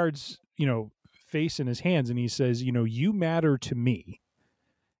takes Picard's, you know, face in his hands and he says, you know, you matter to me,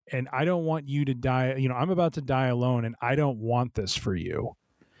 and I don't want you to die. You know, I'm about to die alone, and I don't want this for you.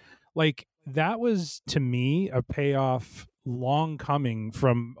 Like, that was to me a payoff long coming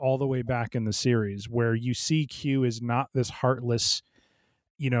from all the way back in the series, where you see Q is not this heartless,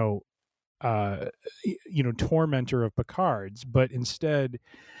 you know, tormentor of Picard's, but instead,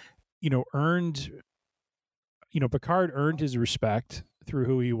 you know, Picard earned his respect through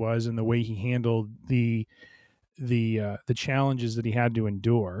who he was and the way he handled the challenges that he had to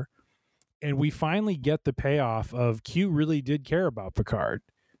endure. And we finally get the payoff of Q really did care about Picard.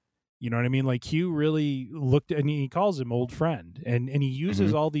 You know what I mean? Like, Q really looked, and he calls him old friend, and he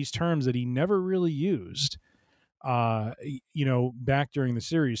uses all these terms that he never really used, you know, back during the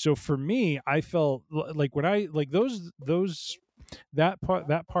series. So for me, I felt like when I like that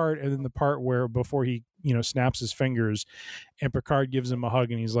part, and then the part where before he, you know, snaps his fingers, and Picard gives him a hug,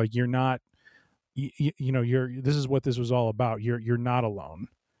 and he's like, "You're not, you know, this is what this was all about. You're not alone."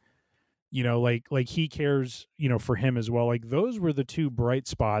 You know, like he cares, you know, for him as well. Like, those were the two bright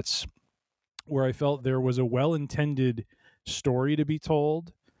spots where I felt there was a well-intended story to be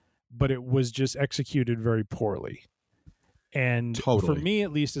told, but it was just executed very poorly. And for me,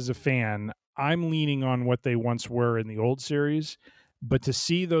 at least as a fan, I'm leaning on what they once were in the old series, but to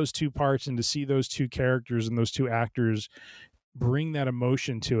see those two parts and to see those two characters and those two actors bring that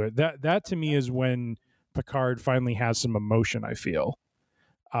emotion to it, that to me is when Picard finally has some emotion, I feel.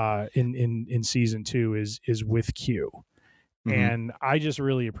 In season 2 is with Q, and I just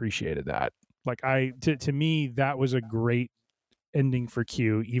really appreciated that. Like, to me, that was a great ending for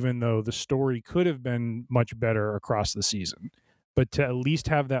Q, even though the story could have been much better across the season. But to at least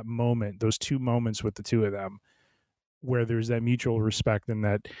have that moment, those two moments with the two of them, where there's that mutual respect and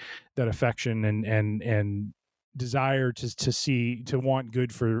that affection and desire to want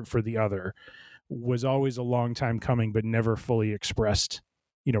good for the other, was always a long time coming, but never fully expressed,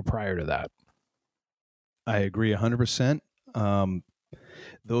 you know, prior to that. I agree 100%.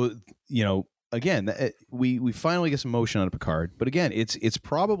 Though, you know, again, we finally get some motion out of Picard, but again, it's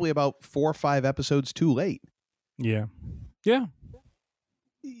probably about 4 or 5 episodes too late. Yeah.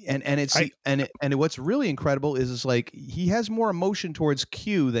 And what's really incredible is like he has more emotion towards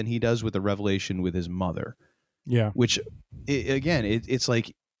Q than he does with the revelation with his mother. Yeah. Which, it's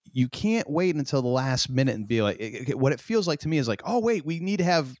like, you can't wait until the last minute and be like, what it feels like to me is like, oh wait, we need to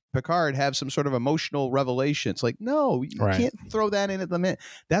have Picard have some sort of emotional revelation. It's like, no, you can't throw that in at the minute.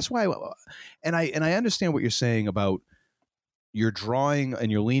 That's why, and I understand what you're saying about you're drawing and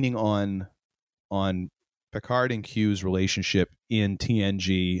you're leaning on Picard and Q's relationship in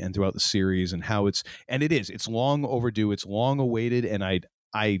TNG and throughout the series, and how it's long overdue, it's long awaited, and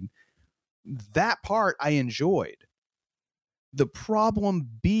I that part I enjoyed. The problem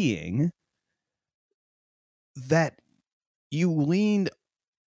being that you leaned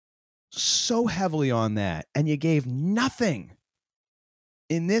so heavily on that and you gave nothing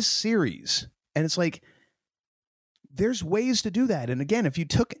in this series. And it's like, there's ways to do that. And again, if you'd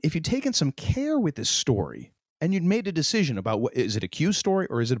taken some care with this story and you'd made a decision about what is it, a Q story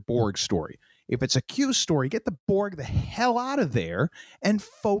or is it a Borg story? If it's a Q story, get the Borg the hell out of there and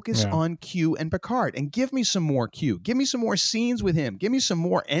focus on Q and Picard and give me some more Q. Give me some more scenes with him. Give me some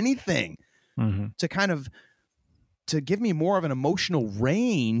more anything to kind of to give me more of an emotional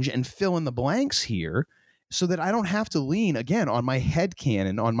range and fill in the blanks here so that I don't have to lean again on my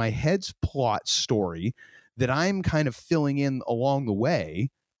headcanon, on my head's plot story that I'm kind of filling in along the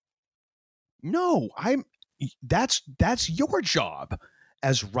way. No, that's your job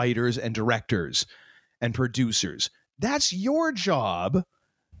as writers and directors and producers. That's your job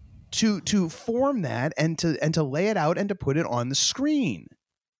to form that and to lay it out and to put it on the screen.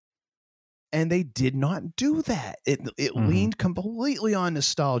 And they did not do that. It leaned completely on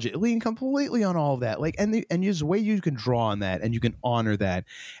nostalgia. It leaned completely on all of that. Like, and there's a way you can draw on that and you can honor that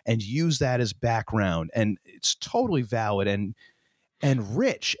and use that as background. And it's totally valid and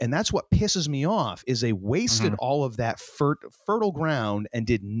rich. And that's what pisses me off is they wasted all of that fertile ground and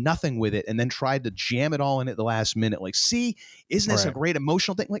did nothing with it and then tried to jam it all in at the last minute. Like, see, isn't this a great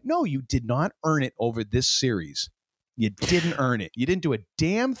emotional thing? Like, no, you did not earn it over this series. You didn't earn it. You didn't do a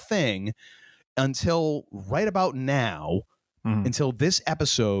damn thing until right about now, until this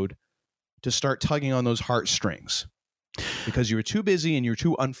episode, to start tugging on those heartstrings because you were too busy and you're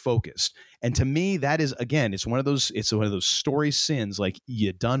too unfocused. And to me, that is, again, it's one of those story sins. Like,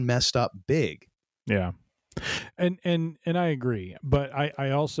 you done messed up big. Yeah. And I agree, but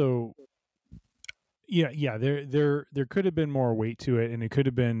I also, there could have been more weight to it and it could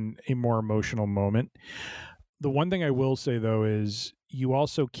have been a more emotional moment. The one thing I will say though, is you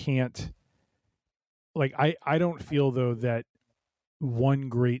also can't, like, I don't feel though that one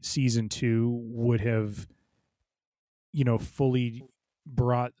great season 2 would have, fully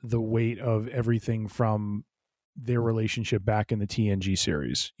brought the weight of everything from their relationship back in the TNG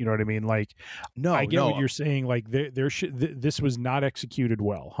series. You know what I mean? Like, no, I get what you're saying. Like, this was not executed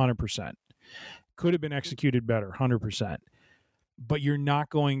well, 100%. Could have been executed better, 100%. But you're not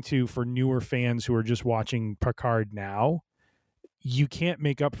going to, for newer fans who are just watching Picard now, you can't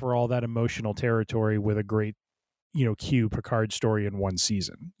make up for all that emotional territory with a great, Q Picard story in one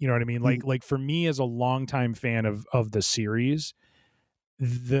season. You know what I mean? Like for me as a longtime fan of the series,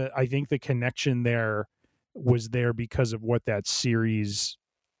 I think the connection there was there because of what that series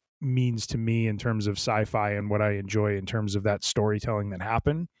means to me in terms of sci-fi and what I enjoy in terms of that storytelling that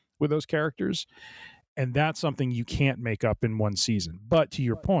happened with those characters. And that's something you can't make up in one season. But to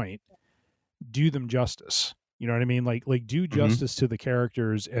your point, do them justice. You know what I mean? Like do justice to the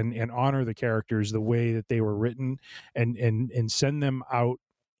characters and honor the characters the way that they were written and send them out,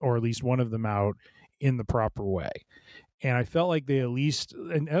 or at least one of them out, in the proper way. And I felt like they at least,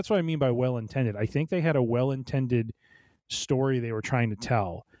 and that's what I mean by well-intended. I think they had a well-intended story they were trying to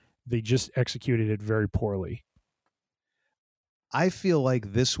tell. They just executed it very poorly. I feel like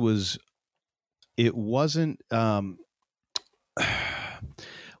it wasn't,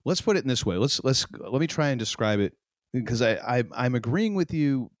 let's put it in this way. Let me try and describe it, because I'm agreeing with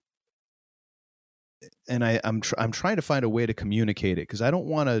you, and I'm trying to find a way to communicate it, because I don't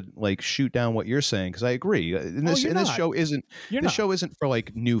want to like shoot down what you're saying, because I agree. This show isn't for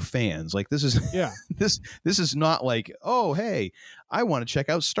like new fans. Like, this is this is not like, oh hey, I want to check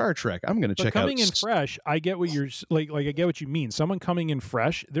out Star Trek. I'm going to check out coming in fresh. I get what you're like I get what you mean. Someone coming in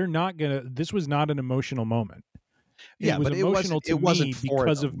fresh, they're not gonna. This was not an emotional moment. It was emotional to me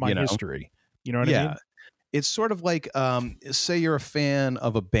because of my history. You know what I mean? It's sort of like, say you're a fan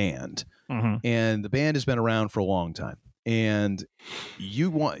of a band, and the band has been around for a long time, and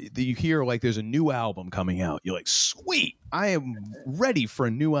you hear like there's a new album coming out. You're like, sweet, I am ready for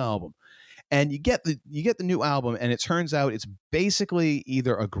a new album. And you get the new album, and it turns out it's basically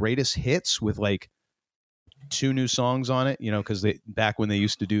either a greatest hits with like 2 new songs on it, because back when they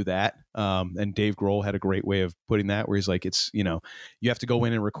used to do that, and Dave Grohl had a great way of putting that, where he's like, it's, you have to go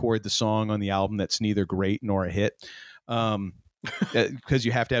in and record the song on the album that's neither great nor a hit, because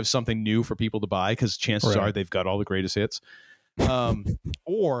you have to have something new for people to buy, because chances are they've got all the greatest hits,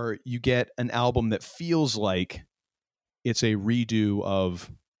 or you get an album that feels like it's a redo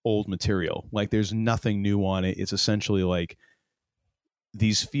of old material, like there's nothing new on it. It's essentially like,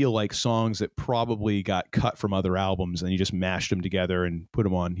 these feel like songs that probably got cut from other albums and you just mashed them together and put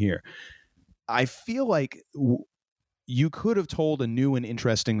them on here. I feel like you could have told a new and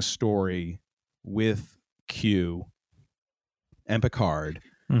interesting story with Q and Picard.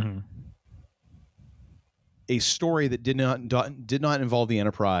 Mm-hmm. A story that did not involve the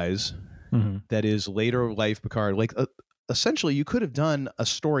Enterprise. Mm-hmm. That is later life Picard. Like essentially, you could have done a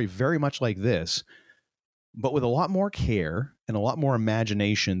story very much like this, but with a lot more care and a lot more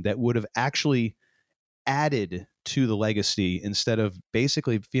imagination that would have actually added to the legacy instead of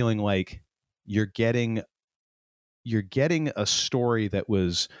basically feeling like you're getting a story that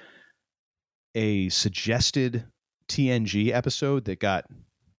was a suggested TNG episode that got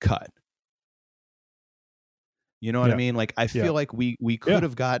cut. You know what I mean? Like, I feel like we could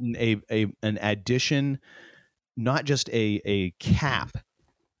have gotten an addition, not just a cap,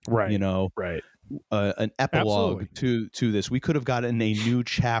 right? You know, right? An epilogue to this. We could have gotten a new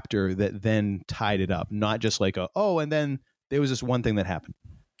chapter that then tied it up, not just like and then there was this one thing that happened.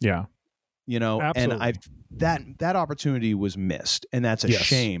 Yeah, you know, absolutely. And that opportunity was missed, and that's a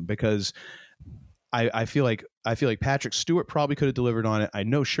shame because I feel like Patrick Stewart probably could have delivered on it. I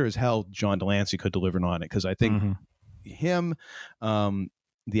know sure as hell John Delancey could deliver on it because I think him,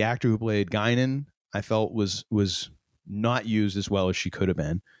 the actor who played Guinan, I felt was not used as well as she could have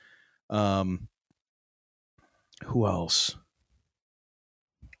been. Who else?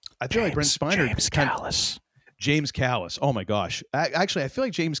 I feel like Brent Spiner. James Callis. Oh my gosh. Actually, I feel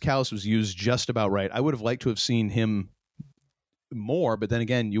like James Callis was used just about right. I would have liked to have seen him more, but then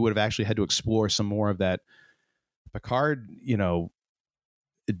again, you would have actually had to explore some more of that Picard, you know,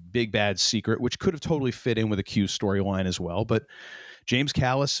 big bad secret, which could have totally fit in with a Q storyline as well. But James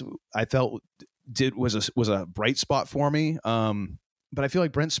Callis, I felt was a bright spot for me. But I feel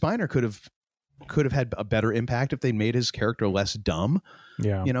like Brent Spiner could have had a better impact if they made his character less dumb.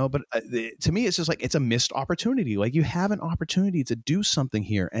 Yeah, you know. But to me, it's just like it's a missed opportunity. Like you have an opportunity to do something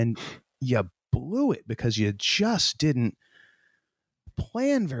here, and you blew it because you just didn't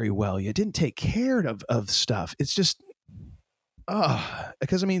plan very well. You didn't take care of stuff. It's just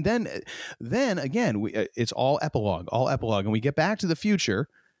because I mean then again it's all epilogue, and we get back to the future.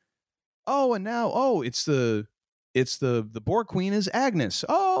 And now it's the Borg Queen is Agnes.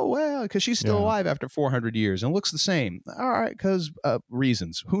 Oh, well, because she's still alive after 400 years and looks the same. All right, because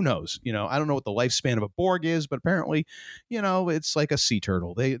reasons. Who knows? You know, I don't know what the lifespan of a Borg is, but apparently, you know, it's like a sea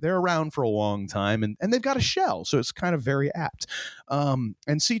turtle. They're around for a long time, and they've got a shell, so it's kind of very apt. And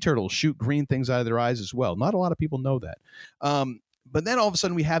sea turtles shoot green things out of their eyes as well. Not a lot of people know that. But then all of a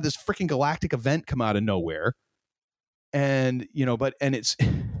sudden we have this freaking galactic event come out of nowhere. And, you know,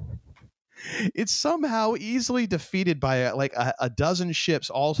 it's somehow easily defeated by a dozen ships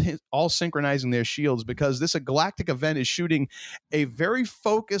all synchronizing their shields because this galactic event is shooting a very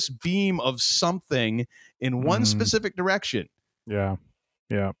focused beam of something in one specific direction. Yeah.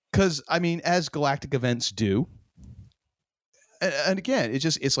 Yeah. Because, I mean, as galactic events do. And again,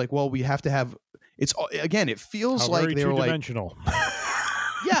 it's like, well, we have to have it feels like they're two-dimensional.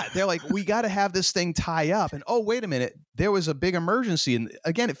 Yeah, they're like, we got to have this thing tie up. And wait a minute, there was a big emergency. And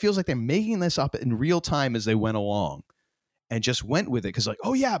again, it feels like they're making this up in real time as they went along and just went with it. Because like,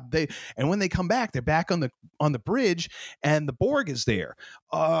 and when they come back, they're back on the bridge and the Borg is there.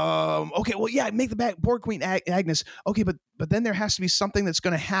 Okay, well, yeah, make the Borg Queen Agnes. Okay, but then there has to be something that's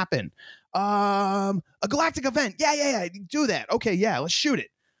going to happen. A galactic event. Yeah, do that. Okay, yeah, let's shoot it.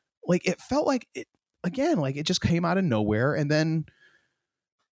 Like, it felt like it, again, like it just came out of nowhere. And then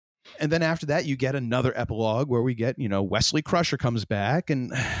after that, you get another epilogue where we get, you know, Wesley Crusher comes back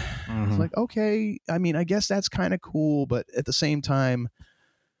and it's like, okay, I mean, I guess that's kind of cool. But at the same time,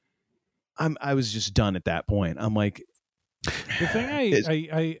 I was just done at that point. I'm like, the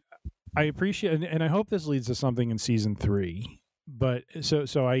thing I appreciate, and I hope this leads to something in season 3, but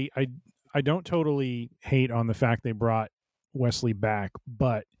so I don't totally hate on the fact they brought Wesley back,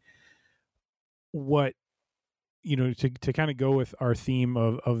 but what, you know, to kind of go with our theme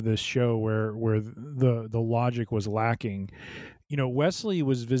of this show where the logic was lacking, you know, Wesley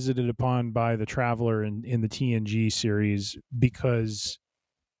was visited upon by the Traveler in the TNG series because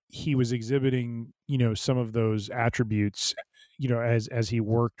he was exhibiting, you know, some of those attributes, you know, as he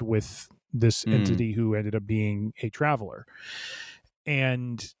worked with this entity who ended up being a Traveler.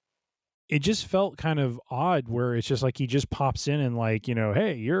 And it just felt kind of odd where it's just like he just pops in and like, you know,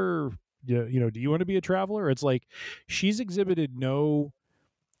 hey, you know, do you want to be a Traveler? It's like she's exhibited no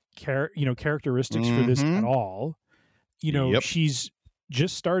characteristics for this at all. You know, she's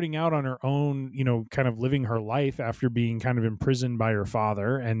just starting out on her own, you know, kind of living her life after being kind of imprisoned by her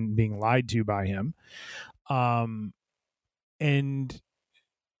father and being lied to by him. And,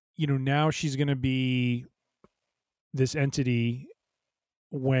 you know, now she's going to be this entity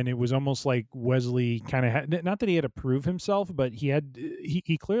when it was almost like Wesley kind of had, not that he had to prove himself, but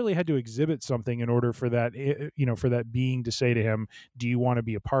he clearly had to exhibit something in order for that, for that being to say to him, do you want to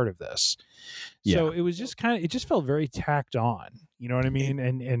be a part of this? Yeah. So it was just it just felt very tacked on, you know what I mean?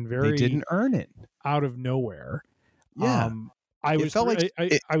 And very, they didn't earn it out of nowhere. Yeah. I was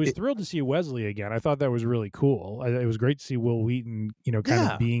thrilled to see Wesley again. I thought that was really cool. It was great to see Will Wheaton, kind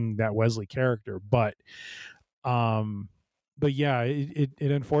of being that Wesley character, but yeah, it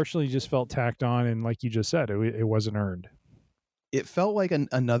unfortunately just felt tacked on, and like you just said, it wasn't earned. It felt like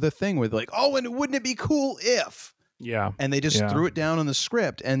another thing with like, oh, and wouldn't it be cool if? Yeah. And they just threw it down on the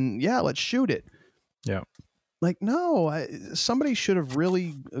script, and let's shoot it. Yeah. Like, no, somebody should have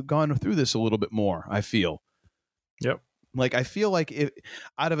really gone through this a little bit more, I feel. Yep. Like, I feel like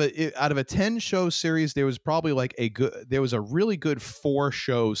out of a 10-show series, there was probably like there was a really good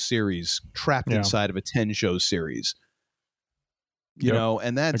 4-show series trapped inside of a 10-show series. You know,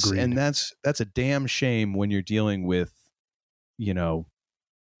 and that's a damn shame when you're dealing with,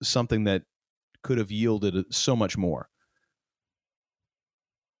 something that could have yielded so much more.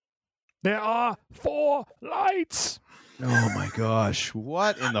 There are 4 lights. Oh my gosh.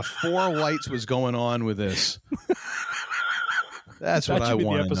 What in the 4 lights was going on with this? That's what I want to know. That should be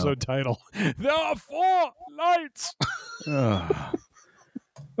the episode title. There are 4 lights.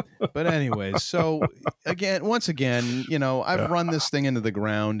 But anyway, so once again, I've run this thing into the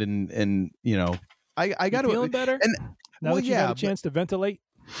ground, and I got to feeling better. And now that you had a chance to ventilate.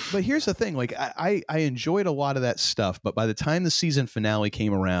 But here's the thing: like I enjoyed a lot of that stuff, but by the time the season finale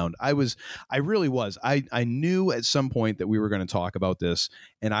came around, I really was. I knew at some point that we were going to talk about this,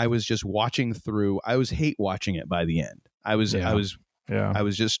 and I was just watching through. I was hate watching it by the end. I was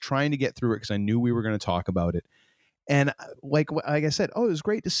just trying to get through it because I knew we were going to talk about it. And like I said, it was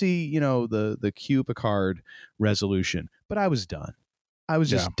great to see, the Q Picard resolution, but I was done. I was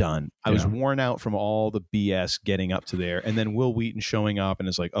just done. I was worn out from all the BS getting up to there. And then Will Wheaton showing up and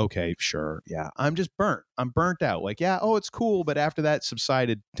it's like, okay, sure. Yeah. I'm just burnt. I'm burnt out. Like, it's cool. But after that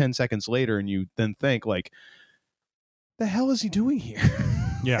subsided 10 seconds later, and you then think like, the hell is he doing here?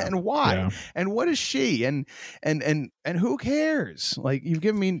 Yeah. And why? Yeah. And what is she? And who cares? Like, you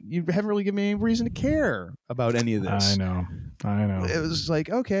haven't really given me any reason to care about any of this. I know. It was like,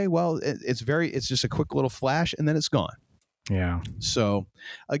 okay, well, it's just a quick little flash and then it's gone. Yeah. So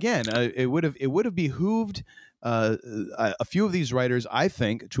again, it would have behooved a few of these writers, I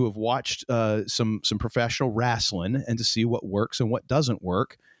think, to have watched some professional wrestling and to see what works and what doesn't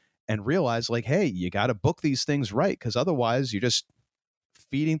work, and realize like, hey, you got to book these things right, because otherwise you're just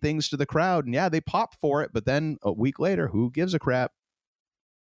feeding things to the crowd, and they pop for it, but then a week later, who gives a crap?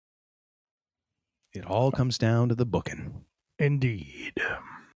 It all comes down to the booking. Indeed.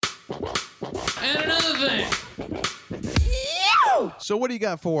 And another thing. So what do you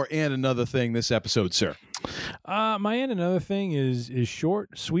got for and another thing this episode, sir? My and another thing is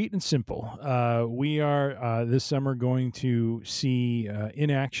short, sweet, and simple. We are this summer going to see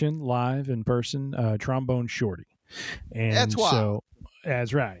in action, live in person, Trombone Shorty. And that's why.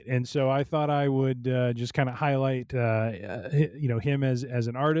 That's right. And so I thought I would just kind of highlight, him as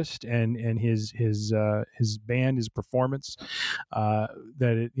an artist and his band, his performance.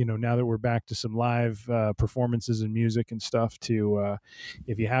 That now that we're back to some live performances and music and stuff,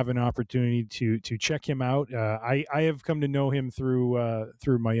 if you have an opportunity to check him out, I have come to know him through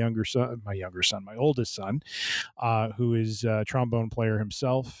my oldest son, who is a trombone player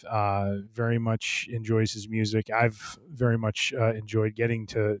himself. Very much enjoys his music. I've very much enjoyed getting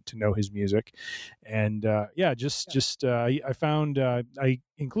to know his music, and I found I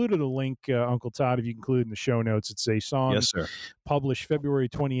included a link, Uncle Todd, if you include in the show notes. It's a song published February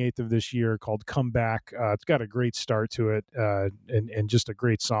 28th of this year called Come Back. It's got a great start to it, and just a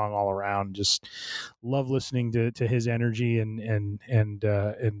great song all around. Just love listening to his energy and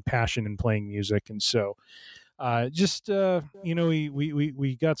passion in playing music. And so we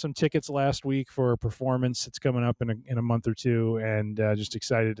got some tickets last week for a performance that's coming up in a month or two, and just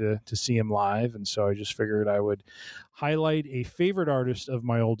excited to see him live. And so I just figured I would highlight a favorite artist of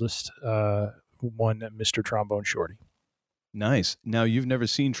my oldest, one, Mr. Trombone Shorty. Nice. Now, you've never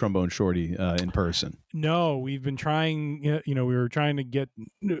seen Trombone Shorty in person? No, we've been trying. We were trying to get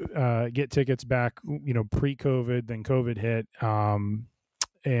tickets back. Pre-COVID, then COVID hit.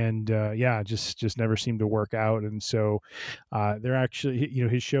 And just never seemed to work out. And so they're actually,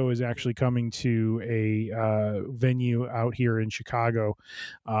 his show is actually coming to a venue out here in Chicago.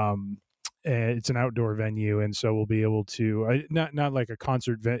 It's an outdoor venue, and so we'll be able to not like a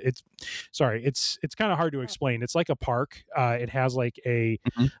concert. It's kind of hard to explain. It's like a park. It has like a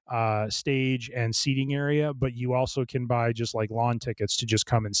stage and seating area, but you also can buy just like lawn tickets to just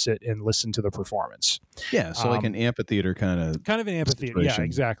come and sit and listen to the performance. Yeah, so like an amphitheater kind of an amphitheater. situation. Yeah,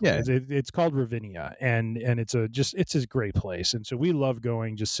 exactly. Yeah. It's called Ravinia, and it's a great place, and so we love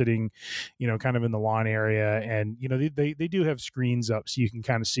going, just sitting, kind of in the lawn area, and they do have screens up so you can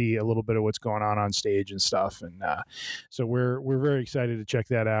kind of see a little bit of what's going on stage and stuff, and so we're very excited to check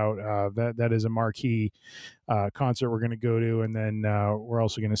that out. That is a marquee concert we're going to go to, and then we're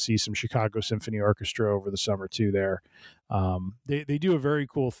also going to see some Chicago Symphony Orchestra over the summer too. There, they do a very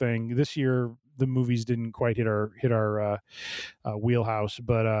cool thing this year. The movies didn't quite hit our wheelhouse,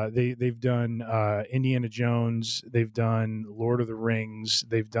 but they've done Indiana Jones, they've done Lord of the Rings,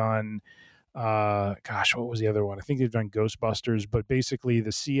 they've done what was the other one? I think they've done Ghostbusters, but basically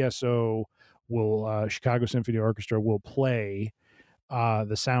the CSO Chicago Symphony Orchestra will play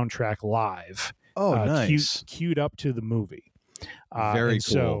the soundtrack live. Oh, nice. Queued up to the movie. Very cool.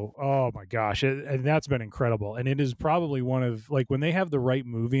 So, oh my gosh, and that's been incredible. And it is probably one of, like, when they have the right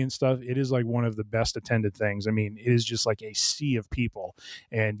movie and stuff, it is like one of the best attended things. I mean, it is just like a sea of people,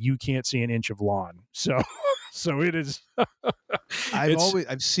 and you can't see an inch of lawn. So it is.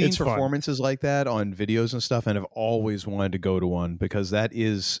 I've seen performances like that on videos and stuff, and I've always wanted to go to one, because that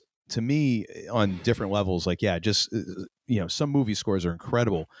is, to me, on different levels, like, yeah, just, some movie scores are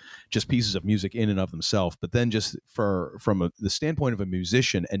incredible, just pieces of music in and of themselves. But then just from the standpoint of a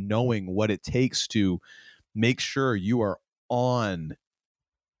musician, and knowing what it takes to make sure you are on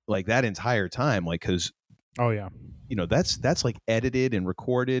like that entire time, like, because, oh yeah, that's like edited and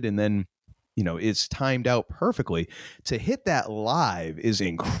recorded, and then, it's timed out perfectly. To hit that live is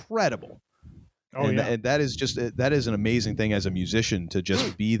incredible. Oh, and, yeah. And that is an amazing thing as a musician, to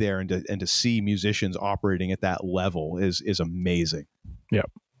just be there and to see musicians operating at that level is amazing. Yep.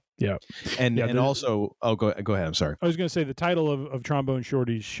 Yeah. And also, go ahead. I'm sorry. I was going to say the title of Trombone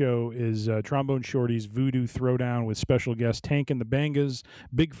Shorty's show is Trombone Shorty's Voodoo Throwdown, with special guests Tank and the Bangas,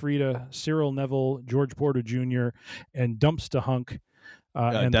 Big Frida, Cyril Neville, George Porter Jr., and Dumpsta Hunk,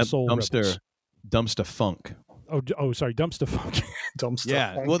 and the Soul Rebels. Dumpsta Funk. Oh, sorry, Dumpsta Funk. Dumpsta.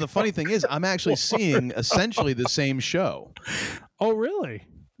 Yeah. Funk. Well, the funny thing is, I'm actually seeing essentially the same show. Oh, really?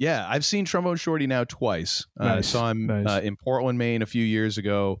 Yeah, I've seen Trombone Shorty now twice. Nice. I saw him in Portland, Maine a few years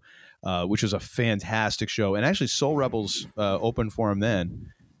ago, which was a fantastic show. And actually, Soul Rebels opened for him then.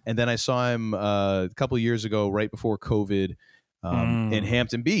 And then I saw him a couple of years ago, right before COVID, in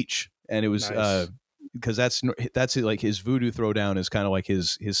Hampton Beach. And it was because that's like his Voodoo Throwdown is kind of like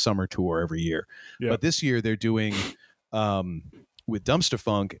his summer tour every year. Yeah. But this year they're doing with Dumpsta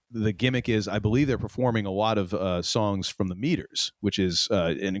Funk. The gimmick is, I believe they're performing a lot of songs from the Meters, which is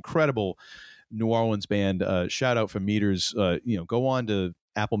an incredible New Orleans band. Shout out for Meters. Go on to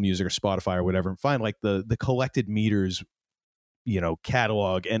Apple Music or Spotify or whatever and find like the collected Meters,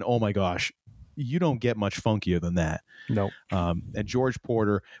 catalog. And oh my gosh, you don't get much funkier than that. No. And George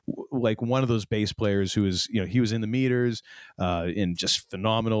Porter, like one of those bass players who is, he was in the Meters, and just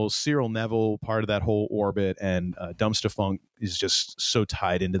phenomenal. Cyril Neville, part of that whole orbit, and Dumpsta Funk is just so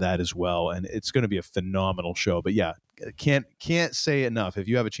tied into that as well. And it's going to be a phenomenal show. But yeah, can't say enough. If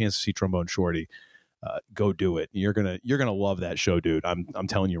you have a chance to see Trombone Shorty, go do it. You're gonna love that show, dude. I'm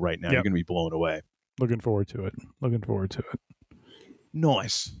telling you right now, You're gonna be blown away. Looking forward to it.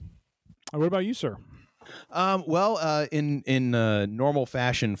 Nice. What about you, sir? In normal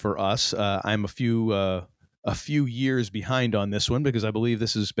fashion for us, I'm a few years behind on this one, because I believe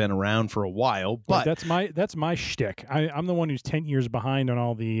this has been around for a while. But that's my shtick. I'm the one who's 10 years behind on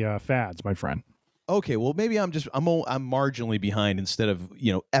all the fads, my friend. Okay, well maybe I'm marginally behind instead of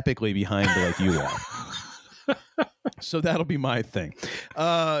epically behind like you are. So that'll be my thing.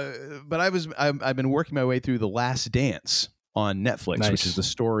 But I've been working my way through The Last Dance on Netflix, which is the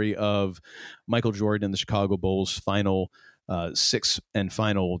story of Michael Jordan and the Chicago Bulls' final sixth and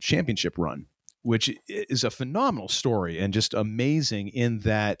final championship run, which is a phenomenal story and just amazing in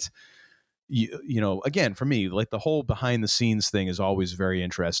that, again, for me, like the whole behind the scenes thing is always very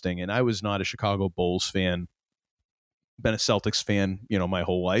interesting. And I was not a Chicago Bulls fan, been a Celtics fan, my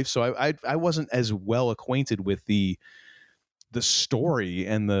whole life. So I wasn't as well acquainted with the story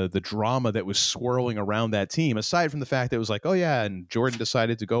and the drama that was swirling around that team, aside from the fact that it was like, oh yeah, and Jordan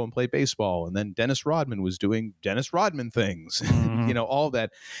decided to go and play baseball, and then Dennis Rodman was doing Dennis Rodman things, all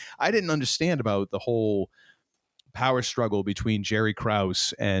that. I didn't understand about the whole power struggle between Jerry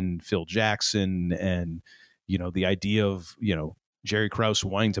Krause and Phil Jackson, and the idea of Jerry Krause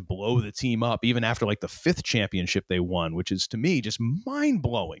wanting to blow the team up even after like the fifth championship they won, which is to me just mind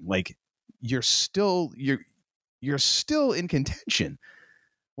blowing. Like, you're still in contention.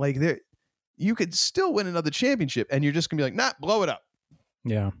 Like you could still win another championship, and you're just gonna be like, nah, blow it up.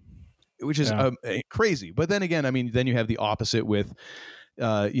 Yeah, which is crazy. But then again, I mean, then you have the opposite with,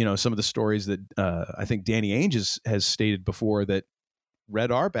 some of the stories that I think Danny Ainge has stated before, that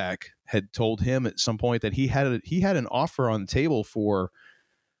Red Auerbach had told him at some point that he had an offer on the table for,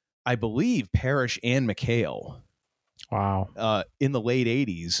 I believe, Parrish and McHale. Wow. In the late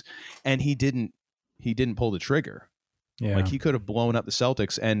 80s, and he didn't pull the trigger. Yeah. Like he could have blown up the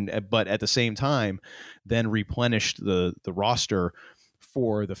Celtics but at the same time then replenished the roster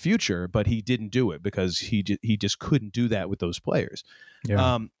for the future, but he didn't do it because he just couldn't do that with those players.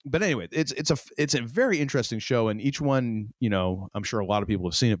 Yeah. But anyway, it's a very interesting show, and each one, I'm sure a lot of people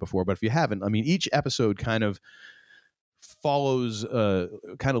have seen it before, but if you haven't, I mean, each episode kind of follows,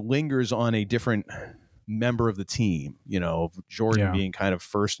 kind of lingers on a different member of the team, Jordan being kind of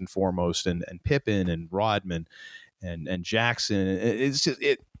first and foremost, and Pippen and Rodman and Jackson. It's just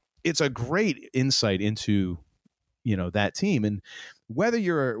it's a great insight into that team, and whether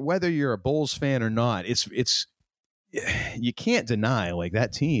you're a Bulls fan or not, it's you can't deny, like,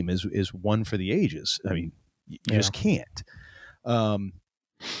 that team is one for the ages. I mean, you just can't.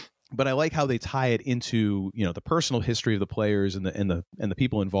 But I like how they tie it into the personal history of the players and the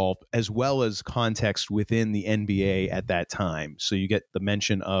people involved, as well as context within the NBA at that time. So you get the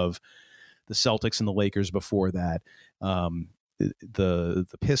mention of the Celtics and the Lakers before that, the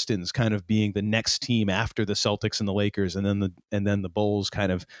Pistons kind of being the next team after the Celtics and the Lakers, and then the Bulls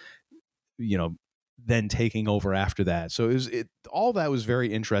kind of then taking over after that. So all that was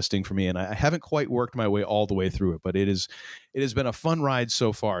very interesting for me, and I haven't quite worked my way all the way through it, but it has been a fun ride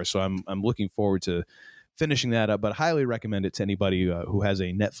so far. So I'm looking forward to finishing that up, but highly recommend it to anybody who has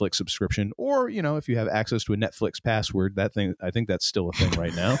a Netflix subscription, or if you have access to a Netflix password. That thing, I think that's still a thing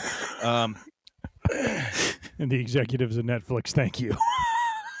right now. And the executives of Netflix, thank you.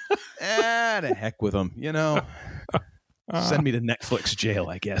 To heck with them, Send me to Netflix jail,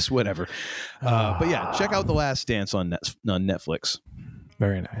 I guess. Whatever. But yeah, check out The Last Dance on Netflix.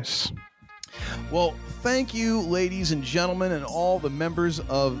 Very nice. Well, thank you, ladies and gentlemen, and all the members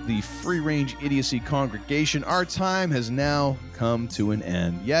of the Free Range Idiocy congregation. Our time has now come to an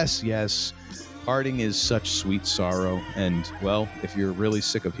end. Yes. Parting is such sweet sorrow. And, well, if you're really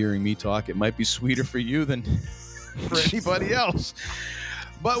sick of hearing me talk, it might be sweeter for you than for anybody else.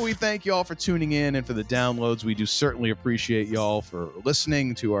 But we thank you all for tuning in and for the downloads. We do certainly appreciate y'all for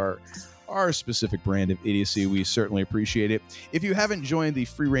listening to our specific brand of idiocy. We certainly appreciate it. If you haven't joined the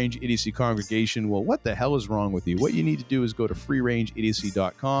Free Range Idiocy congregation, well, what the hell is wrong with you? What you need to do is go to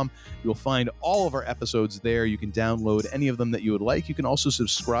freerangeidiocy.com. You'll find all of our episodes there. You can download any of them that you would like. You can also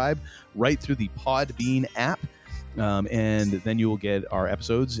subscribe right through the Podbean app. And then you will get our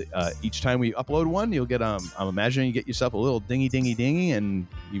episodes. Each time we upload one, you'll get, I'm imagining you get yourself a little dingy, and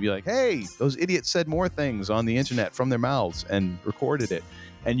you'd be like, hey, those idiots said more things on the internet from their mouths and recorded it.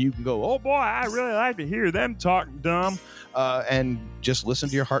 And you can go, oh boy, I really like to hear them talk dumb, and just listen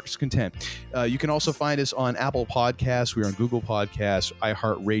to your heart's content. You can also find us on Apple Podcasts. We're on Google Podcasts,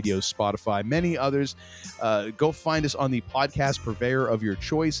 iHeartRadio, Spotify, many others. Go find us on the podcast purveyor of your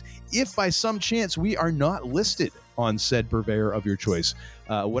choice. If by some chance we are not listed on said purveyor of your choice,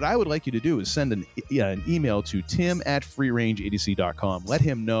 what I would like you to do is send an email to tim@freerangeidiocy.com. Let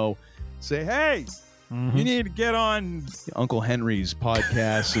him know. Say, hey, you need to get on Uncle Henry's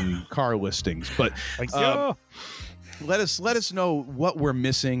podcast and car listings. But let us know what we're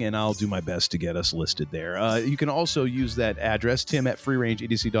missing, and I'll do my best to get us listed there. You can also use that address,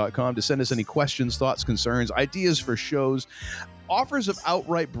 tim@freerangeidiocy.com, to send us any questions, thoughts, concerns, ideas for shows, offers of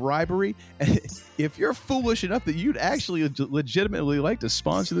outright bribery. If you're foolish enough that you'd actually legitimately like to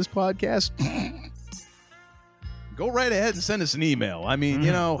sponsor this podcast, go right ahead and send us an email. I mean,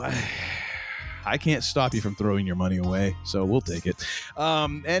 I can't stop you from throwing your money away, so we'll take it.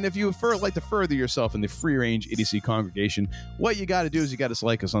 And if you like to further yourself in the Free Range Idiocy congregation, what you got to do is you got to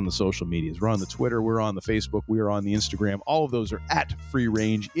like us on the social medias. We're on the Twitter, we're on the Facebook, we're on the Instagram. All of those are at Free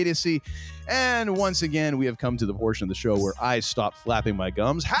Range Idiocy. And once again, we have come to the portion of the show where I stop flapping my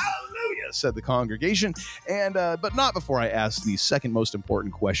gums. Hallelujah, said the congregation. And but not before I ask the second most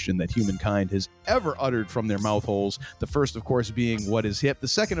important question that humankind has ever uttered from their mouth holes. The first, of course, being what is hip. The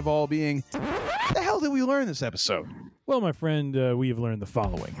second of all being, what the hell did we learn this episode? Well, my friend, we have learned the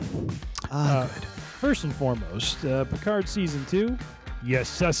following. Good. First and foremost, Picard Season 2, yes,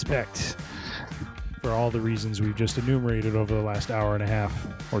 suspect. For all the reasons we've just enumerated over the last hour and a half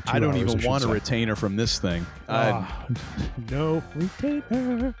or 2 hours. I don't even want a retainer from this thing. No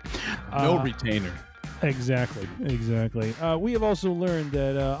retainer. No retainer. Exactly. We have also learned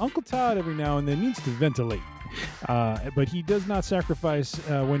that Uncle Todd every now and then needs to ventilate. But he does not sacrifice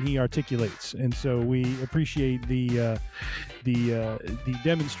when he articulates, and so we appreciate the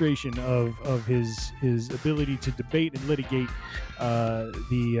demonstration of his ability to debate and litigate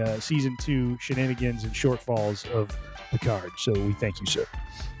the season 2 shenanigans and shortfalls of Picard. So we thank you, sir,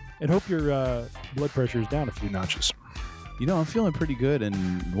 and hope your blood pressure is down a few notches. You know, I'm feeling pretty good,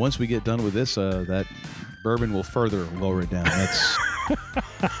 and once we get done with this, that bourbon will further lower it down. That's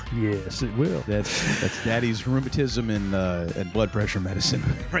yes, it will. That's Daddy's rheumatism and blood pressure medicine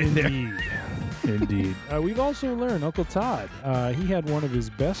right there. Indeed. We've also learned Uncle Todd, he had one of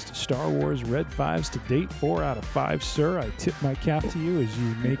his best Star Wars Red 5s to date. 4 out of 5, sir. I tip my cap to you as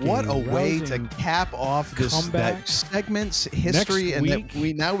you make what a way to rousing cap off this comeback. that segment's history, Next and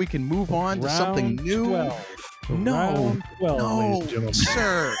week, that we can move on to something round new. 12. No, Round 12, ladies and gentlemen.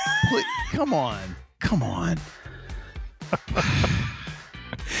 sir. Please, come on.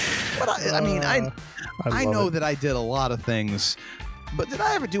 But I mean, I know that I did a lot of things, but did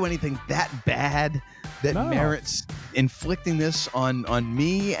I ever do anything that bad that merits inflicting this on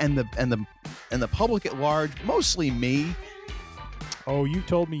me and the public at large? Mostly me. Oh, you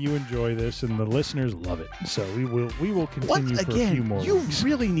told me you enjoy this, and the listeners love it. So we will continue for a few more you weeks.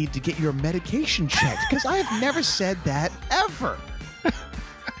 really need to get your medication checked, because I have never said that ever.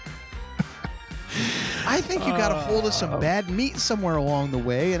 I think you got a hold of some bad meat somewhere along the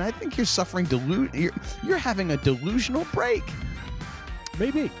way, and I think you're suffering you're having a delusional break.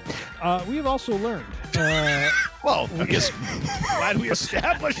 Maybe. We have also learned. Well, glad we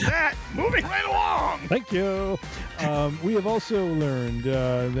established that. Moving right along. Thank you. We have also learned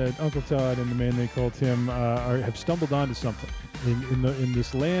that Uncle Todd and the man they call Tim have stumbled onto something in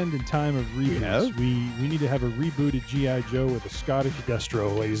this land and time of reboots. We need to have a rebooted G.I. Joe with a Scottish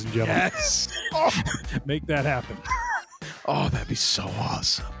Destro, ladies and gentlemen. Yes. Make that happen. Oh, that'd be so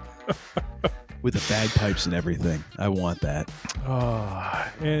awesome. With the bagpipes and everything. I want that.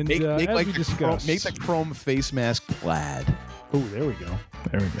 And make as like we discussed, make the chrome face mask plaid. Oh, there we go.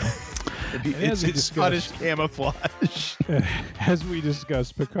 It's Scottish camouflage. As we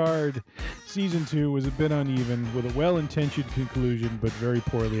discussed, Picard Season 2 was a bit uneven with a well-intentioned conclusion, but very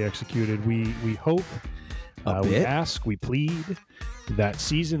poorly executed. We hope, we ask, we plead that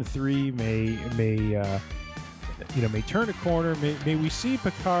Season 3 may turn a corner. May we see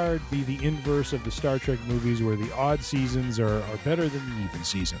Picard be the inverse of the Star Trek movies, where the odd seasons are better than the even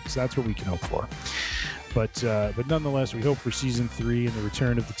seasons. That's what we can hope for. But nonetheless, we hope for Season 3 and the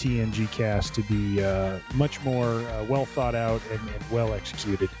return of the TNG cast to be much more well thought out and well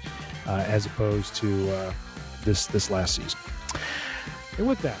executed, as opposed to this last season. And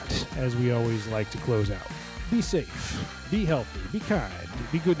with that, as we always like to close out, be safe, be healthy, be kind,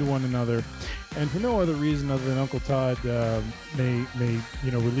 be good to one another. And for no other reason other than Uncle Todd may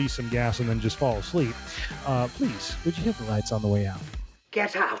release some gas and then just fall asleep, please, would you hit the lights on the way out?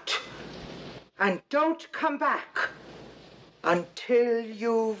 Get out. And don't come back until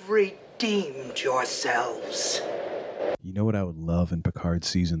you've redeemed yourselves. You know what I would love in Picard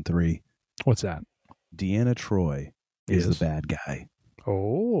Season 3? What's that? Deanna Troi is the bad guy.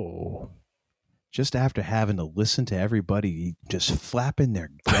 Oh. Just after having to listen to everybody just flapping their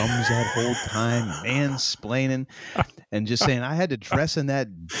gums that whole time, mansplaining, and just saying, I had to dress in that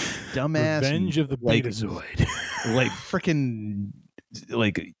dumbass Revenge of the Betazoid. like freaking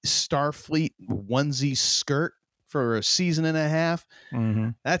like Starfleet onesie skirt for a season and a half.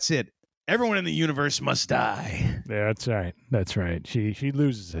 Mm-hmm. That's it. Everyone in the universe must die. Yeah, that's right. She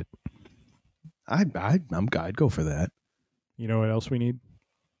loses it. I'd go for that. You know what else we need?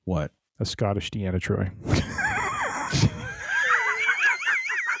 What? A Scottish Deanna Troi.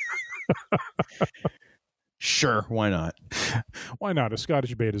 Sure, why not? Why not? A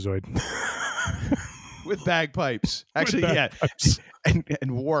Scottish Betazoid. With bagpipes. Actually, bagpipes. Yeah.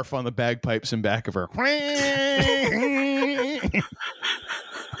 And Worf on the bagpipes in back of her.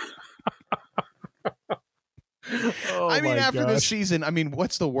 I mean, after this season,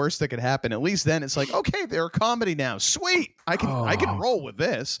 what's the worst that could happen? At least then it's like, okay, they're a comedy now. Sweet. I can roll with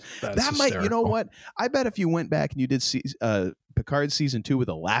this. That might, hysterical. you know what? I bet if you went back and you did Picard Season 2 with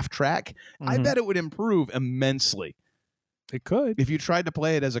a laugh track, I bet it would improve immensely. It could. If you tried to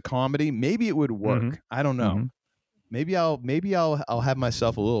play it as a comedy, maybe it would work. I don't know. Maybe I'll have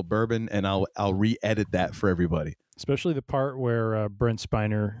myself a little bourbon and I'll re-edit that for everybody. Especially the part where Brent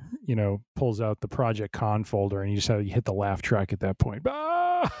Spiner, pulls out the Project Con folder and you hit the laugh track at that point.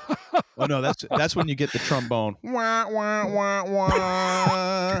 Oh no, that's when you get the trombone. Wah, wah, wah,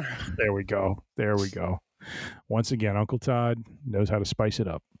 wah. There we go. Once again, Uncle Todd knows how to spice it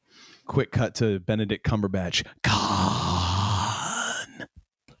up. Quick cut to Benedict Cumberbatch. Khan.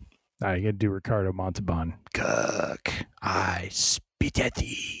 You got to do Ricardo Montalban. Cook. I spit at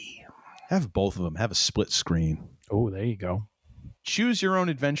thee. Have both of them. Have a split screen. Oh, there you go. Choose your own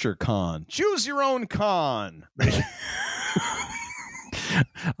adventure, Khan. Choose your own Khan.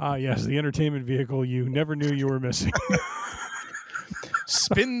 Yes, the entertainment vehicle you never knew you were missing.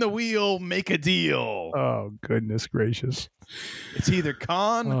 Spin the wheel, make a deal. Oh, goodness gracious. It's either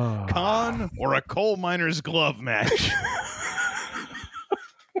Khan, or a coal miner's glove match.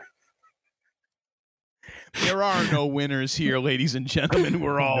 There are no winners here, ladies and gentlemen.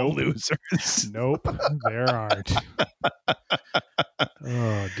 We're all losers. Nope, there aren't.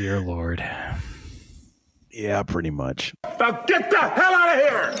 Oh, dear Lord. Yeah, pretty much. Now get the hell out of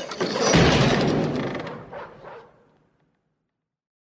here!